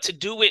 but to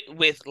do it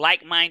with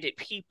like-minded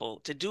people,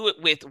 to do it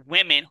with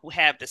women who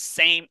have the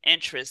same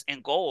interests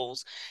and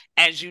goals,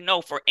 as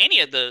for any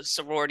of the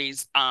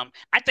sororities,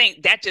 I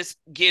think that just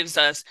gives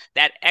us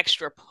that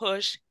extra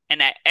push and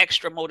that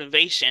extra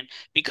motivation,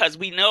 because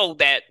we know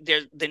that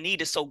the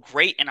need is so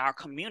great in our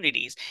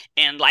communities.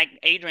 And like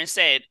Adrienne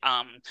said,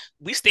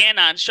 we stand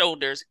on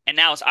shoulders, and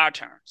now it's our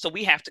turn. So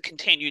we have to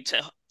continue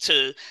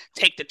to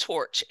take the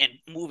torch and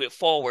move it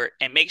forward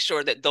and make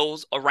sure that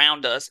those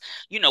around us,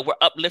 we're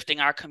uplifting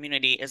our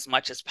community as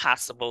much as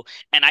possible.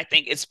 And I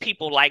think it's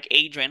people like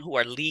Adrienne who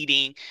are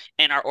leading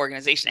in our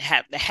organization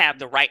have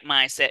the right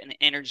mindset and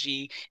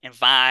energy and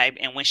vibe.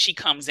 And when she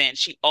comes in,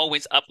 she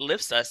always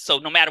uplifts us. So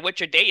no matter what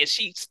your day is,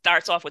 she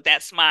starts off with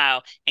that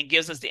smile and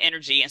gives us the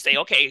energy and say,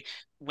 okay,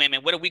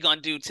 women, what are we going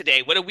to do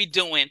today? What are we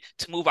doing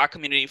to move our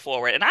community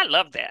forward? And I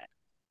love that.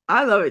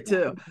 I love it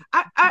too.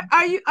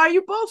 Are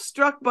you both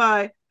struck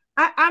by,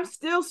 I'm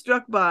still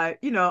struck by,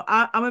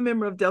 I'm a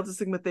member of Delta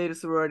Sigma Theta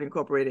Sorority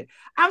Incorporated.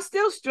 I'm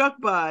still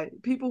struck by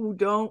people who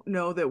don't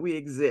know that we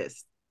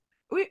exist.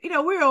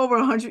 We're over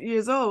 100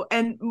 years old,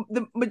 and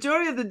the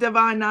majority of the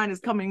Divine Nine is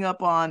coming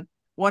up on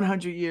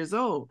 100 years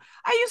old.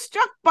 Are you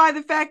struck by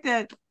the fact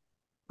that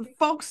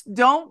folks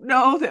don't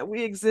know that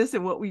we exist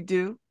and what we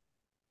do?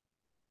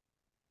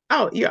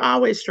 Oh, you're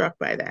always struck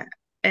by that.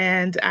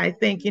 And I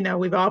think,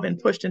 we've all been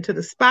pushed into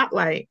the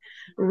spotlight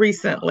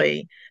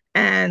recently.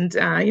 And,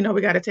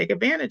 we got to take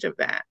advantage of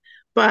that.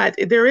 But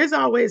there is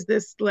always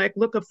this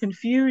look of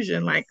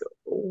confusion, like,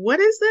 what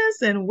is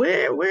this? And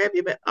where have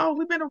you been? Oh,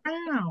 we've been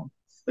around.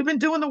 We've been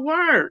doing the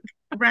work,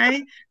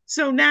 right?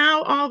 So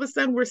now all of a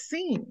sudden we're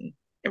seen,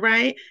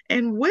 right?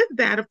 And with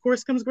that, of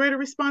course, comes greater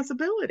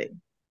responsibility,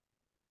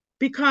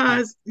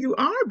 because you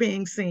are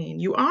being seen,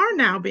 you are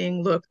now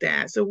being looked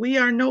at. So we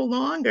are no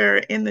longer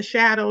in the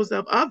shadows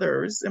of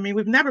others. I mean,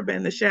 we've never been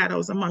in the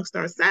shadows amongst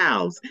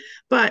ourselves,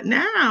 but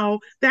now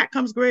that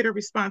comes greater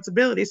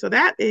responsibility. So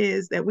that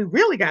is that we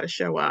really got to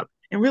show up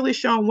and really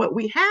show them what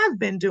we have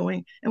been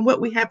doing and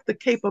what we have the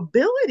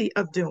capability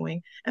of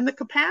doing and the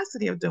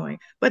capacity of doing.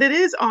 But it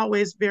is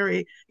always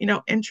very,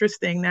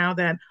 interesting now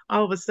that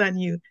all of a sudden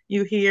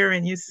you hear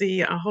and you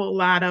see a whole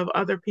lot of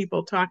other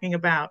people talking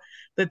about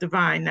the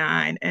Divine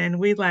Nine, and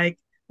we're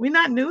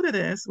not new to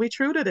this, we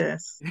true to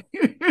this.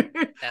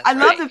 I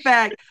love the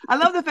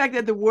fact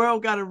that the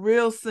world got a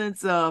real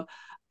sense of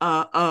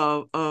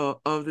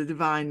the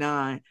Divine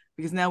Nine,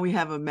 because now we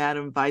have a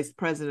Madam Vice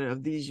President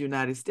of these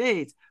United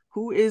States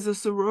who is a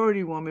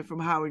sorority woman from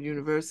Howard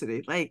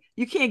University. Like,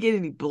 you can't get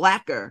any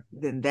Blacker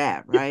than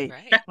that, right?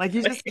 Like,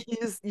 you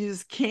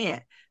just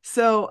can't.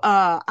 So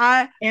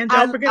and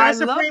don't forget our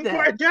Supreme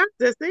Court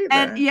justice either.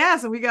 And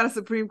yes, and we got a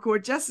Supreme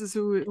Court justice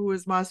who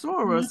is my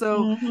soror.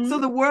 So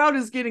the world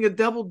is getting a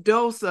double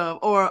dose of,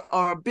 or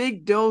a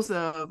big dose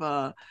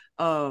of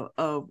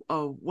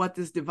what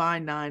this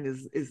Divine Nine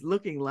is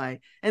looking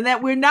like, and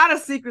that we're not a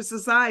secret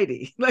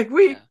society. Like,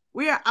 we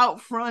are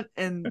out front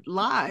and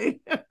live.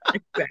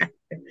 Exactly.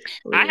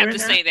 I have to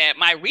say that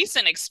my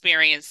recent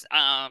experience,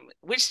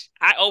 which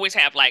I always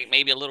have, like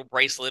maybe a little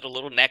bracelet, a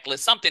little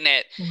necklace, something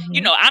that,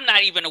 I'm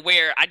not even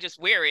aware. I just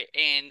wear it,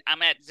 and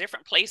I'm at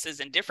different places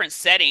in different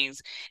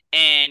settings,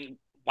 and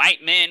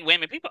white men,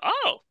 women, people,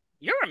 oh,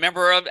 you're a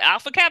member of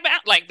Alpha Kappa.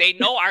 Like, they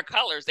know our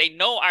colors, they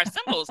know our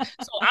symbols.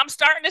 So I'm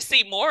starting to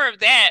see more of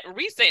that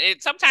recent.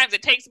 Sometimes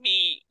it takes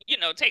me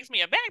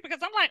aback, because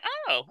I'm like,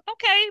 oh,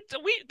 okay, so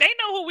they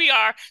know who we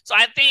are. So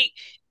I think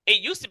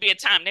it used to be a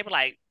time they were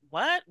like,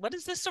 what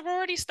is this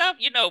sorority stuff?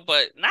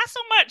 But not so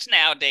much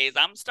nowadays.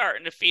 I'm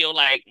starting to feel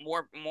like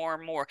more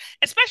and more,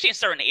 especially in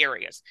certain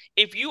areas.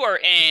 If you are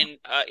in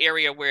an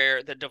area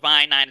where the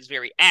Divine Nine is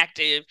very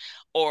active,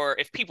 or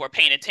if people are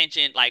paying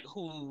attention, like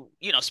who,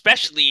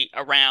 especially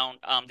around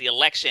the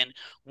election,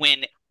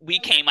 when we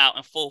came out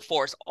in full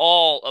force,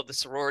 all of the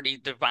sorority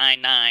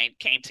Divine Nine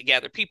came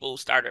together. People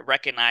started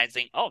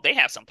recognizing, oh, they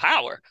have some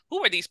power.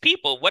 Who are these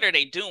people? What are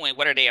they doing?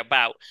 What are they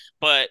about?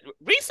 But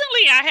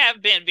recently I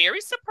have been very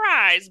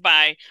surprised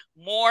by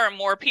more and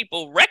more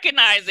people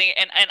recognizing,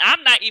 and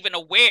I'm not even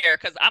aware,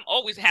 because I'm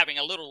always having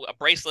a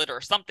bracelet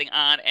or something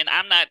on, and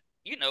I'm not,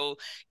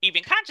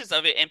 even conscious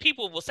of it. And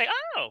people will say,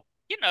 oh,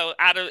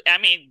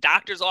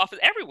 doctor's office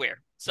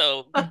everywhere.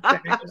 So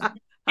Exactly.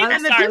 people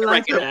And the start to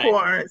difference, of recognize.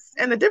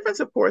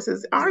 course,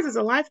 is ours is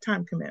a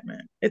lifetime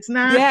commitment. It's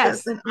not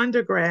just Yes. an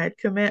undergrad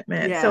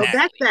commitment. Yes. So that's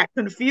Exactly. that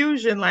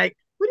confusion. Like,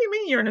 what do you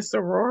mean you're in a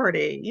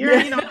sorority? You're,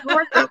 Yeah.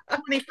 north of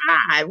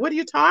 25. What are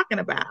you talking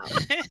about?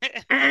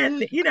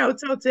 And,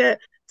 so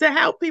to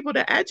help people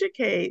to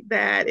educate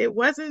that it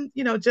wasn't,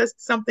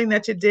 just something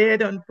that you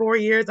did on 4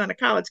 years on a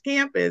college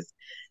campus.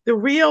 The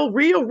real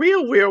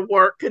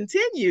work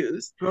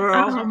continues.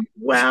 Girl.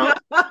 Well,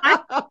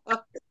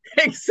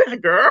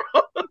 girl,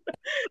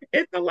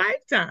 it's a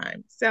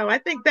lifetime. So I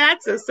think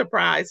that's a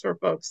surprise for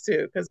folks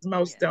too, because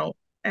most don't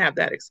have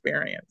that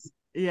experience.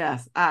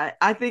 Yes,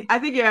 I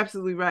think you're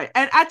absolutely right.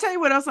 And I tell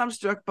you what else I'm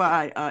struck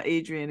by,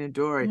 Adrienne and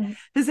Dory,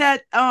 is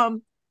that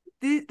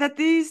that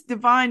these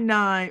Divine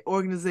Nine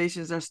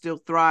organizations are still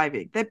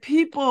thriving, that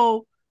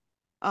people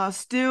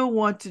still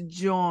want to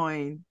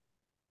join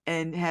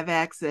and have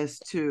access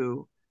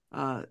to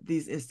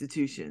these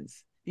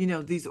institutions,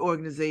 these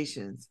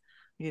organizations.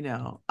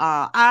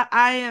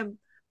 I'm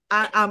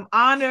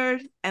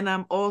honored, and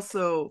I'm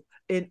also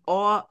in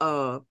awe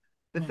of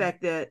the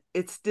fact that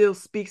it still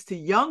speaks to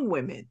young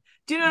women.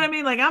 Do you know what I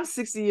mean? Like, I'm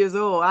 60 years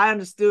old. I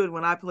understood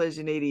when I pledged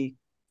in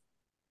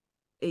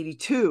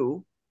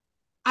 82.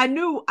 I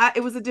knew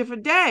it was a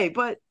different day,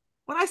 but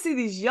when I see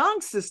these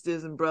young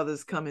sisters and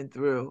brothers coming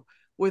through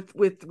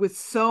with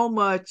so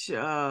much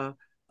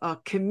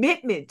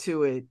commitment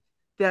to it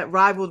that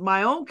rivaled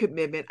my own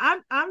commitment,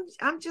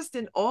 I'm just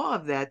in awe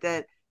of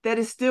that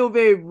is still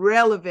very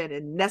relevant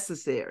and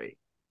necessary.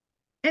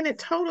 And it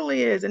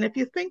totally is. And if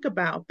you think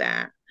about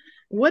that,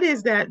 what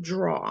is that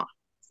draw,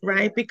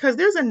 right? Because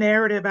there's a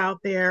narrative out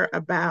there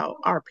about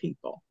our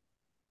people.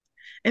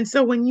 And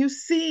so when you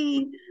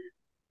see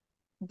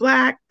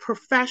Black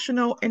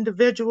professional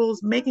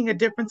individuals making a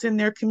difference in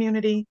their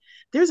community,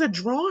 there's a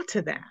draw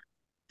to that.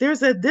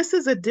 This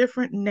is a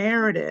different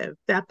narrative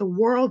that the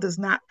world does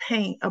not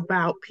paint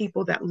about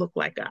people that look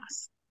like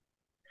us.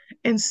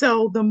 And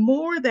so the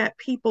more that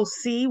people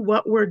see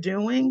what we're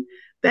doing,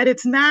 that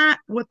it's not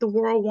what the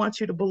world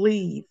wants you to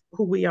believe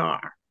who we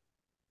are,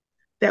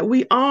 that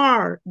we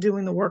are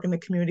doing the work in the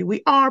community.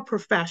 We are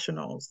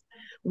professionals.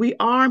 We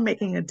are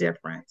making a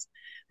difference.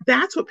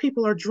 That's what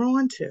people are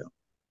drawn to.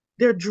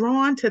 They're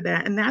drawn to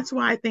that. And that's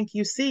why I think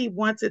you see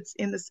once it's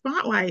in the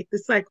spotlight,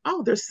 it's like,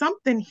 oh, there's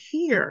something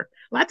here.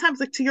 A lot of times,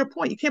 like to your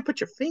point, you can't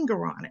put your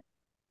finger on it.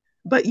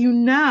 But you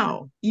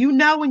know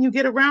when you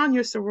get around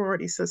your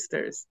sorority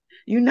sisters,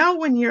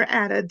 when you're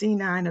at a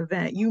D9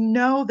 event,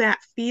 that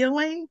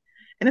feeling,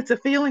 and it's a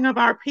feeling of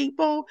our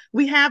people.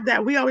 We have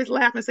that. We always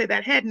laugh and say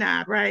that head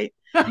nod, right?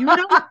 You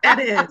know what that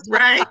is,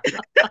 right?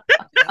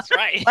 That's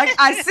right. Like,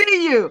 I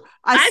see you.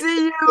 I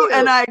see you,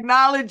 and I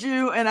acknowledge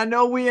you, and I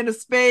know we're in a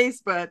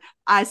space, but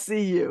I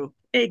see you.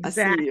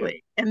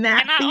 Exactly. And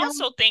I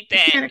also think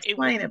that you can't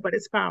explain it, but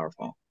it's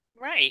powerful.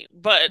 Right.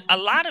 But a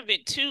lot of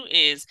it too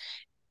is,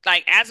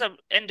 like, as an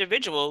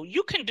individual,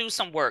 you can do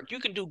some work, you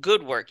can do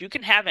good work, you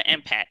can have an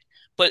impact.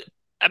 But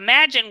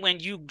imagine when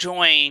you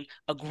join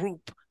a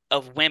group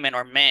of women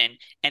or men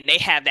and they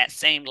have that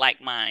same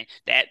like mind,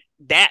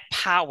 that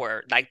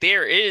power. Like,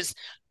 there is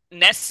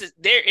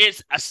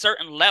a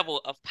certain level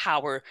of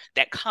power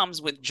that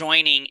comes with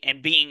joining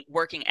and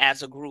working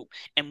as a group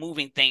and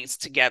moving things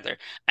together.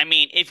 I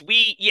mean,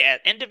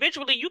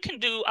 individually you can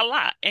do a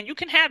lot and you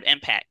can have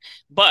impact,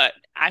 but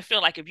I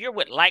feel like if you're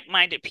with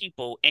like-minded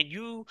people and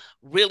you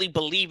really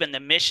believe in the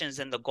missions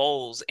and the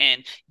goals,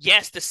 and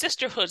yes, the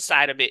sisterhood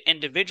side of it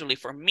individually,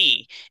 for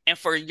me and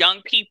for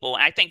young people,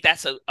 I think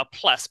that's a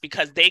plus,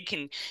 because they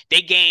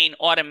gain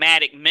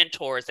automatic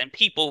mentors and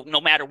people, no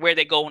matter where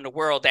they go in the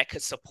world, that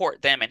could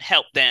support them and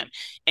help them,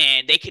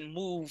 and they can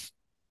move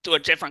to a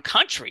different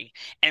country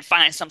and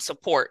find some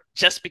support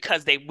just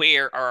because they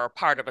are a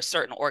part of a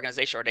certain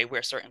organization or they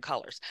wear certain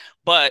colors.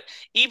 But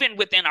even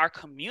within our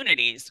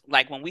communities,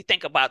 like when we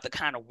think about the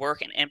kind of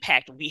work and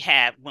impact we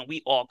have when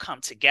we all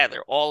come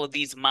together, all of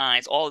these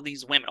minds, all of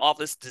these women, all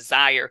this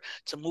desire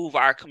to move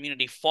our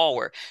community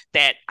forward,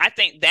 that I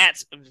think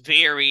that's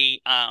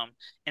very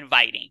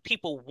inviting.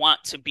 People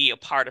want to be a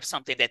part of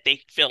something that they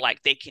feel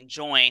like they can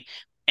join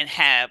and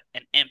have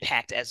an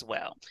impact as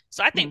well.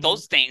 So I think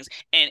those things,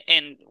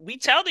 and we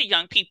tell the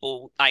young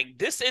people, like,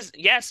 this is,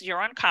 yes,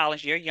 you're in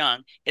college, you're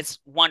young, it's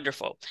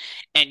wonderful.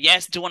 And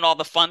yes, doing all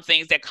the fun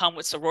things that come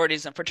with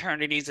sororities and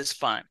fraternities is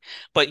fun.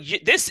 But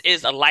this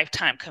is a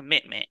lifetime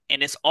commitment,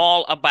 and it's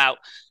all about,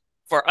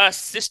 for us,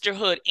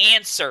 sisterhood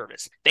and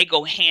service. They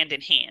go hand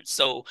in hand.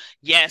 So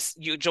yes,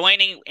 you're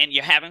joining and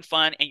you're having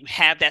fun and you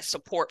have that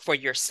support for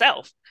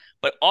yourself,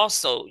 but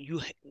also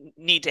you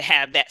need to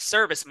have that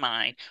service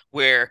mind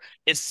where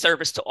it's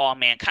service to all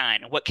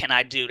mankind. And what can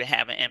I do to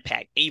have an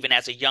impact, even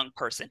as a young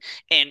person?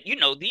 And,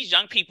 these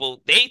young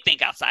people, they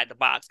think outside the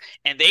box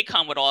and they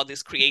come with all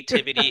this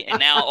creativity and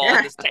now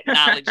all this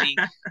technology.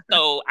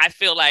 So I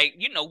feel like,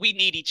 we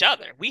need each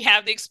other. We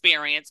have the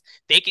experience.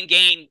 They can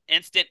gain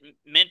instant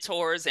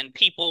mentors and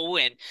people.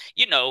 And,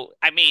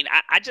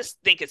 I just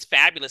think it's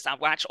fabulous. I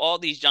watch all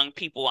these young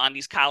people on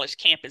these college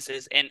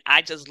campuses, and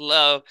I just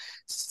love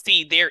to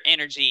see their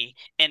energy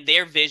and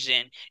their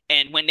vision.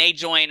 And when they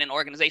join an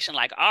organization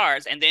like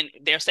ours, and then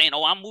they're saying,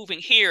 oh, I'm moving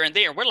here and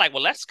there, we're like,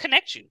 well, let's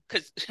connect you,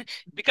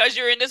 because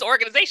you're in this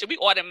organization, we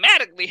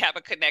automatically have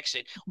a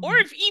connection. Or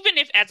even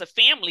if as a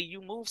family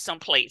you move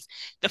someplace,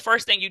 the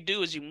first thing you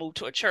do is you move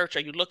to a church or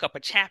you look up a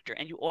chapter,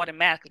 and you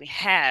automatically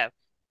have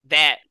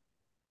that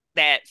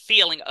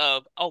feeling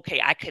of,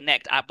 okay, I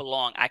connect, I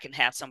belong, I can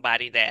have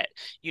somebody that,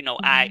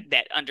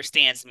 that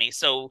understands me.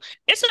 So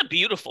it's a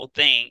beautiful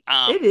thing.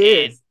 It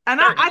is.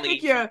 And I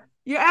think you're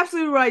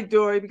absolutely right,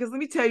 Dory, because let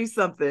me tell you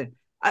something.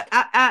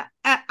 I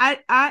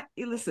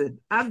listen,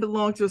 I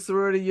belong to a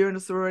sorority, you're in a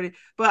sorority,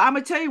 but I'm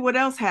gonna tell you what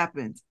else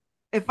happens.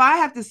 If I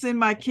have to send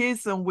my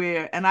kids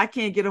somewhere and I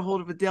can't get a hold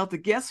of a Delta,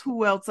 guess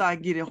who else I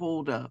get a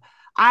hold of?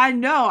 I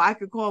know I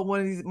could call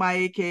one of my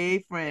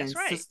AKA friends,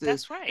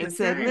 sisters, and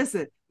say,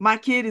 listen, my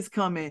kid is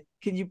coming.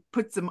 Can you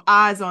put some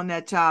eyes on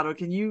that child, or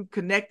can you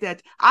connect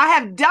that? I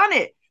have done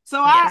it.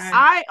 So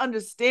I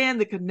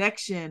understand the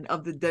connection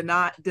of the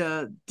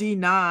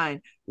D9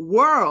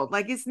 world.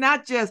 Like, it's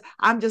not just,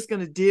 I'm just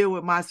going to deal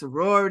with my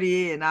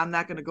sorority and I'm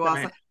not going to go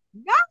outside.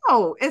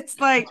 No, it's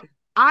like,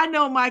 I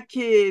know my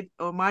kid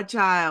or my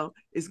child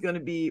is going to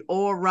be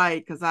all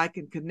right because I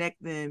can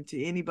connect them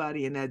to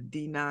anybody in that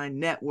D9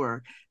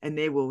 network, and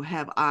they will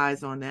have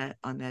eyes on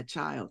that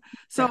child.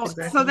 So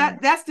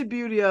that's the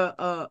beauty of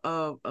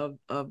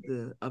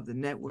the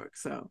network.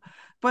 So,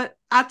 but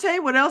I'll tell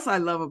you what else I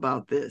love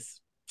about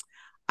this.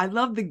 I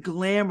love the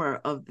glamour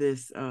of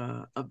this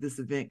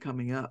event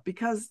coming up,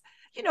 because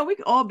we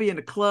could all be in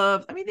the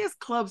clubs. I mean, there's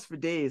clubs for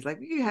days. Like,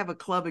 you have a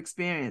club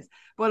experience,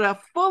 but a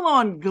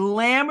full-on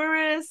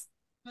glamorous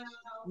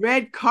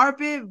red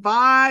carpet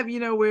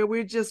vibe, where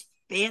we're just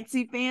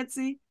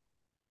fancy.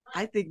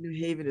 I think New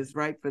Haven is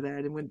right for that.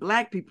 And when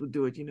Black people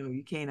do it,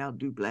 you can't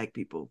outdo Black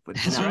people. But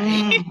that's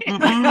right.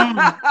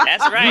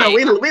 That's right.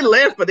 We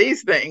live for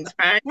these things,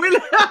 right? We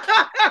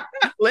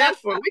live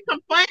for it. We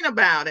complain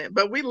about it,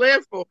 but we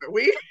live for it.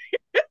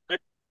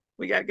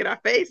 We got to get our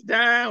face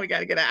done. We got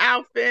to get an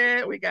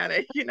outfit. We got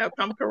to,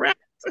 come correct.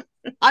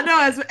 I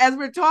know, as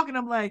we're talking,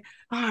 I'm like,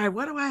 all right,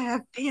 what do I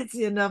have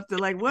fancy enough to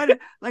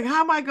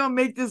how am I gonna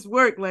make this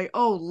work? Like,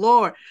 oh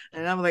Lord.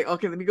 And I'm like,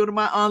 okay, let me go to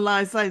my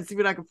online site and see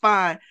what I can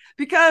find,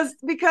 because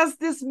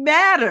this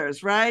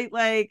matters, right?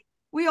 Like,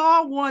 we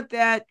all want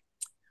that.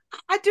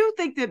 I do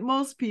think that a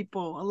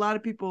lot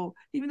of people,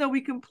 even though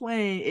we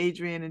complain,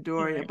 Adrienne and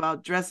Dory,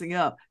 about dressing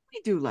up,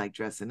 we do like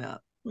dressing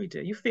up. We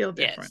do. You feel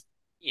different.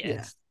 Yes.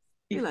 Yeah.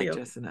 You like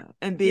dressing up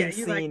and being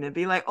seen and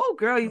be like, oh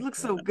girl, you look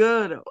so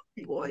good. Oh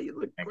boy, you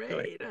look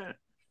great.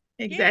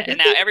 Exactly. And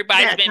now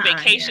everybody's been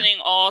vacationing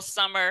all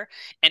summer,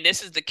 and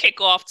this is the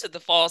kickoff to the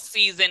fall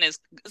season. It's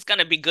going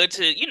to be good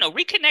to,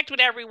 reconnect with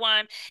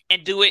everyone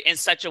and do it in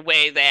such a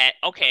way that,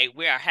 okay,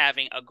 we are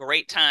having a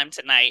great time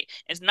tonight.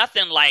 It's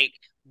nothing like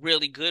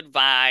really good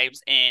vibes,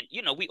 and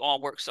we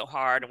all work so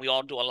hard and we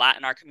all do a lot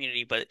in our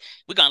community, but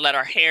we're gonna let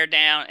our hair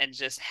down and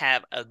just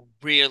have a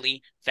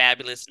really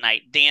fabulous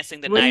night, dancing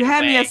the night away. You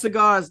had me at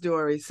cigars,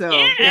 Dory, so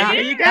now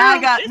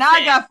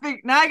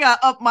I got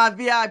up my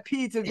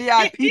VIP to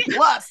VIP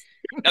plus.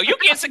 No, you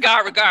get a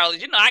cigar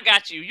regardless. I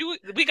got you.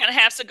 We're gonna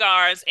have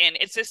cigars, and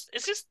it's just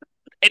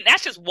and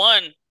that's just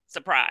one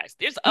surprise.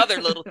 There's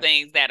other little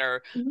things that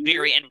are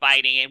very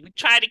inviting, and we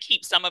try to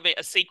keep some of it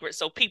a secret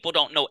so people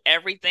don't know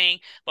everything,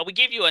 but we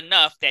give you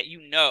enough that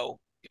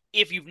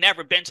if you've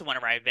never been to one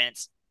of our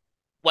events,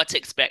 what to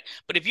expect.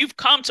 But if you've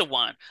come to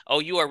one,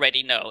 you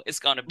already know it's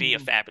going to be a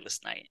fabulous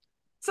night.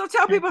 So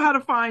tell people how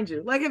to find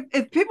you. Like,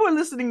 if people are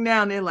listening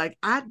now and they're like,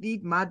 I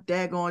need my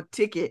daggone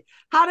ticket,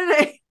 how do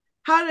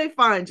they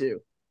find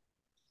you?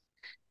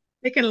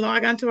 They can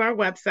log onto our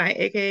website,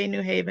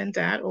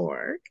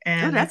 aka.newhaven.org.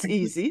 And that's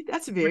easy.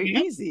 That's very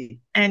easy.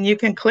 And you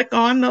can click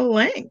on the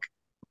link,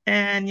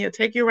 and it'll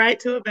take you right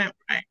to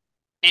Eventbrite.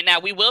 And now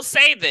we will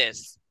say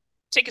this.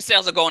 Ticket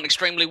sales are going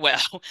extremely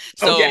well.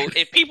 So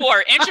if people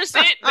are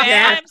interested,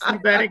 Babz, you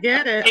better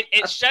get it.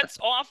 It shuts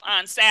off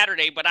on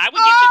Saturday, but I would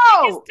get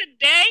your tickets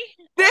today.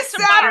 This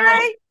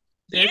Saturday?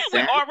 Yeah,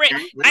 we're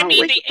already. I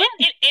mean,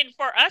 and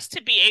for us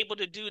to be able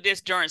to do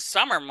this during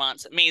summer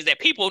months means that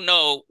people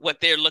know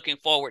what they're looking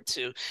forward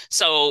to.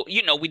 So,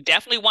 we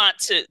definitely want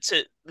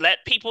to let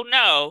people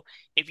know,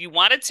 if you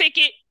want a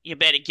ticket, you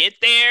better get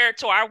there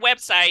to our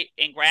website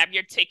and grab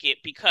your ticket,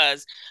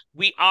 because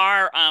we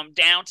are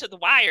down to the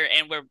wire,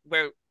 and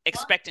we're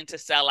expecting to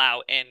sell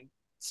out, and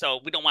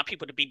so we don't want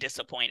people to be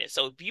disappointed.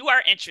 So if you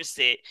are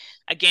interested,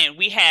 again,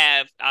 we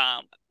have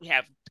a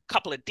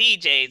couple of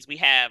DJs, we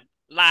have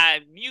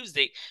live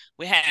music,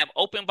 we have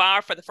open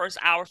bar for the first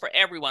hour for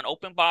everyone,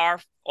 open bar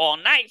all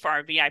night for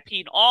our VIP,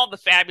 and all the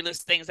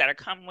fabulous things that are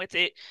coming with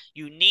it.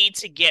 You need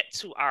to get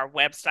to our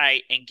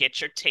website and get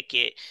your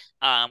ticket.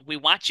 We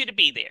want you to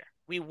be there.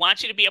 We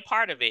want you to be a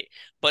part of it.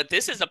 But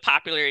this is a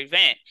popular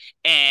event,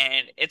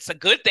 and it's a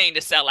good thing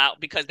to sell out,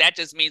 because that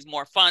just means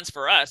more funds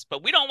for us.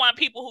 But we don't want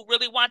people who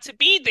really want to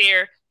be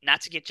there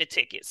not to get your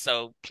tickets.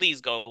 So please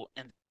go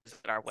and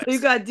visit our website. So you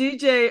got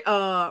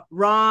DJ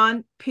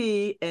Ron,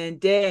 P, and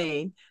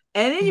Dane.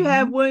 And then you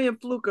have William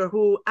Fluker,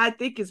 who I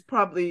think is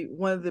probably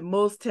one of the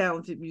most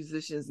talented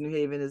musicians New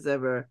Haven has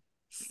ever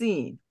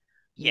seen.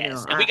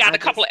 Yes, and we got a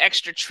couple of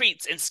extra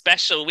treats and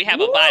special. We have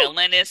a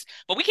violinist,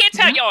 but we can't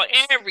tell y'all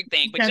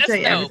everything. But just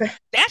know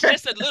that's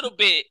just a little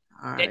bit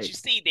that you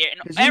see there.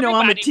 And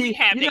everybody we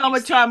have, I'm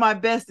gonna try my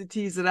best to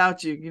tease it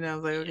out you. I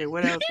was like, okay,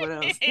 what else? What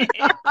else?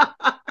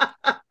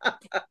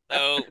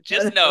 So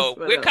just know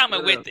we're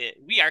coming with it.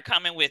 We are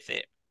coming with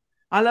it.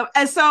 I love.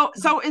 And so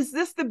is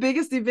this the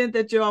biggest event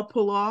that y'all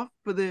pull off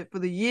for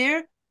the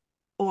year,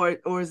 or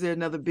is there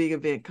another big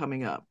event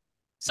coming up?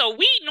 So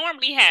we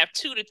normally have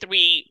 2 to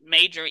 3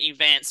 major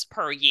events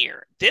per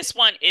year. This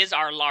one is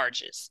our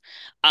largest.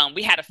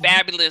 We had a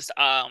fabulous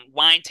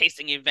wine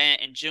tasting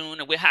event in June,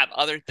 and we'll have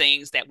other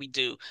things that we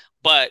do.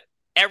 But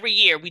every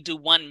year we do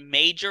one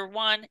major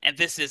one, and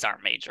this is our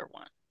major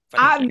one.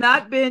 I've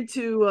not been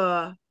to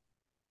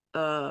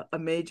a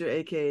major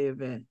AKA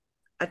event.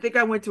 I think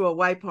I went to a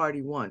white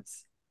party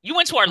once. You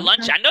went to our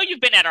lunch. I know you've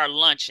been at our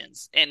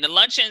luncheons, and the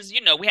luncheons,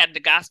 we had the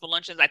gospel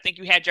luncheons. I think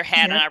you had your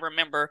hat on, I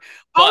remember.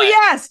 But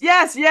yes.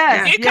 That's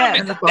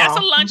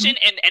a luncheon,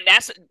 and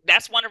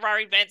that's one of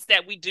our events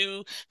that we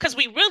do, because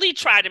we really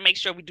try to make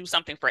sure we do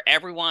something for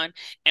everyone.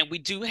 And we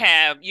do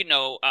have,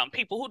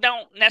 people who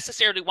don't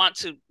necessarily want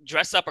to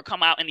dress up or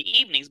come out in the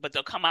evenings, but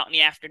they'll come out in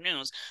the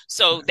afternoons.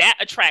 So that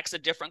attracts a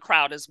different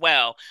crowd as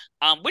well,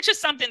 which is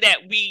something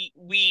that we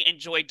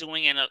enjoy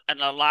doing, and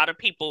a lot of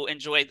people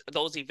enjoy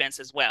those events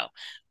as well.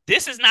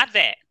 This is not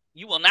that.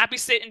 You will not be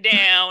sitting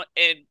down,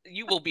 and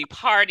you will be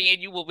partying.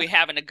 You will be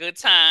having a good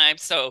time.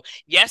 So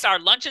yes, our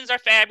luncheons are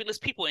fabulous.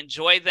 People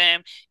enjoy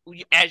them.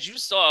 As you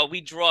saw, we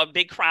draw a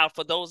big crowd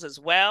for those as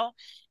well.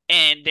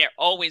 And they're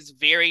always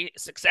very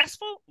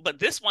successful. But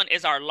this one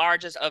is our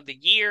largest of the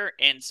year.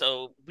 And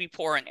so we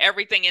pour in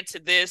everything into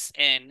this.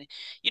 And,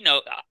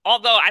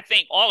 although I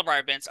think all of our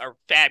events are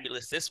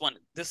fabulous, this one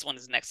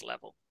is next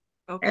level.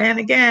 Okay. And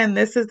again,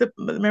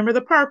 remember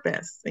the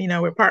purpose.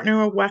 We're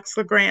partnering with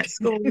Wexler Grant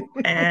School,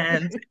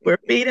 and we're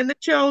feeding the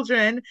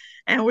children.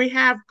 And we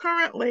have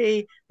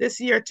currently this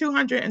year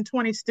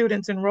 220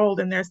 students enrolled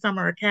in their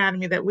summer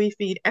academy that we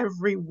feed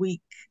every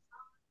week.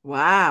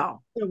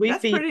 Wow, so that's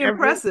pretty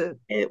impressive.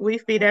 We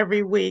feed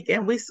every week,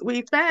 and we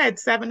fed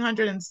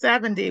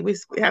 770. We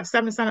have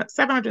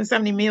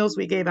 770 meals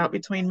we gave out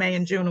between May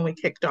and June when we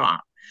kicked off.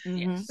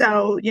 Mm-hmm.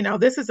 So,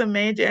 this is a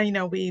major,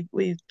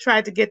 we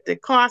tried to get the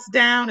cost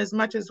down as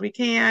much as we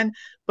can,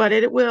 but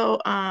it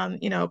will,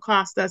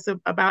 cost us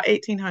about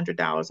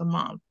 $1,800 a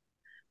month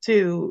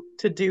to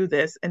do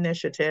this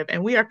initiative.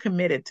 And we are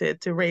committed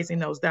to raising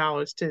those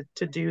dollars to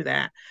do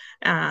that.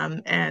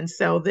 And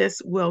so this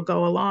will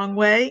go a long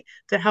way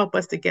to help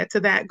us to get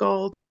to that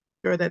goal,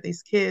 sure that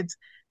these kids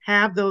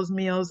have those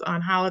meals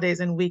on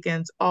holidays and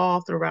weekends all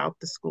throughout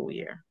the school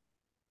year.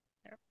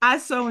 I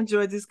so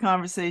enjoyed this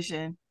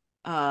conversation.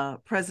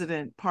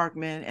 President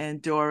Parkman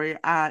and Dory,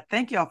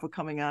 thank y'all for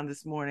coming on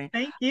this morning.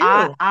 Thank you.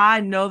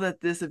 I know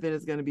that this event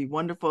is going to be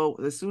wonderful.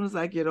 As soon as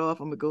I get off,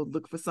 I'm gonna go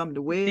look for something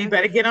to wear. You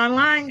better get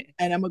online,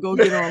 and I'm gonna go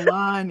get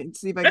online and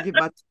see if I can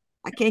get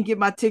I can't get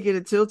my ticket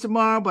until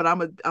tomorrow, but I'm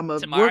gonna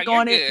work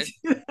on it.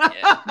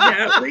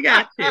 Yeah, we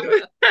got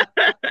you.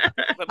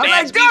 I'm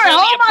like, Dory,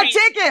 hold my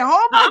ticket.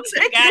 Hold my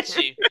ticket. Got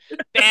you,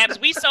 Babz.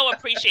 We so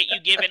appreciate you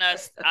giving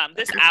us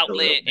this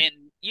outlet and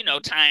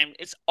time.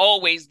 It's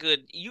always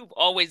good. You've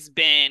always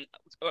been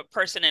a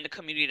person in the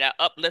community that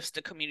uplifts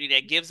the community,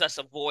 that gives us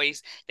a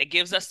voice, that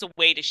gives us a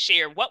way to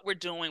share what we're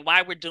doing,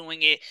 why we're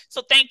doing it.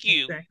 So thank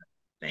you. Exactly.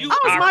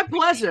 It's my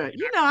pleasure.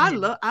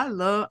 I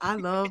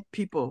love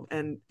people,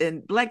 and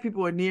Black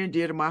people are near and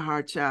dear to my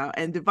heart, child.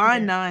 And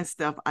Divine Nine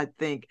stuff, I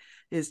think,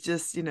 is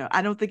just,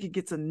 I don't think it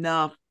gets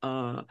enough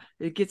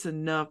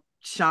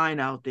shine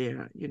out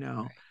there,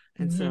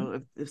 And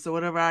so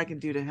whatever I can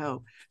do to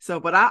help.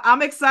 But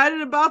I'm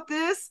excited about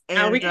this.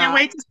 And we can't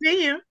wait to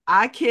see you.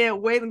 I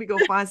can't wait. Let me go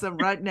find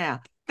something right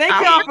now. Thank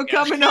y'all for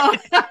coming on.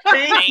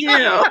 Thank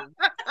you.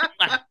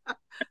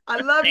 I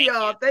love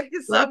y'all. Thank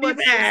you so much.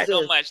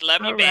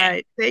 Love you back.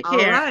 Right. Take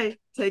care. All right.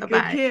 Take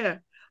good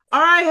care.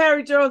 All right,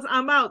 Harry Jones,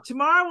 I'm out.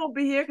 Tomorrow I won't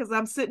be here because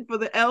I'm sitting for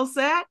the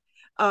LSAT.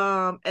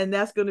 And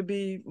that's going to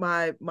be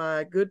my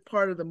good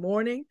part of the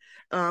morning.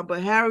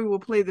 But Harry will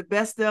play the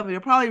best of it. He'll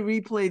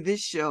probably replay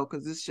this show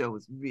because this show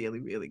is really,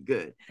 really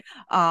good.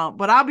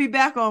 But I'll be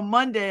back on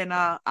Monday, and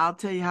I'll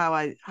tell you how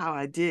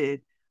I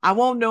did. I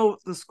won't know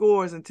the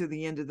scores until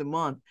the end of the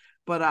month,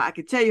 but I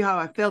can tell you how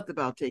I felt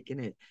about taking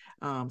it.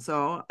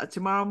 So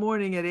tomorrow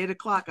morning at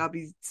 8:00, I'll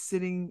be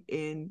sitting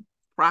in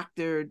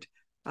proctored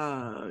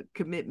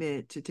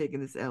commitment to taking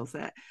this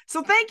LSAT.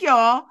 So thank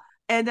y'all.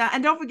 And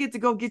don't forget to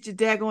go get your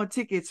daggone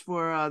tickets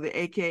for the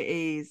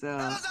AKA's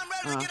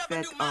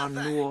Fête en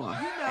Noir.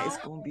 It's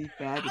going to be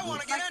fabulous. I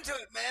want to get into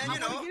it, man.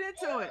 Get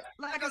into it.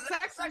 Like a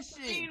sex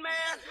machine.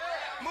 Man.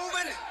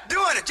 Moving,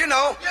 doing it,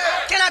 Yeah.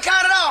 Can I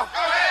count it off?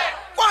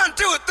 1,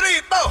 2,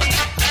 3, 4.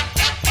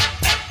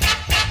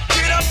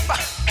 Get up,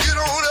 get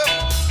on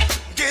up.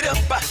 Get up,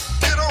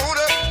 get on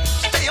up.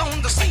 Stay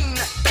on the scene.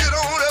 Get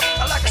on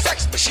up like a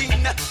sex machine.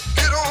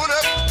 Get on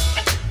up.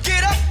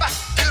 Get up,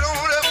 get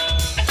on up.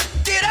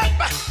 Get up.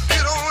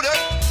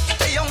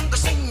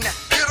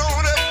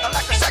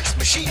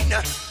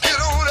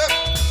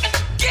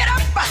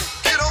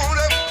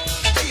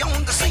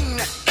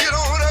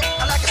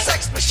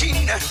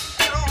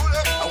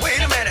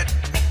 Wait a minute.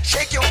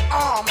 Shake your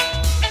arm,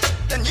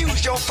 then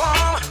use your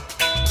palm.